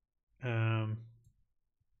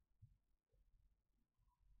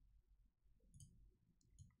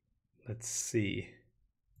 Let's see.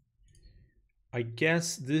 I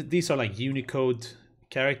guess these are like Unicode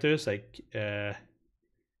characters, like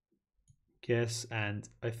guess, and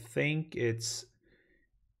I think it's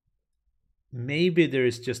maybe there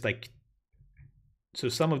is just like, so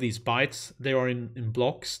some of these bytes, they are in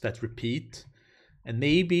blocks that repeat, and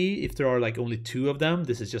maybe if there are like only 2 of them,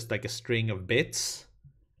 this is just like a string of bits.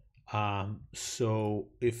 So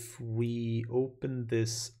if we open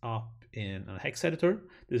this up in a hex editor,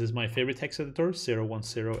 this is my favorite hex editor,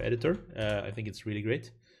 010 editor. I think it's really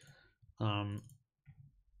great. And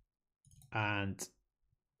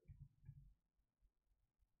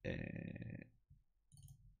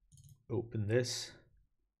open this,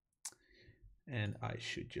 and I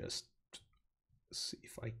should just see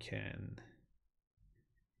if I can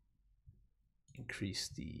increase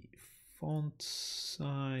the font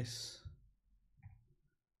size.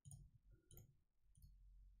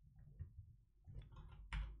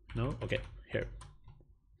 No? Okay, here.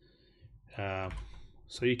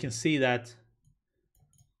 So you can see that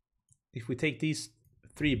if we take these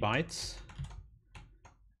 3 bytes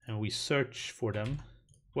and we search for them,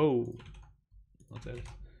 whoa, not that,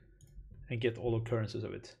 and get all occurrences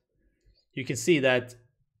of it, you can see that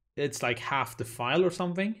it's like half the file or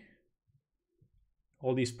something,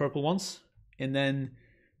 all these purple ones, and then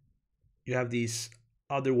you have these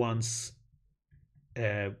other ones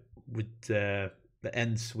with the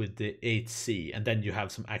ends with the 8C, and then you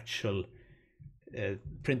have some actual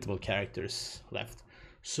printable characters left.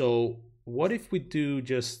 So what if we do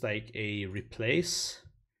just like a replace,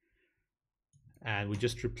 and we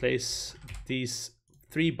just replace these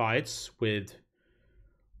 3 bytes with,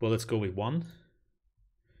 well, let's go with 1,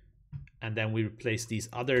 and then we replace these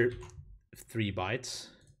other 3 bytes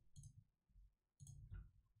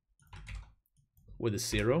with a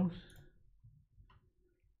 0,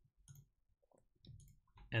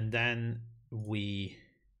 and then we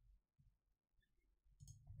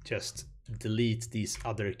just delete these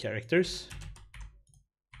other characters.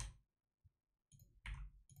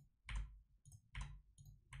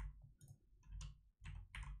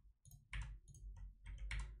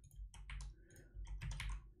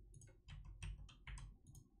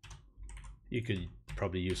 You could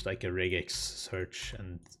probably use like a regex search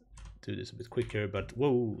and do this a bit quicker, but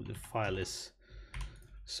whoa, the file is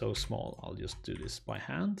so small. I'll just do this by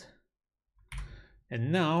hand.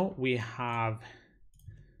 And now we have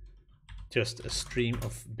just a stream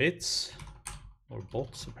of bits, or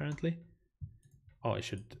bots apparently. Oh, I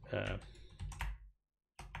should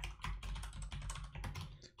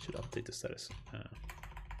update the status.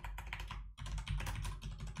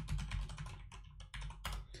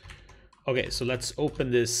 Okay, so let's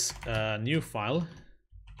open this new file.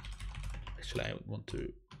 Actually, I want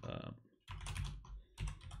to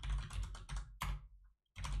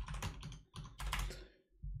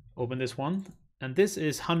open this one, and this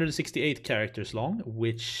is 168 characters long,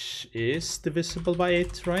 which is divisible by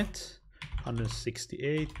 8, right?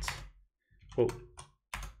 168. Oh,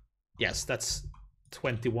 yes, that's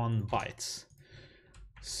 21 bytes.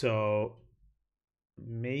 So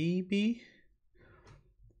maybe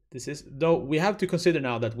this is, though we have to consider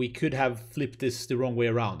now that we could have flipped this the wrong way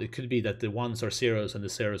around. It could be that the 1s are 0s and the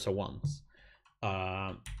 0s are 1s.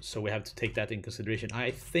 So we have to take that in consideration.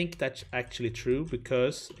 I think that's actually true,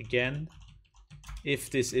 because again, if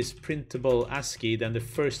this is printable ASCII, then the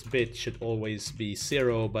first bit should always be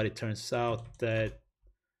 0, but it turns out that,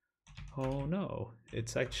 oh no,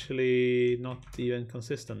 it's actually not even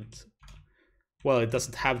consistent. Well, it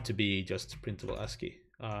doesn't have to be just printable ASCII.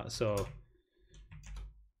 So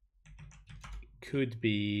could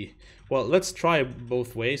be, well, let's try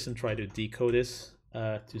both ways and try to decode this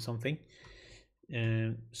to something.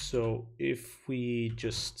 And so if we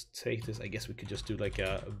just take this, I guess we could just do like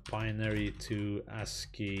a binary to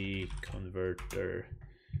ASCII converter,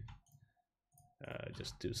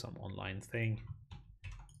 just do some online thing.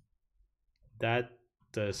 That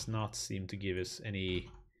does not seem to give us any,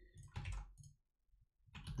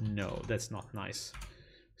 no, that's not nice.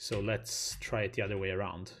 So let's try it the other way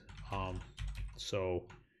around. So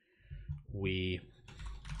we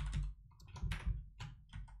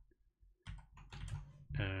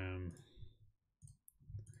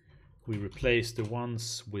we replace the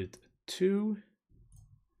ones with 2,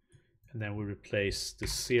 and then we replace the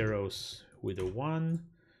zeros with a 1,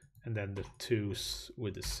 and then the 2s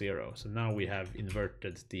with a 0. So now we have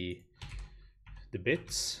inverted the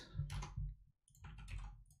bits.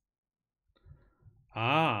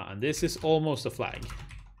 And this is almost a flag.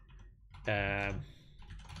 I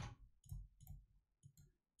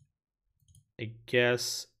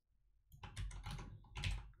guess.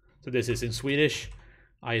 So this is in Swedish.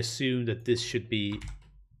 I assume that this should be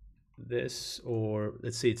this, or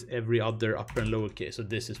let's see, it's every other upper and lowercase. So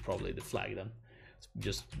this is probably the flag then. It's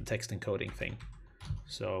just text encoding thing.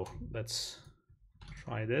 So let's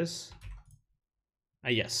try this.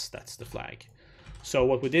 Yes, that's the flag. So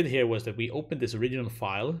what we did here was that we opened this original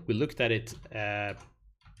file. We looked at it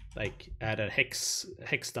like at a hex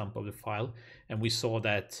dump of the file, and we saw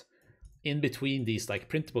that in between these like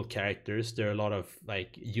printable characters, there are a lot of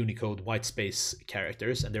like Unicode whitespace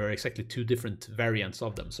characters, and there are exactly 2 different variants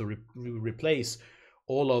of them. So we replace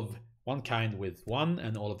all of one kind with 1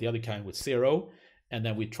 and all of the other kind with 0, and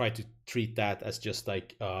then we try to treat that as just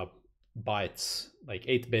like bytes, like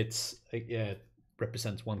 8 bits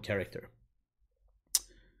represents 1 character.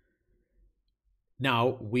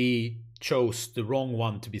 Now we chose the wrong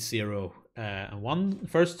one to be 0 and 1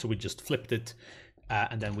 first, so we just flipped it.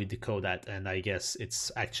 And then we decode that, and I guess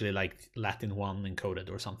it's actually like Latin 1 encoded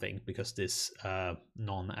or something, because this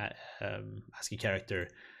non-ASCII character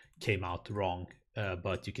came out wrong.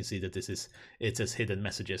 But you can see that it says hidden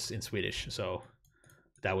messages in Swedish, so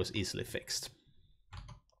that was easily fixed.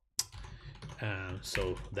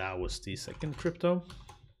 So that was the second crypto.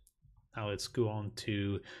 Now let's go on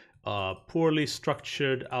to poorly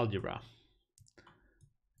structured algebra,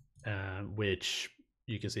 which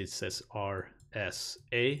you can see it says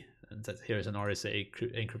RSA, and that here is an RSA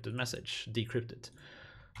encrypted message, decrypted,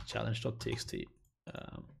 challenge.txt.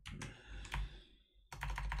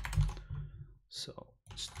 So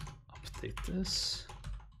let's update this.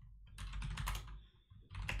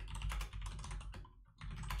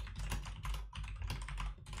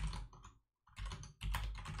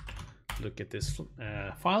 Look at this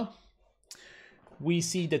file. We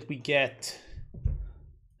see that we get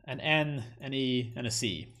an N, an E, and a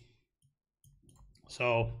C.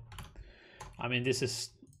 So, I mean, this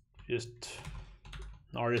is just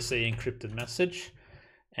an RSA encrypted message,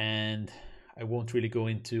 and I won't really go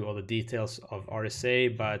into all the details of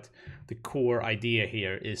RSA, but the core idea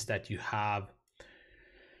here is that you have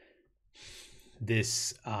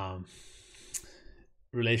this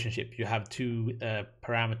relationship. You have 2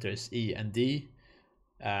 parameters, E and D,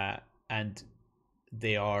 and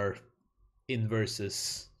they are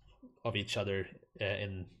inverses of each other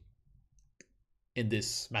in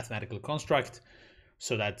this mathematical construct,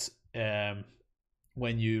 so that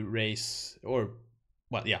when you raise, or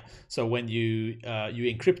well, yeah, so when you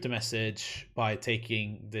encrypt a message by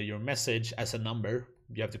taking your message as a number,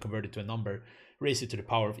 you have to convert it to a number, raise it to the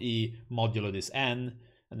power of E modulo this N,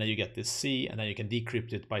 and then you get this C, and then you can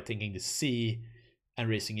decrypt it by taking the C and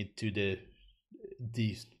raising it to the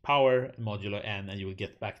power modulo N, and you will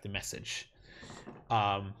get back the message.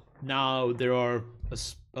 Now there are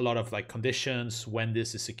a lot of like conditions when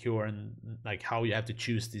this is secure, and like how you have to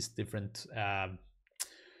choose these different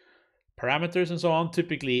parameters and so on.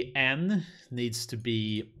 Typically N needs to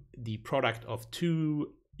be the product of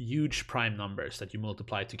 2 huge prime numbers that you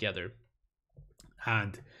multiply together,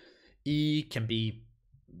 and E can be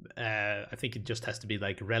I think it just has to be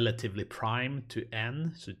like relatively prime to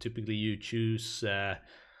N. So typically you choose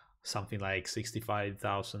something like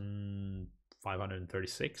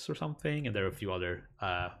 65,536 or something, and there are a few other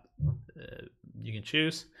you can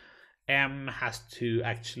choose. M has to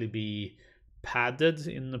actually be padded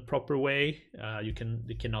in the proper way. You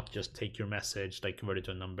cannot just take your message, like convert it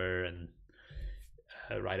to a number and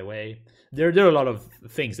right away. There are a lot of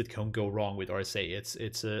things that can go wrong with RSA. It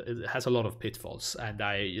has a lot of pitfalls, and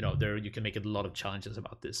there you can make a lot of challenges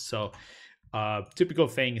about this. So typical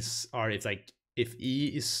things are, it's like if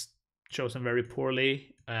E is chosen very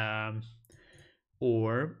poorly,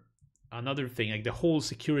 or another thing, like the whole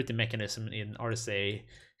security mechanism in RSA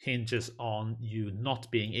hinges on you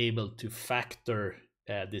not being able to factor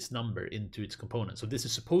this number into its components. So this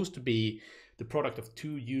is supposed to be the product of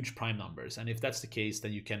 2 huge prime numbers, and if that's the case,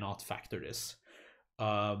 then you cannot factor this.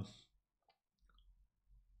 I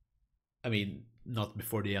mean, not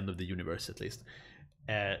before the end of the universe, at least.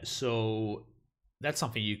 So that's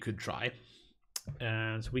something you could try,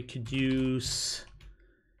 and we could use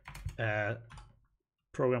a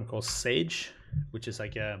program called Sage, which is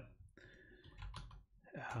like a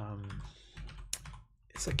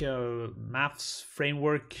it's like a maths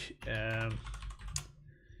framework.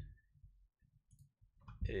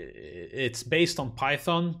 it's based on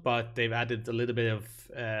Python, but they've added a little bit of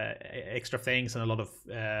extra things and a lot of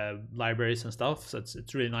libraries and stuff. So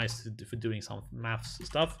it's really nice for doing some maths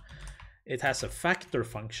stuff. It has a factor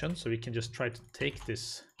function, so we can just try to take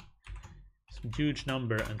this huge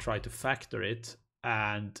number and try to factor it.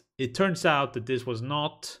 And it turns out that this was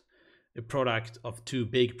not a product of two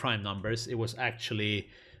big prime numbers. It was actually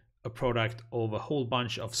a product of a whole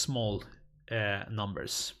bunch of small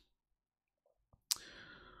numbers.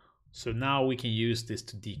 So now we can use this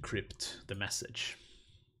to decrypt the message.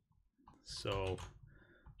 So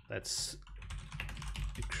let's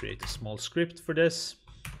create a small script for this.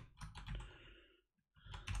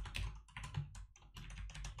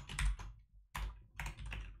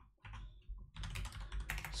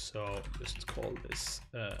 So just call this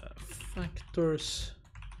factors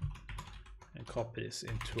and copy this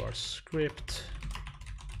into our script.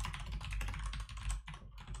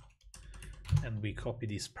 And we copy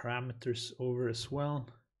these parameters over as well.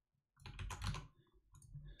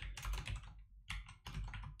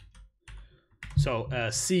 So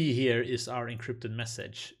C here is our encrypted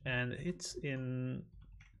message, and it's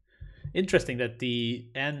interesting that the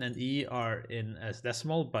N and E are in as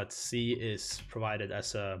decimal, but C is provided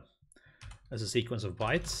as a sequence of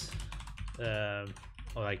bytes, or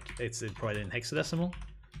like it's provided in hexadecimal.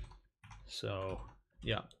 So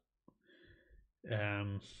yeah.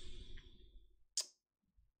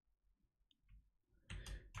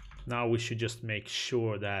 Now we should just make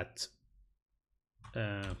sure that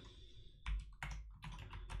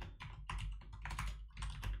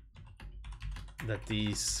that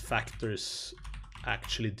these factors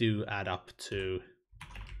actually do add up to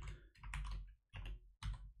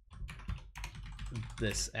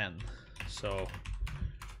this n. So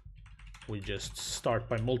we just start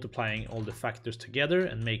by multiplying all the factors together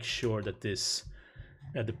and make sure that this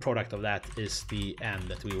the product of that is the n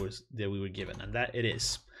that we were given, and that it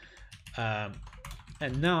is.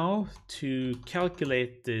 And now to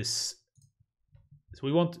calculate this, so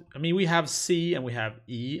we have C and we have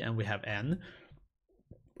E and we have N,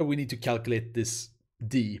 but we need to calculate this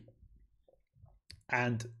D.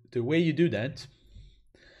 And the way you do that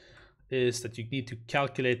is that you need to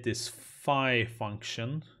calculate this phi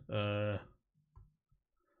function. And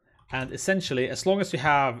essentially, as long as you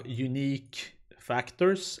have unique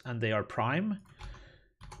factors and they are prime,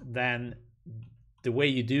 then the way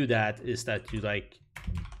you do that is that you like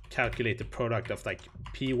calculate the product of like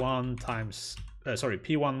P1 times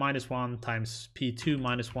P1 minus 1 times P2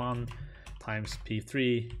 minus 1 times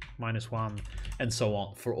P3 minus 1 and so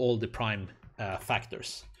on for all the prime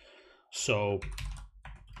factors. So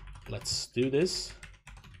let's do this.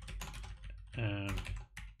 And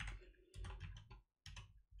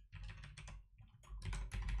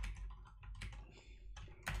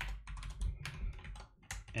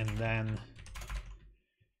then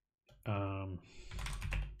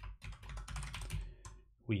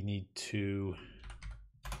we need to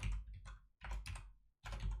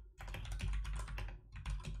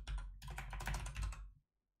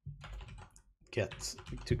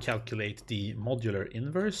calculate the modular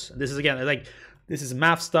inverse. This is again like this is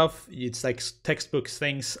math stuff. It's like textbooks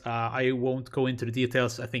things. I won't go into the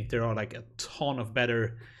details. I think there are like a ton of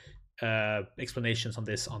better explanations on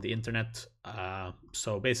this on the internet.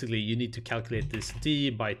 So basically you need to calculate this D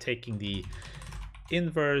by taking the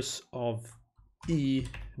inverse of E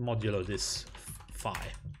modulo this phi.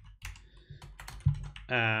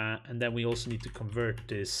 And then we also need to convert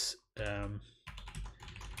this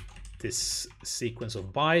this sequence of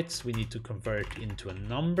bytes. We need to convert into a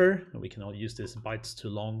number, and we can all use this bytes to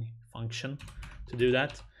long function to do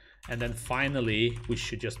that. And then finally, we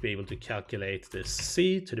should just be able to calculate this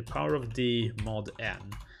C to the power of D mod N.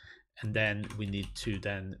 And then we need to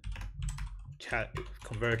then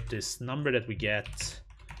convert this number that we get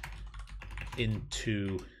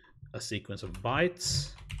into a sequence of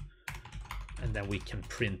bytes. And then we can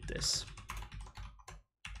print this.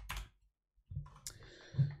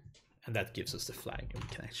 And that gives us the flag. And we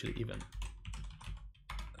can actually even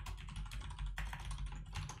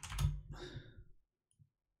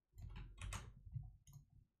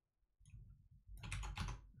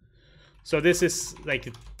so this is like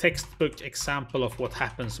a textbook example of what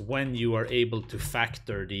happens when you are able to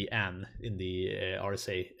factor the n in the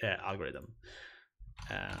RSA algorithm.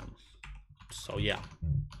 So yeah,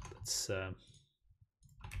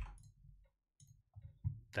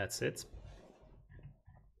 that's it.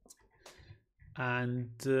 And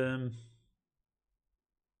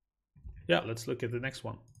yeah, let's look at the next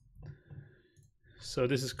one. So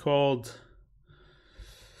this is called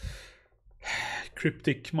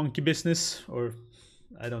Cryptic Monkey Business, or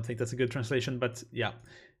I don't think that's a good translation, but yeah.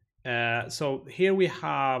 So here we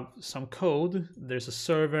have some code. There's a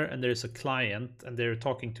server and there's a client, and they're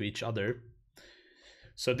talking to each other.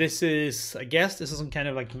 So this is, I guess, this is some kind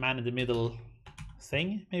of like man in the middle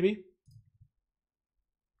thing, maybe.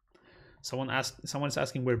 Someone's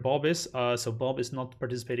asking where Bob is. So Bob is not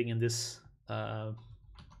participating in this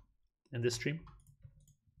stream.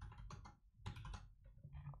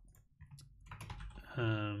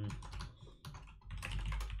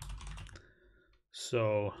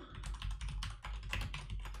 So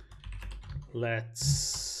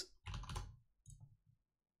let's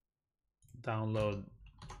download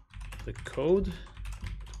the code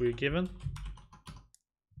that we're given.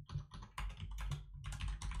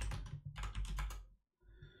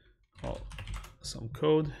 Oh, some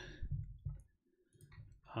code.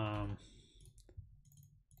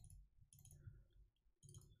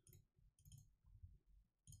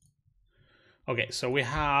 Okay, so we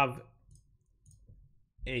have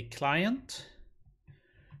a client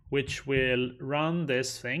which will run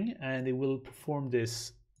this thing, and it will perform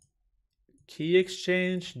this key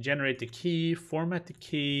exchange, generate the key, format the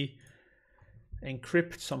key,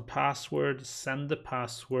 encrypt some password, send the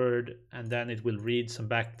password, and then it will read some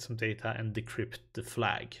data and decrypt the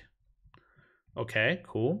flag. Okay,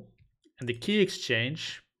 cool. And the key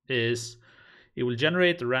exchange is, it will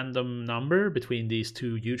generate a random number between these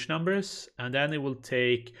two huge numbers, and then it will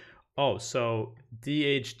take, so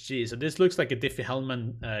DHG. So this looks like a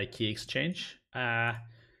Diffie-Hellman key exchange.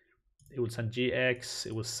 It will send GX,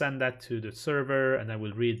 it will send that to the server, and then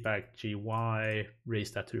we'll read back GY,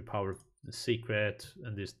 raise that to the power of the secret,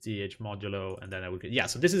 and this DH modulo, and then I will get,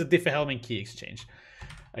 so this is a Diffie-Hellman key exchange.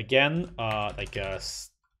 Again, like a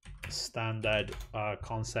standard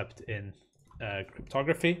concept in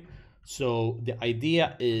cryptography. So the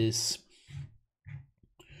idea is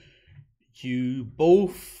you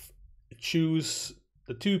both choose,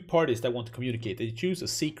 the two parties that want to communicate, they choose a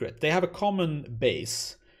secret. They have a common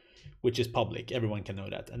base, which is public. Everyone can know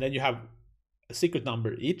that. And then you have a secret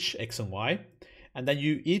number each, X and Y. And then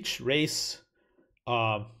you each raise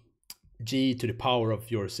G to the power of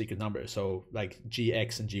your secret number. So like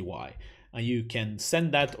GX and GY. And you can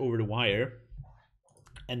send that over the wire.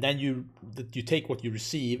 And then you take what you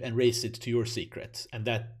receive and raise it to your secret. And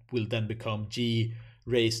that will then become G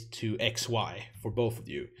raised to XY for both of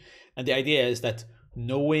you. And the idea is that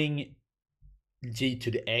knowing G to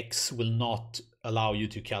the X will not allow you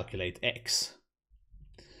to calculate X.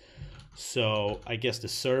 So I guess the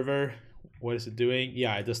server, what is it doing?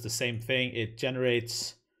 Yeah, it does the same thing. It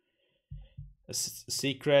generates a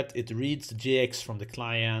secret. It reads the GX from the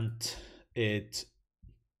client. It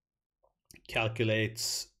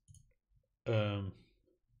calculates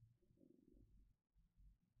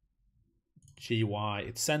GY,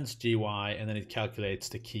 it sends GY, and then it calculates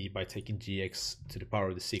the key by taking GX to the power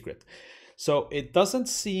of the secret. So it doesn't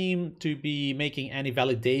seem to be making any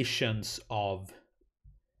validations of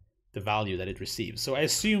the value that it receives. So I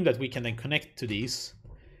assume that we can then connect to these.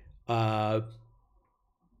 So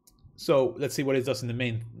let's see what it does in the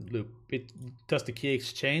main loop. It does the key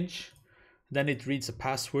exchange, then it reads a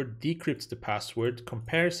password, decrypts the password,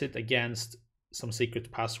 compares it against some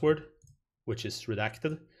secret password, which is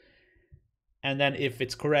redacted. And then if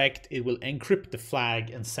it's correct, it will encrypt the flag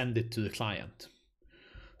and send it to the client.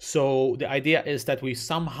 So the idea is that we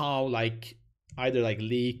somehow either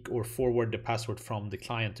leak or forward the password from the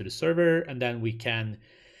client to the server, and then we can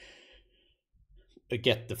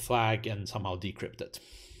get the flag and somehow decrypt it.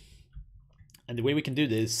 And the way we can do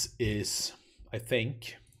this is, I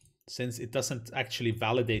think, since it doesn't actually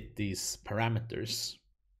validate these parameters,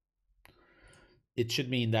 it should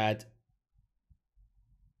mean that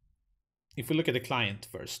if we look at the client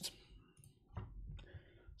first,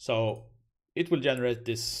 so it will generate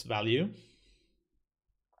this value,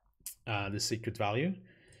 the secret value,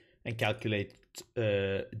 and calculate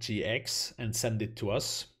GX and send it to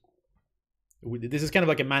us. This is kind of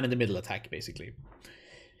like a man-in-the-middle attack, basically.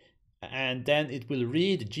 And then it will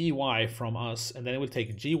read GY from us, and then it will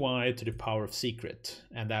take GY to the power of secret,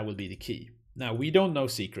 and that will be the key. Now, we don't know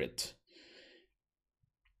secret,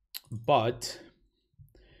 but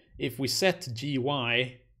if we set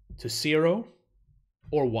GY to 0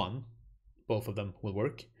 or 1, both of them will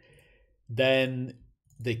work, then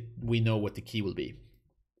we know what the key will be.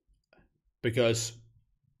 Because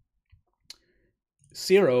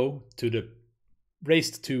 0 to the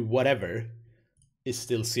raised to whatever is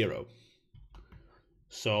still 0.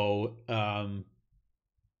 So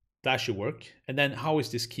that should work. And then how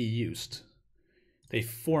is this key used? They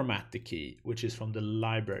format the key, which is from the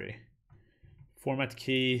library. Format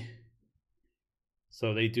key,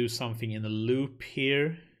 So they do something in a loop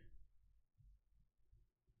here.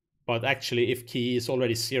 But actually, if key is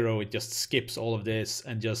already 0, it just skips all of this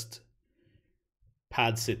and just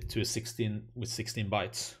pads it to 16 with 16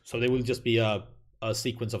 bytes. So there will just be a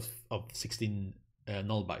sequence of 16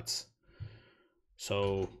 null bytes.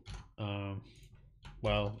 So,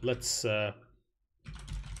 well, let's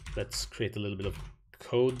create a little bit of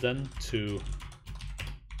code then to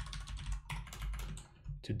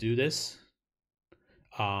do this.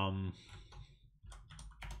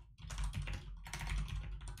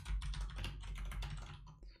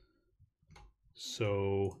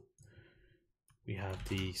 So we have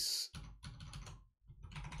these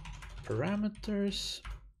parameters.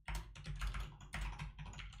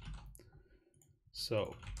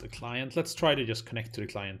 So the client, let's try to just connect to the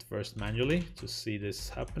client first manually to see this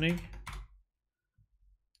happening.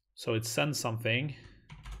 So it sends something.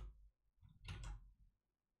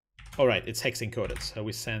 All right, it's hex encoded. So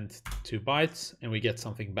we send 2 bytes and we get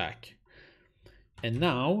something back. And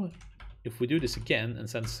now if we do this again and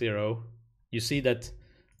send 0, you see that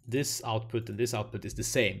this output and this output is the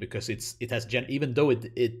same, because it has even though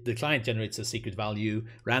the client generates a secret value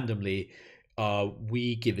randomly,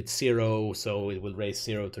 we give it 0, so it will raise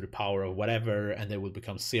 0 to the power of whatever, and it will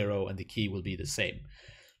become 0, and the key will be the same.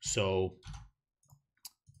 So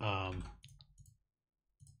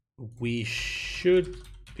we should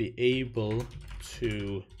be able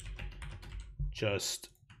to just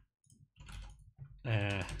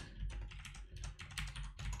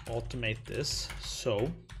automate this.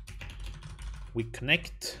 So we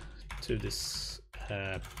connect to this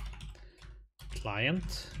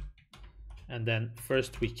client, and then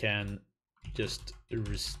first we can just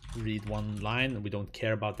read one line. We don't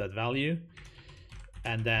care about that value,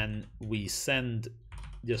 and then we send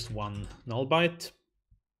just 1 null byte,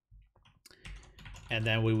 and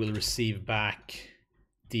then we will receive back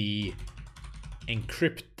the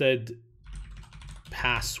encrypted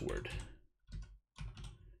password.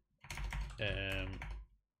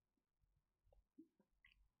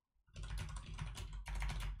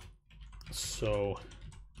 So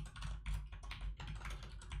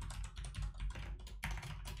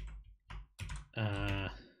and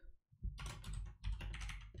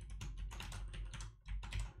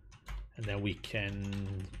then we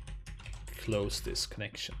can close this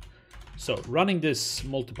connection. So running this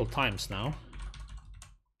multiple times now.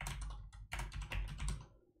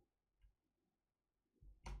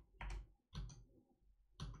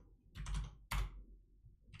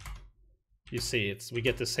 You see, we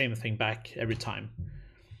get the same thing back every time.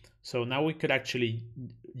 So now we could actually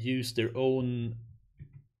use their own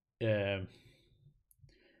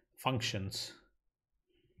functions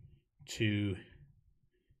to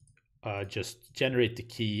just generate the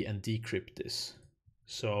key and decrypt this.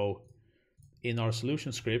 So in our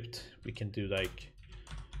solution script, we can do like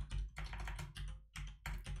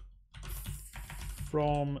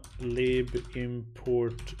from lib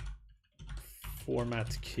import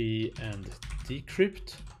format key and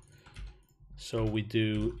decrypt. So we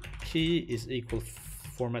do key is equal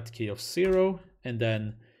format key of 0, and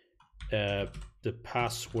then the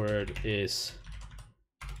password is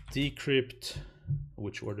decrypt.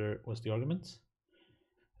 Which order was the argument?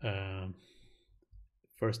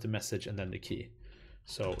 First the message and then the key.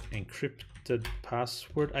 So encrypted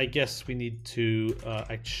password. I guess we need to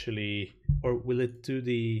actually, or will it do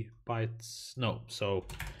the bytes? No. So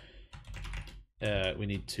we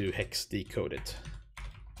need to hex decode it.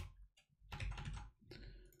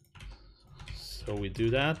 So we do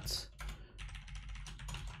that,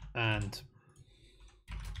 and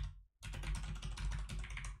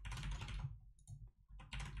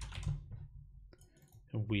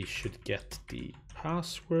we should get the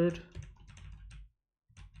password.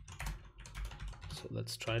 So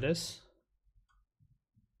let's try this.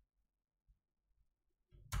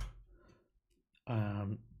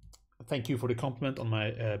 Thank you for the compliment on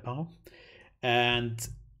my bow. And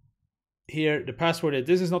here the password,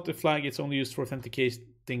 this is not the flag, it's only used for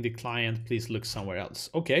authenticating the client, please look somewhere else.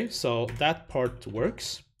 Okay, so that part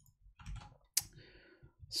works.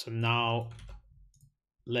 So now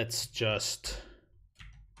let's just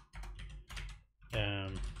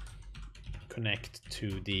connect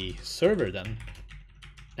to the server then,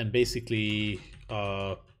 and basically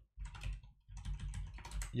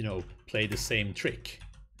you know, play the same trick.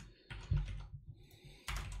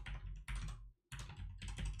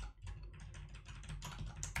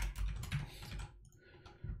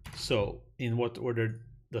 So in what order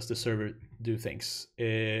does the server do things?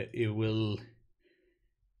 It will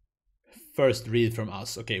first read from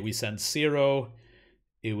us. Okay, we send 0.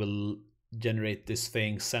 It will generate this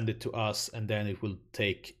thing, send it to us, and then it will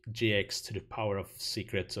take gx to the power of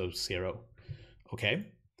secrets of 0. Okay,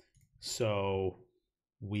 so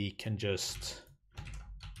we can just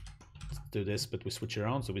do this, but we switch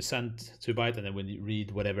around. So we send 2 byte and then we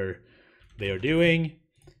read whatever they are doing,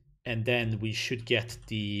 and then we should get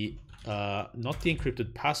the not the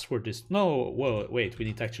encrypted password. Is no, whoa, wait, we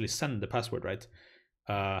need to actually send the password, right?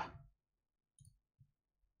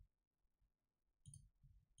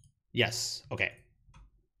 Yes, okay.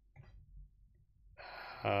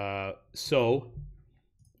 So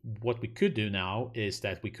what we could do now is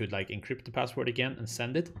that we could like encrypt the password again and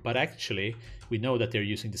send it, but actually we know that they're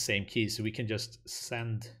using the same key, so we can just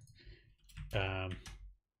send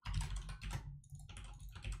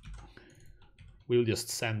we'll just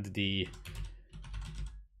send the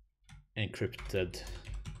encrypted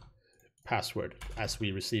password as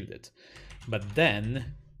we received it, but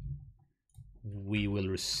then we will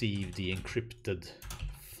receive the encrypted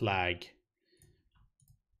flag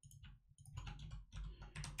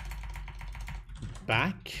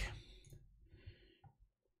back.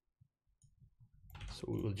 So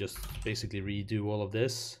we will just basically redo all of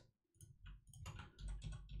this.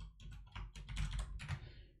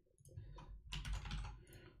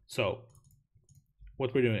 So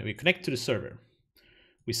what we're doing, we connect to the server.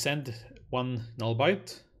 We send 1 null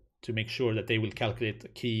byte to make sure that they will calculate the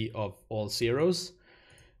key of all zeros.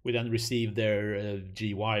 We then receive their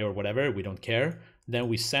GY or whatever, we don't care. Then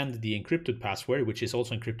we send the encrypted password, which is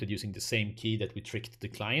also encrypted using the same key that we tricked the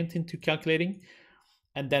client into calculating.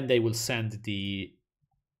 And then they will send the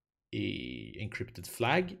encrypted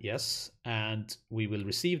flag, yes. And we will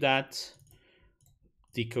receive that,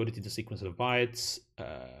 decode it into a sequence of bytes,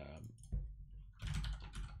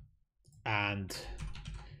 and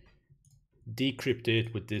decrypt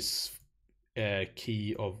it with this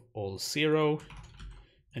key of all 0,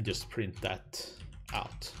 and just print that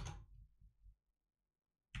out.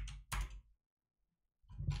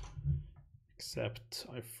 Except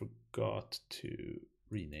I forgot to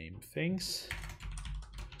rename things.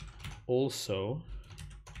 Also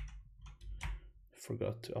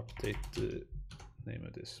forgot to update the name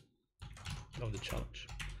of this, of the challenge.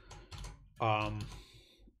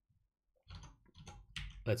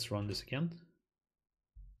 Let's run this again.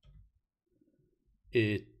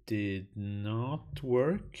 It did not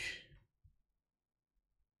work.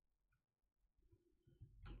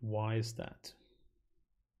 Why is that?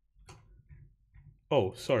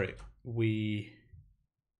 Oh, sorry.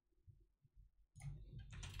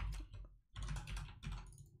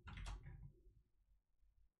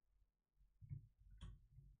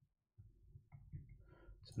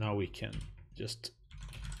 So now we can just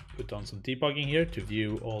put on some debugging here to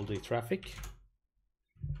view all the traffic.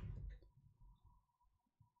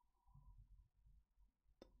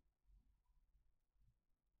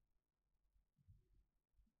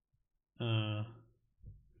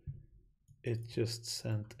 It just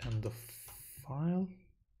sent end of file.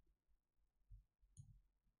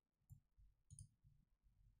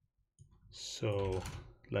 So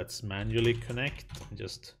let's manually connect and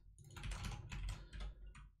just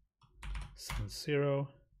send 0.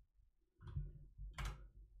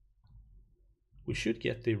 We should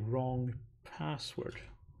get the wrong password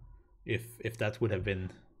if that would have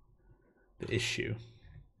been the issue.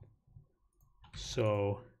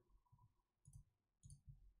 So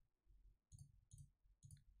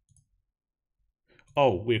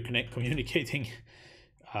oh, we're communicating.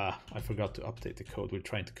 I forgot to update the code. We're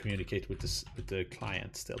trying to communicate with the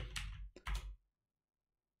client still.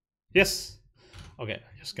 Yes. Okay,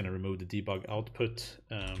 I'm just gonna remove the debug output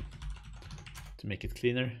to make it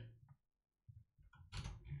cleaner.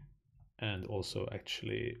 And also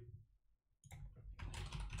actually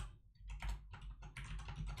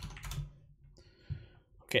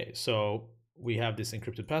okay, so we have this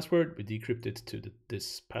encrypted password. We decrypt it to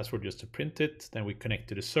this password just to print it. Then we connect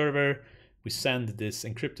to the server. We send this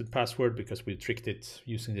encrypted password because we tricked it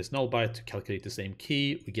using this null byte to calculate the same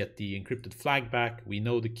key. We get the encrypted flag back. We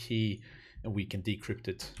know the key, and we can decrypt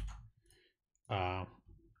it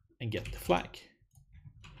and get the flag.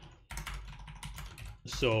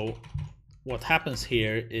 So what happens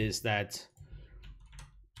here is that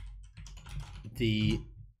the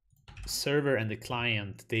server and the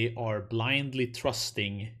client, they are blindly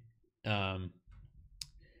trusting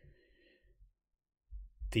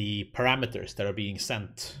the parameters that are being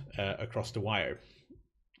sent across the wire.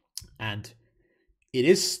 And it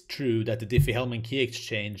is true that the Diffie-Hellman key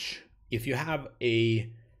exchange, if you have a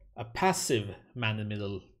passive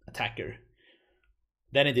man-in-the-middle attacker,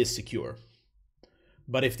 then it is secure.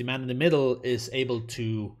 But if the man-in-the-middle is able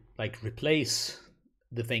to like replace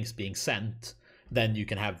the things being sent, then you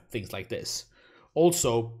can have things like this.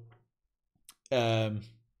 Also, I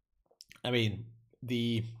mean,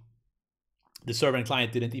 the server and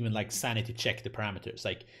client didn't even like sanity check the parameters.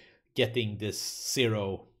 Like getting this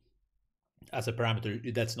 0 as a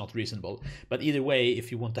parameter, that's not reasonable. But either way,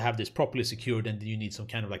 if you want to have this properly secured, then you need some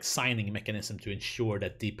kind of like signing mechanism to ensure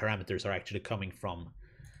that the parameters are actually coming from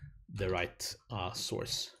the right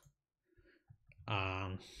source.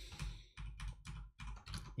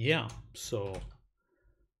 Yeah, so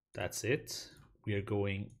that's it. We are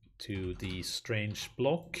going to the strange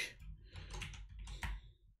block.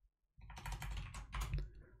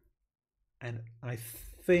 And I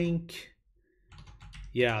think,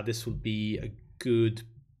 yeah, this will be a good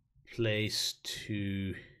place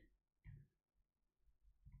to,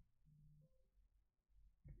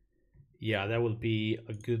 yeah, that will be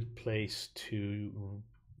a good place to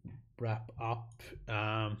wrap up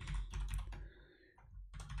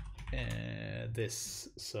this.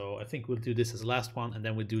 So I think we'll do this as the last one, and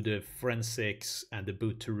then we'll do the forensics and the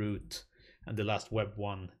boot to root and the last web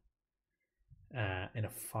one in a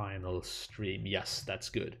final stream. Yes, that's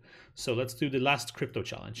good. So let's do the last crypto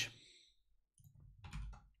challenge.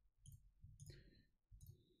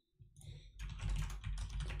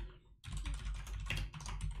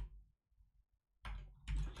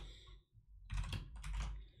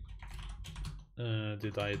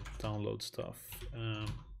 Did I download stuff?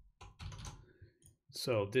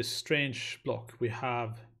 So this strange block, we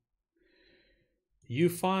have, you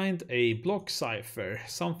find a block cipher.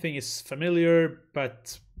 Something is familiar,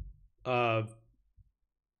 but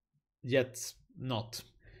yet not.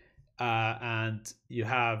 And you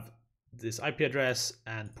have this IP address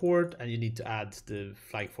and port, and you need to add the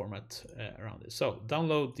flag format around it. So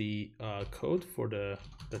download the code for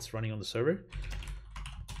that's running on the server.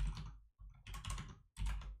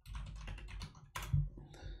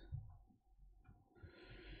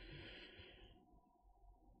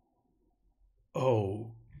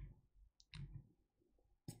 Oh.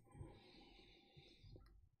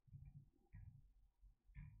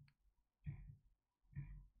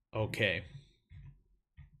 Okay.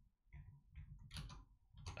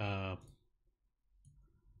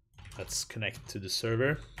 Let's connect to the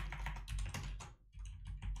server.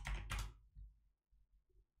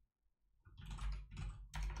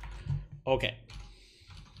 Okay.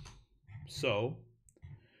 So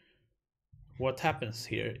what happens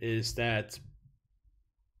here is that,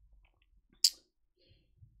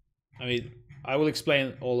 I mean, I will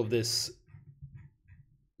explain all of this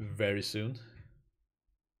very soon.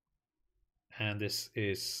 And this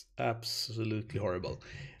is absolutely horrible.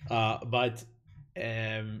 But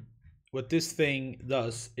what this thing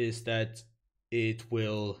does is that it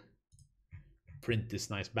will print this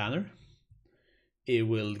nice banner. It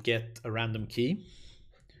will get a random key.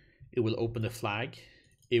 It will open the flag.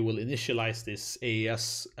 It will initialize this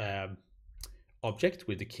AES object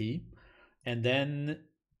with the key. And then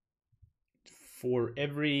for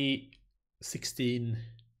every 16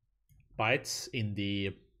 bytes in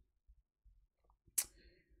the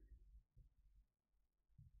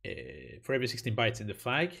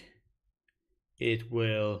flag, it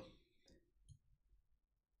will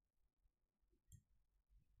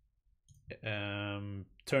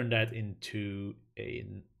turn that into a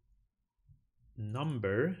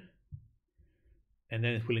number, and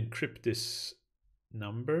then it will encrypt this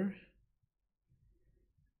number,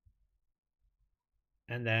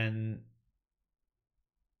 and then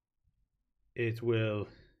it will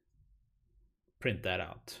print that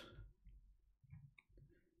out.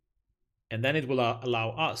 And then it will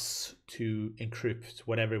allow us to encrypt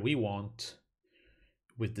whatever we want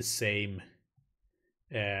with the same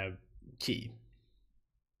key.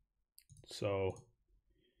 So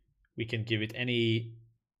we can give it any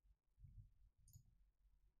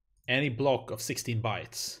block of 16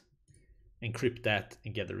 bytes, encrypt that,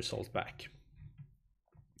 and get the result back.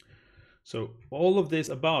 So all of this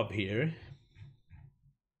above here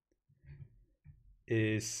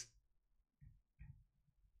is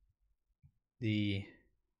the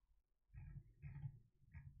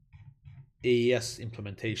AES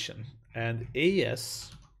implementation, and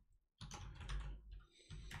AES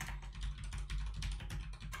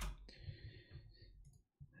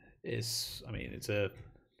is, I mean, it's a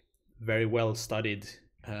very well studied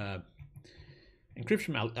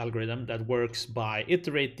encryption algorithm that works by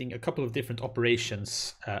iterating a couple of different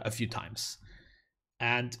operations a few times.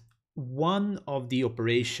 And one of the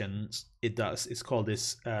operations it does is called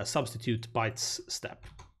this substitute bytes step.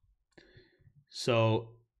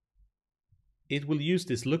 So it will use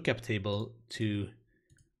this lookup table to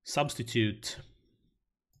substitute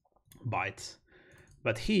bytes,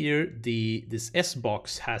 But here, this S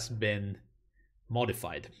box has been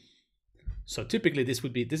modified. So typically this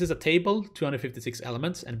is a table, 256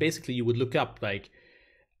 elements, and basically you would look up like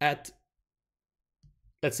let's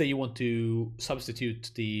say you want to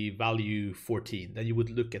substitute the value 14, then you would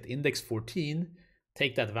look at index 14,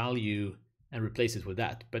 take that value and replace it with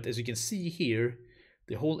that. But as you can see here,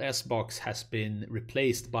 the whole S box has been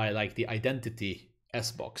replaced by like the identity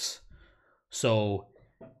S box. So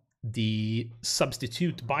the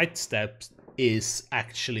substitute byte step is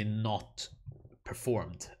actually not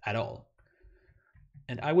performed at all.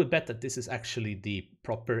 And I would bet that this is actually the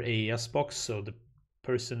proper AES box, so the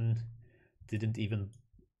person didn't even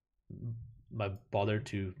bother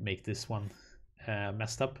to make this one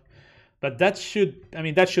messed up. But that should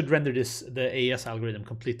render the AES algorithm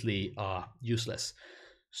completely useless.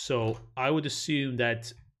 So I would assume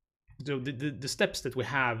that the steps that we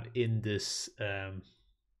have in this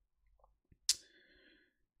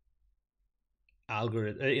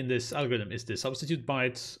algorithm is the substitute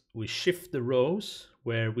bytes. We shift the rows,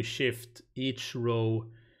 where we shift each row.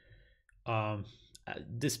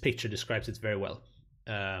 This picture describes it very well.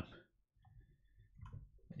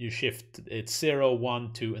 You shift it's 0,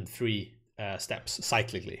 1, 2, and 3 steps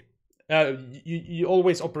cyclically. You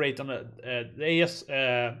always operate on the AES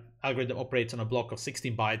algorithm operates on a block of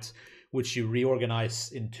 16 bytes, which you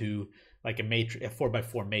reorganize into like a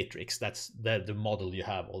 4x4 matrix. That's the model you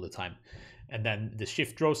have all the time. And then the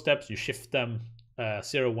shift row steps, you shift them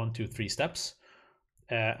 0, 1, 2, 3 steps.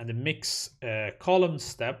 And the mix column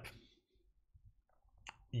step,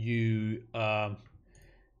 you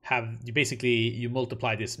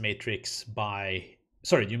multiply this matrix by,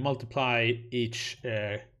 you multiply each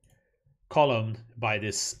column by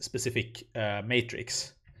this specific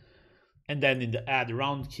matrix. And then in the add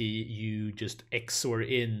round key, you just XOR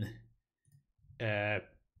in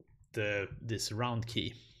this round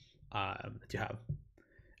key that you have.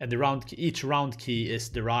 And each round key is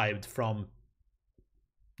derived from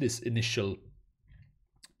this initial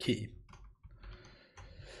key.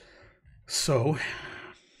 So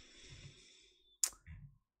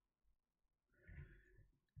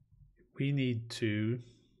we need to,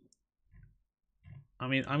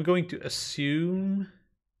 I'm going to assume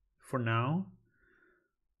for now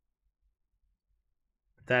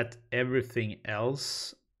that everything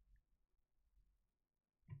else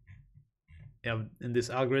in this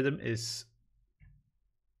algorithm is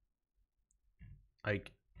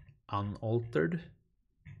like unaltered,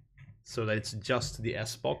 so that it's just the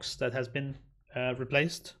S box that has been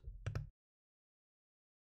replaced.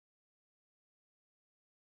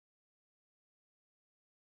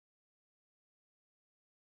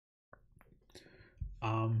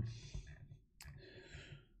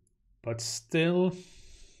 But still,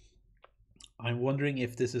 I'm wondering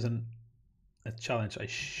if this is a challenge I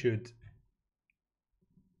should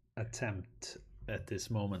attempt at this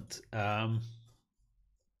moment.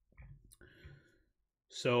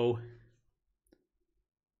 So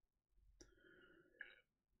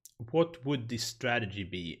what would the strategy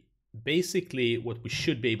be? Basically, what we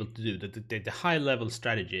should be able to do, the high level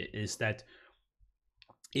strategy is that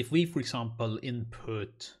if we, for example,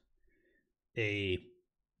 input a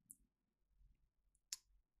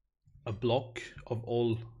block of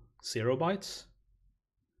all 0 bytes,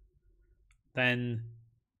 then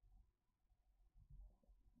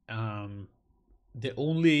the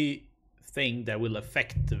only thing that will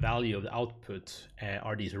affect the value of the output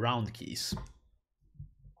are these round keys.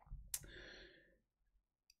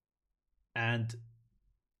 And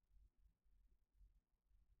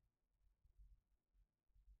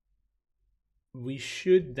we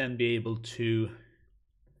should then be able to,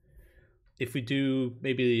 if we do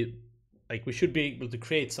maybe, like, we should be able to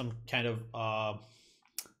create some kind of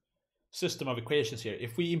system of equations here.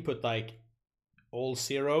 If we input like all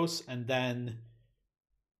zeros and then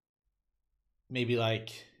maybe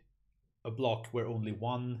like a block where only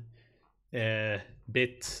one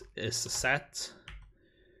bit is set,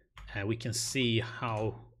 we can see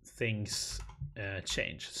how things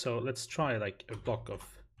change. So let's try like a block of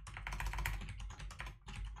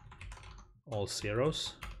all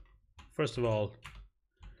zeros. First of all,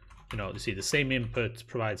 you see the same input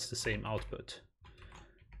provides the same output.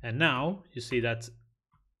 And now you see that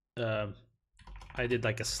I did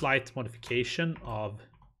like a slight modification of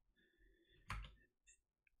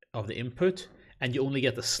the input, and you only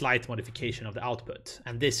get a slight modification of the output.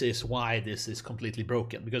 And this is why this is completely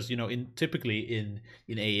broken, because typically in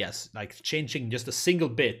AES, like changing just a single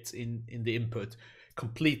bit in the input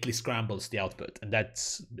completely scrambles the output, and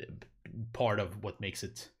that's part of what makes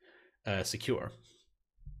it secure.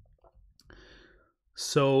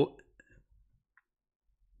 So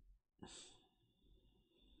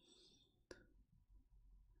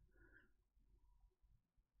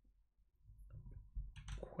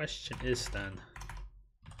question is then,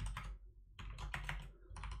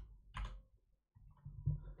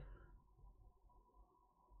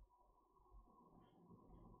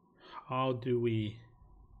 how do we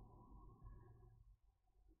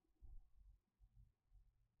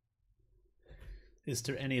is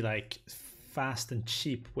there any like fast and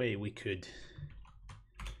cheap way we could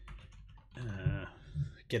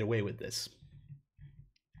get away with this?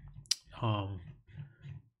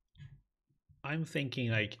 I'm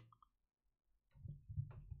thinking like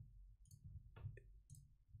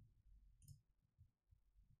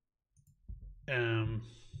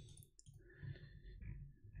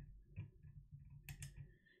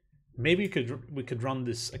maybe we could run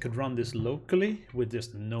this. I could run this locally with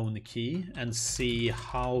just a known key and see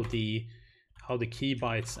how the key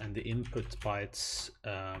bytes and the input bytes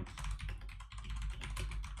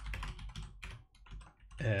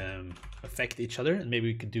affect each other, and maybe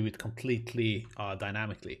we could do it completely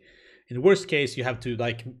dynamically. In the worst case, you have to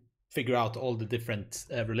like figure out all the different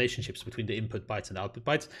relationships between the input bytes and the output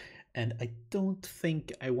bytes, and I don't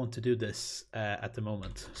think I want to do this at the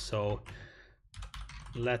moment. So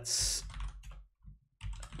let's,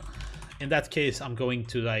 in that case, I'm going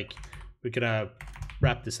to like, we're gonna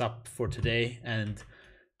wrap this up for today, and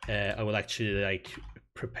I will actually like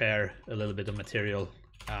prepare a little bit of material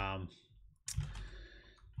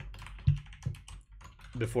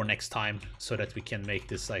before next time, so that we can make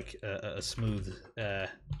this like a smooth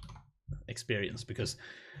experience, because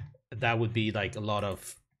that would be like a lot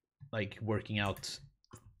of like working out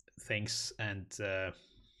things, and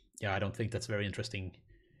yeah, I don't think that's very interesting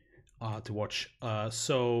to watch.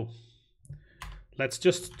 So let's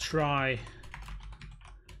just try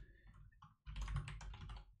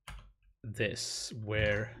this,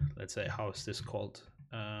 where, let's say, how is this called?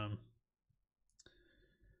 Oh,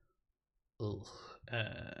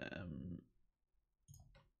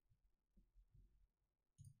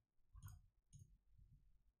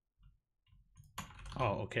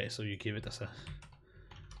 okay, so you give it as a,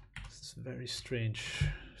 it's a very strange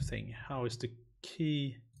thing. How is the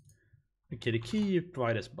key? Okay, the key you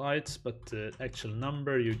provide as bytes, but the actual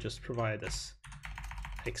number you just provide as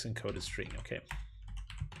hex encoded string. Okay.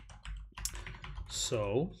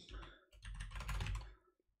 So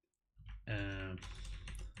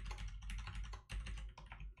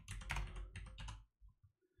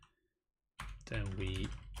then we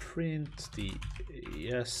print the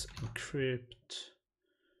yes encrypt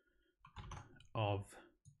of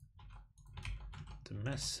the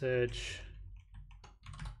message.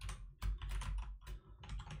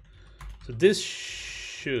 So this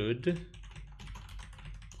should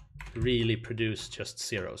really produce just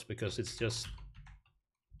zeros, because it's just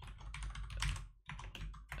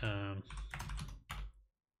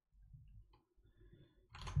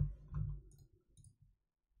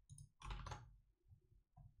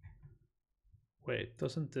wait,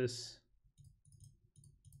 doesn't this,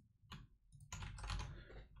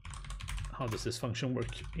 how does this function work?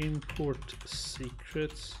 Import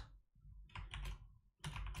secrets.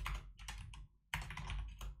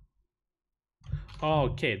 Oh,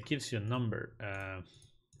 okay, it gives you a number.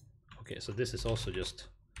 Okay, so this is also just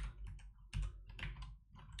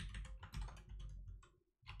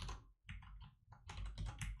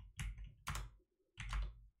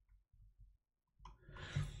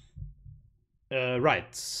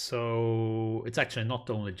right. So it's actually not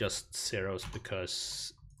only just zeros,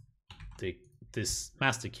 because this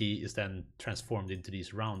master key is then transformed into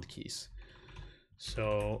these round keys.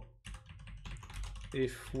 So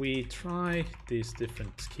if we try these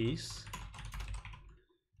different keys,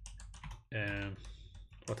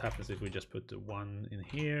 what happens if we just put the 1 in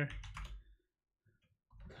here?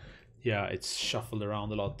 Yeah, it's shuffled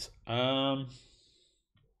around a lot.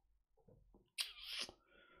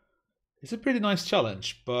 It's a pretty nice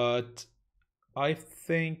challenge, but I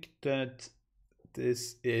think that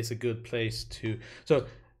this is a good place to... So,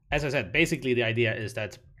 as I said, basically the idea is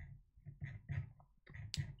that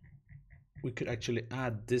we could actually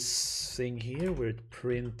add this thing here where it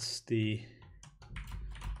prints the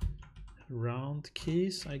round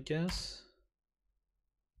keys, I guess.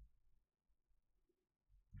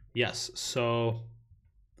 Yes, so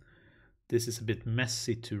this is a bit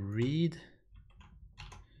messy to read.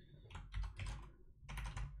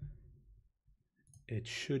 It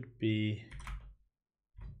should be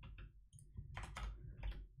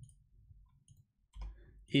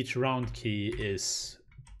each round key is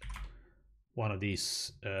one of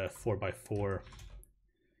these 4x4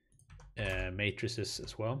 matrices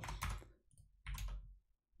as well.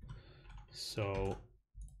 So,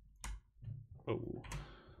 oh,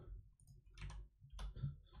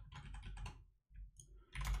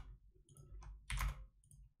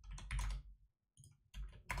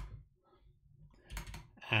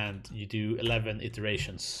 and you do 11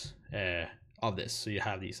 iterations of this. So you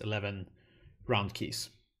have these 11 round keys.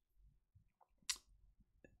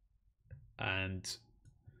 And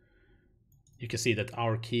you can see that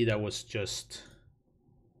our key that was just,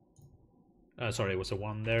 sorry, it was a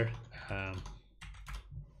 1 there.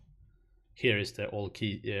 Here is the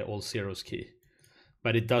all zeros key,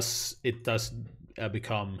 but it does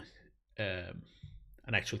become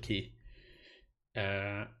an actual key.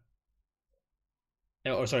 Or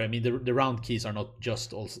sorry, I mean the round keys are not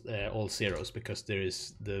just all zeros, because there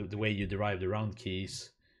is the way you derive the round keys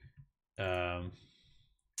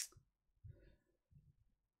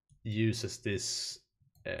uses this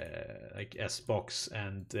like S-box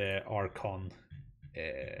and Archon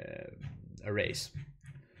arrays.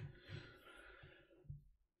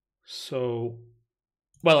 So,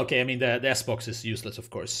 well, okay, I mean the S-box is useless, of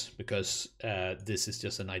course, because this is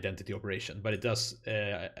just an identity operation, but it does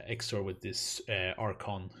XOR with this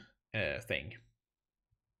Archon thing.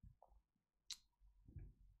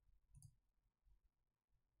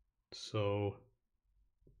 So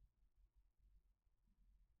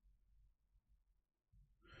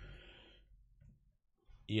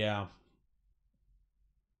yeah.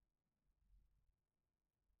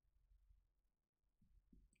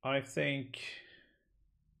 I think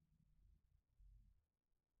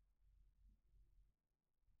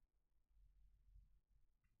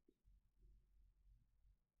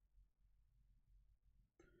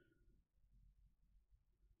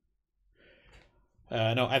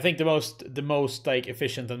no, I think the most like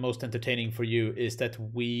efficient and most entertaining for you is that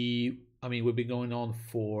we've been going on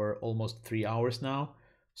for almost 3 hours now.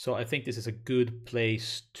 So I think this is a good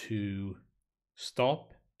place to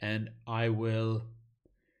stop, and I will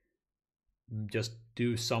just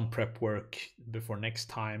do some prep work before next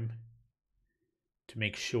time to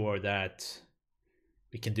make sure that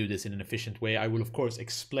we can do this in an efficient way. I will of course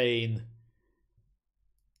explain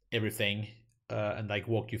everything and like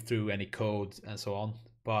walk you through any code and so on,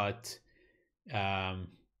 but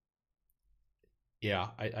yeah,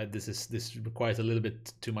 this requires a little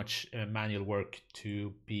bit too much manual work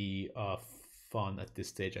to be fun at this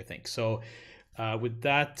stage, I think. So with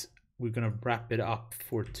that, we're gonna wrap it up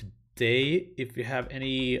for today. If you have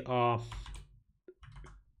any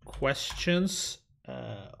questions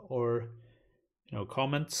or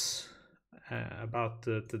comments about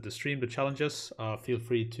the stream, the challenges, feel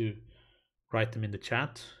free to write them in the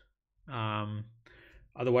chat.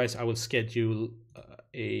 Otherwise, I will schedule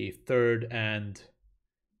a third and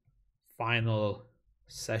final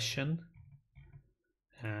session,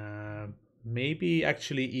 maybe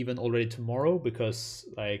actually even already tomorrow, because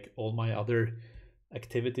like all my other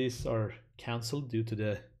activities are cancelled due to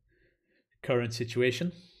the current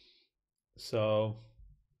situation. So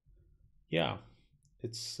yeah,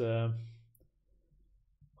 it's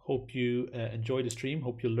hope you enjoy the stream,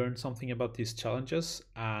 hope you learned something about these challenges,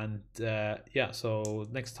 and yeah, so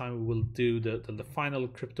next time we will do the final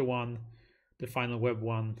crypto one, the final web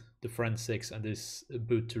one, the forensics, and this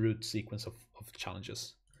boot to root sequence of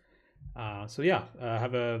challenges. So yeah,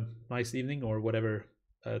 have a nice evening or whatever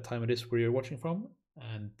time it is where you're watching from,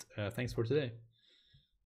 and thanks for today.